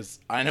Lollar, because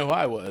I know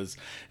I was,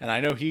 and I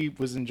know he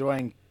was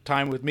enjoying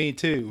time with me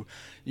too,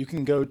 you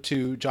can go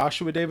to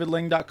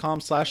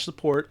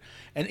joshuadavidling.com/support,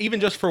 and even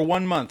just for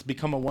 1 month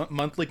become a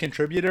monthly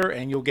contributor,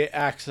 and you'll get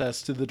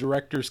access to the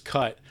director's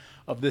cut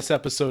of this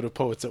episode of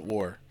Poets at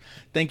War.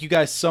 Thank you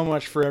guys so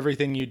much for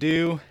everything you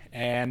do,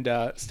 and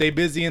stay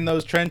busy in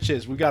those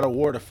trenches. We got a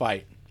war to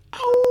fight.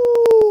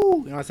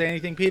 Ow! You want to say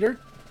anything,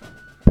 Peter?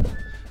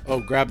 Oh,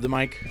 grab the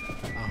mic.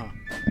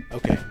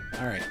 Okay.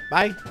 All right.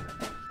 Bye.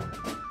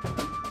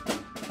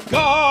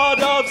 God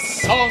of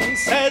song,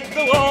 said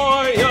the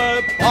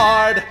warrior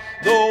bard,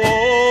 though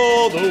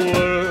all the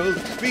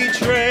world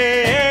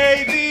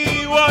betray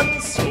thee, one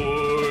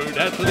sword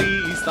at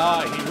least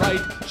thy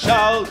right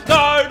shall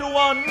guard,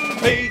 one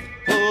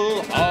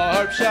faithful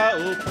harp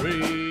shall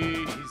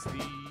praise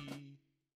thee.